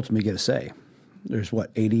people ultimately get a say. There's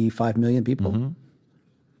 85 million people?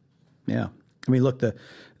 Mm-hmm. Yeah. I mean, look,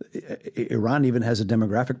 Iran even has a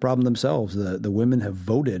demographic problem themselves. The women have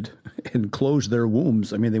voted and closed their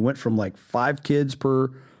wombs. I mean, they went from 5 kids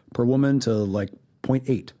per woman to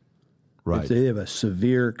 0.8. Right. They have a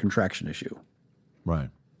severe contraction issue. Right.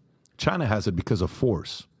 China has it because of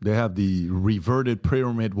force. They have the reverted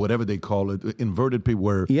pyramid, whatever they call it, inverted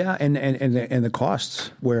pyramid. Where and the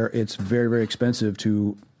costs, where it's very, very expensive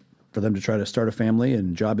for them to try to start a family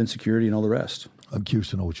and job insecurity and all the rest. I'm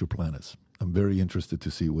curious to know what your plan is. I'm very interested to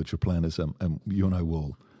see what your plan is, and you and I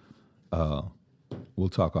will we'll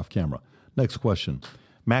talk off camera. Next question.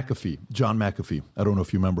 McAfee, John McAfee. I don't know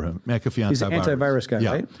if you remember him. McAfee antivirus. He's an antivirus guy,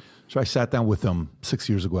 yeah. right? So I sat down with him 6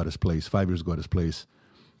 years ago at his place, 5 years ago at his place.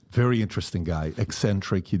 Very interesting guy,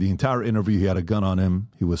 eccentric. The entire interview, he had a gun on him.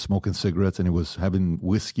 He was smoking cigarettes, and he was having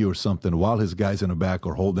whiskey or something while his guys in the back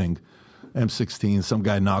are holding M16. Some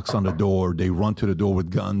guy knocks on the door. They run to the door with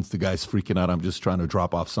guns. The guy's freaking out. I'm just trying to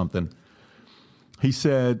drop off something. He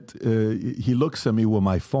said, he looks at me with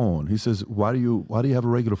my phone. He says, why do you have a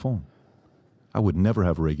regular phone? I would never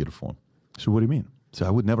have a regular phone. So what do you mean? I said,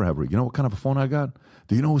 I would never have a regular. You know what kind of a phone I got?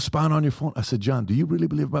 Do you know who's spying on your phone? I said, John, do you really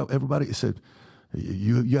believe about everybody? He said,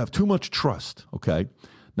 you have too much trust, okay?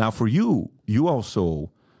 Now, for you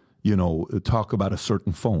also, talk about a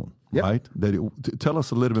certain phone, yep. right? Tell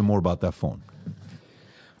us a little bit more about that phone.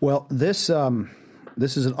 Well, this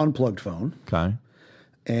is an unplugged phone. Okay.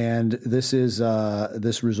 And this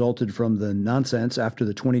resulted from the nonsense after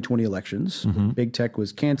the 2020 elections. Mm-hmm. Big tech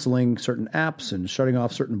was canceling certain apps and shutting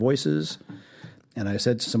off certain voices. And I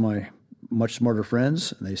said to some of my much smarter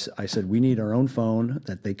friends, I said, we need our own phone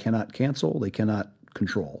that they cannot cancel, they cannot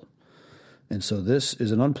control. And so this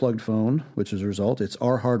is an unplugged phone, which is a result. It's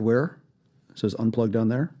our hardware. It says unplugged on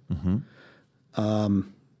there. Mm-hmm.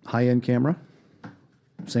 High-end camera.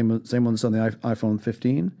 Same one that's on the iPhone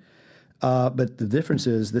 15. But the difference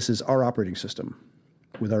is this is our operating system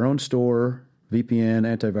with our own store, VPN,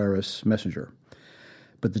 antivirus, messenger.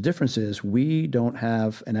 But the difference is we don't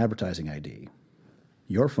have an advertising ID.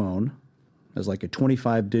 Your phone has a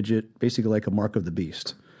 25-digit, basically like a mark of the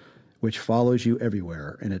beast, which follows you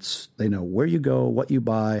everywhere. And they know where you go, what you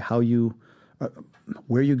buy,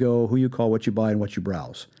 where you go, who you call, what you buy, and what you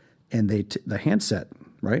browse. And the handset,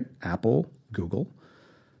 right? Apple, Google,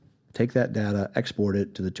 take that data, export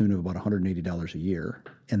it to the tune of about $180 a year.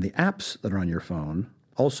 And the apps that are on your phone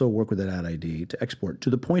also work with that ad ID to export to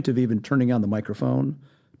the point of even turning on the microphone,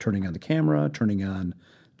 turning on the camera, turning on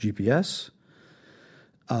GPS.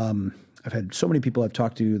 I've had so many people I've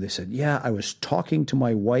talked to, they said, yeah, I was talking to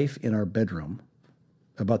my wife in our bedroom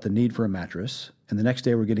about the need for a mattress, and the next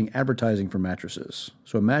day we're getting advertising for mattresses.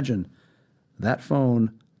 So imagine that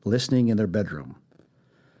phone listening in their bedroom.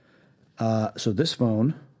 So this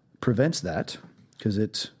phone prevents that because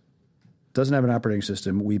it doesn't have an operating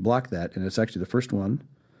system. We block that, and it's actually the first one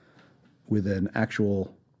with an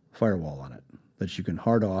actual firewall on it that you can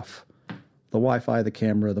hard off the Wi-Fi, the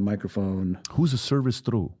camera, the microphone. Who's the service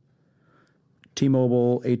through?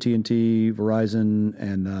 T-Mobile, AT&T, Verizon,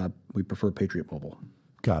 and we prefer Patriot Mobile.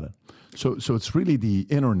 Got it. So it's really the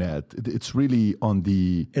internet. It's really on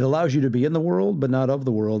the... It allows you to be in the world, but not of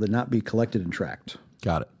the world, and not be collected and tracked.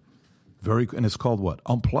 Got it. And it's called what?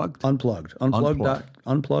 Unplugged? Unplugged.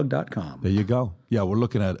 Unplugged.com. There you go. Yeah, we're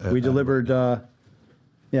looking at... we delivered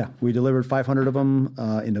 500 of them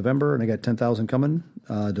in November, and I got 10,000 coming,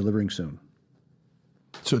 delivering soon.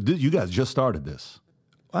 So you guys just started this?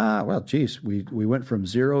 Well, geez, we went from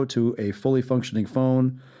zero to a fully functioning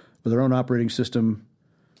phone with our own operating system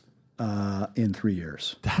in 3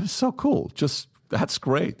 years. That is so cool. That's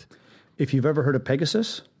great. If you've ever heard of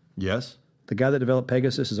Pegasus, yes, the guy that developed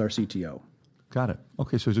Pegasus is our CTO. Got it.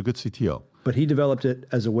 Okay, so he's a good CTO. But he developed it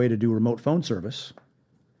as a way to do remote phone service,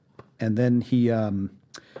 and then he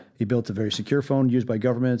built a very secure phone used by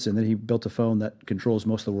governments, and then he built a phone that controls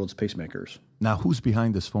most of the world's pacemakers. Now, who's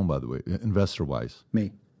behind this phone, by the way, investor-wise?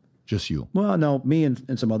 Me. Just you? Well, no, me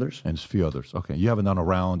and some others. And a few others. Okay. You haven't done a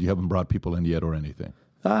round. You haven't brought people in yet or anything?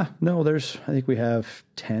 No, I think we have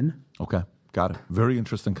 10. Okay. Got it. Very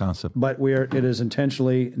interesting concept. But it is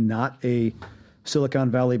intentionally not a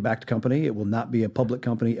Silicon Valley-backed company. It will not be a public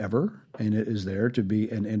company ever, and it is there to be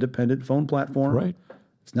an independent phone platform. Right.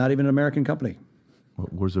 It's not even an American company.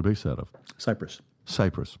 Where's it based out of? Cyprus.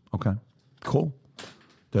 Okay. Cool.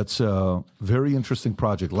 That's a very interesting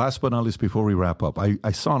project. Last but not least, before we wrap up,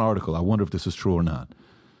 I saw an article. I wonder if this is true or not.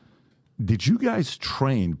 Did you guys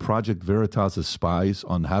train Project Veritas' spies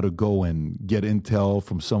on how to go and get intel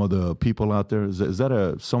from some of the people out there? Is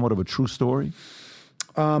that somewhat of a true story?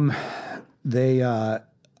 I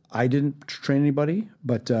didn't train anybody,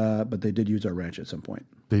 but they did use our ranch at some point.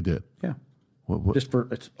 They did? Yeah. What? Just for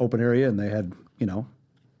it's open area, and they had,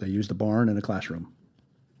 they used the barn and a classroom.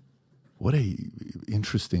 What a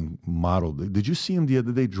interesting model. Did you see him the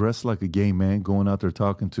other day dressed like a gay man going out there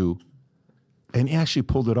talking to, and he actually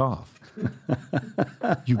pulled it off.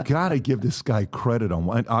 You got to give this guy credit on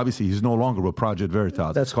one. Obviously, he's no longer with Project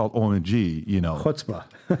Veritas. That's called OMG, Chutzpah.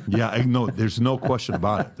 Yeah, I know. There's no question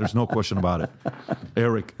about it.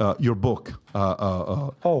 Erik, your book.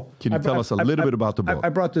 Can you tell us a little bit about the book? I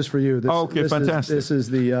brought this for you. Fantastic. This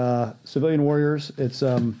is the Civilian Warriors. It's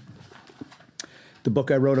the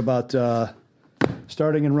book I wrote about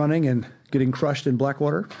starting and running and getting crushed in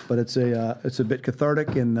Blackwater. But it's a bit cathartic,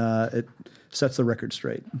 and it sets the record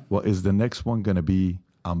straight. Well, is the next one going to be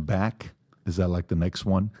I'm back? Is that like the next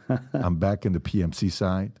one? I'm back in the PMC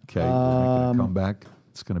side. Okay, we're making a comeback.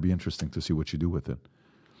 It's going to be interesting to see what you do with it.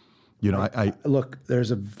 Look,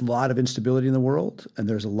 there's a lot of instability in the world, and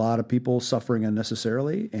there's a lot of people suffering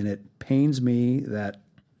unnecessarily, and it pains me that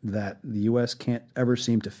the U.S. can't ever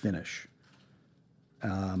seem to finish.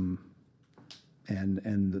 And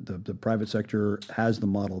the private sector has the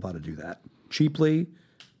model of how to do that cheaply,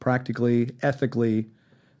 practically, ethically,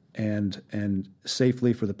 and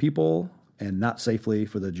safely for the people, and not safely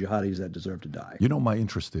for the jihadis that deserve to die. My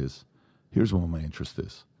interest is, here's what my interest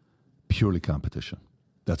is, purely competition.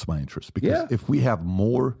 That's my interest. Because if we have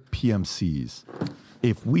more PMCs,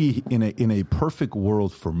 if we, in a perfect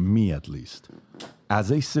world for me at least, as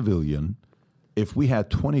a civilian, if we had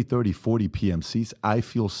 20, 30, 40 PMCs, I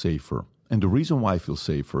feel safer. And the reason why I feel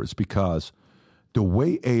safer is because the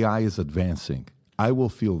way AI is advancing, I will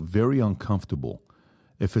feel very uncomfortable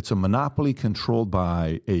if it's a monopoly controlled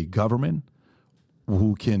by a government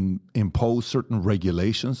who can impose certain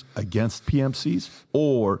regulations against PMCs,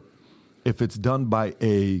 or if it's done by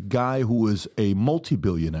a guy who is a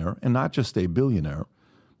multi-billionaire and not just a billionaire,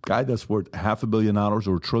 guy that's worth $500 million or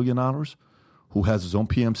 $1 trillion, who has his own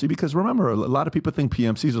PMC. Because remember, a lot of people think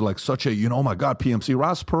PMCs are like such a, oh my God, PMC.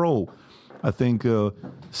 Ross Perot, I think,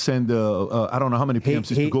 send, I don't know how many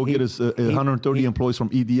PMCs to go get his 130 employees from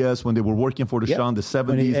EDS when they were working for the Shah in the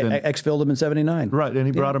 70s. And exfilled him in 79. Right, and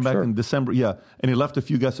he brought him back in December. Yeah, and he left a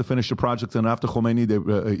few guys to finish the project, and after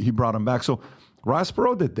Khomeini, he brought him back. So Ross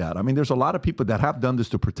Perot did that. I mean, there's a lot of people that have done this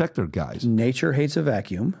to protect their guys. Nature hates a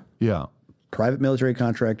vacuum. Yeah. Private military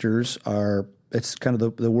contractors it's kind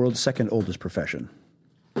of the world's second oldest profession.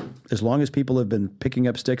 As long as people have been picking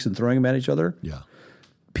up sticks and throwing them at each other,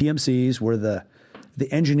 PMCs were the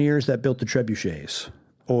engineers that built the trebuchets,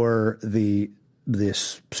 or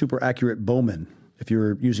this super accurate bowman if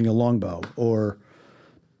you're using a longbow, or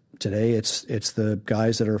today it's the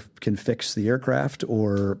guys that can fix the aircraft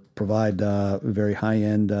or provide very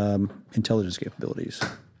high-end intelligence capabilities.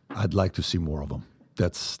 I'd like to see more of them.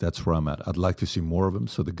 That's where I'm at. I'd like to see more of them,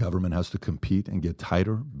 so the government has to compete and get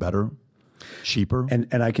tighter, better, cheaper.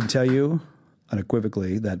 And I can tell you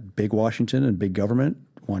unequivocally that big Washington and big government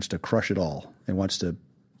wants to crush it all. They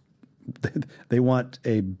want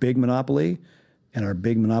a big monopoly, and our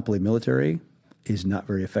big monopoly military is not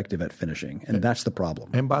very effective at finishing, and that's the problem.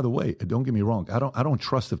 And by the way, don't get me wrong, I don't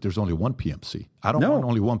trust if there's only one PMC. I don't want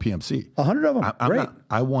only one PMC. 100 of them. Great.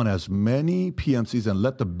 I want as many PMCs and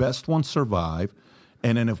let the best ones survive.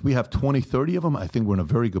 And then if we have 20, 30 of them, I think we're in a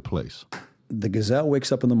very good place. The gazelle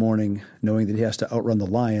wakes up in the morning knowing that he has to outrun the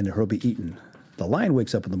lion or he'll be eaten. The lion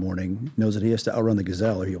wakes up in the morning, knows that he has to outrun the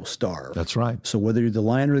gazelle or he will starve. That's right. So whether you're the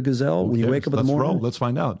lion or the gazelle, when you wake up in the morning, let's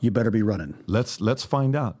find out. You better be running. Let's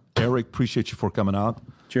find out. Erik, appreciate you for coming out.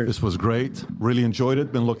 Cheers. This was great. Really enjoyed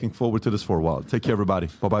it. Been looking forward to this for a while. Take care, everybody.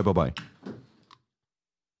 Bye-bye, bye-bye.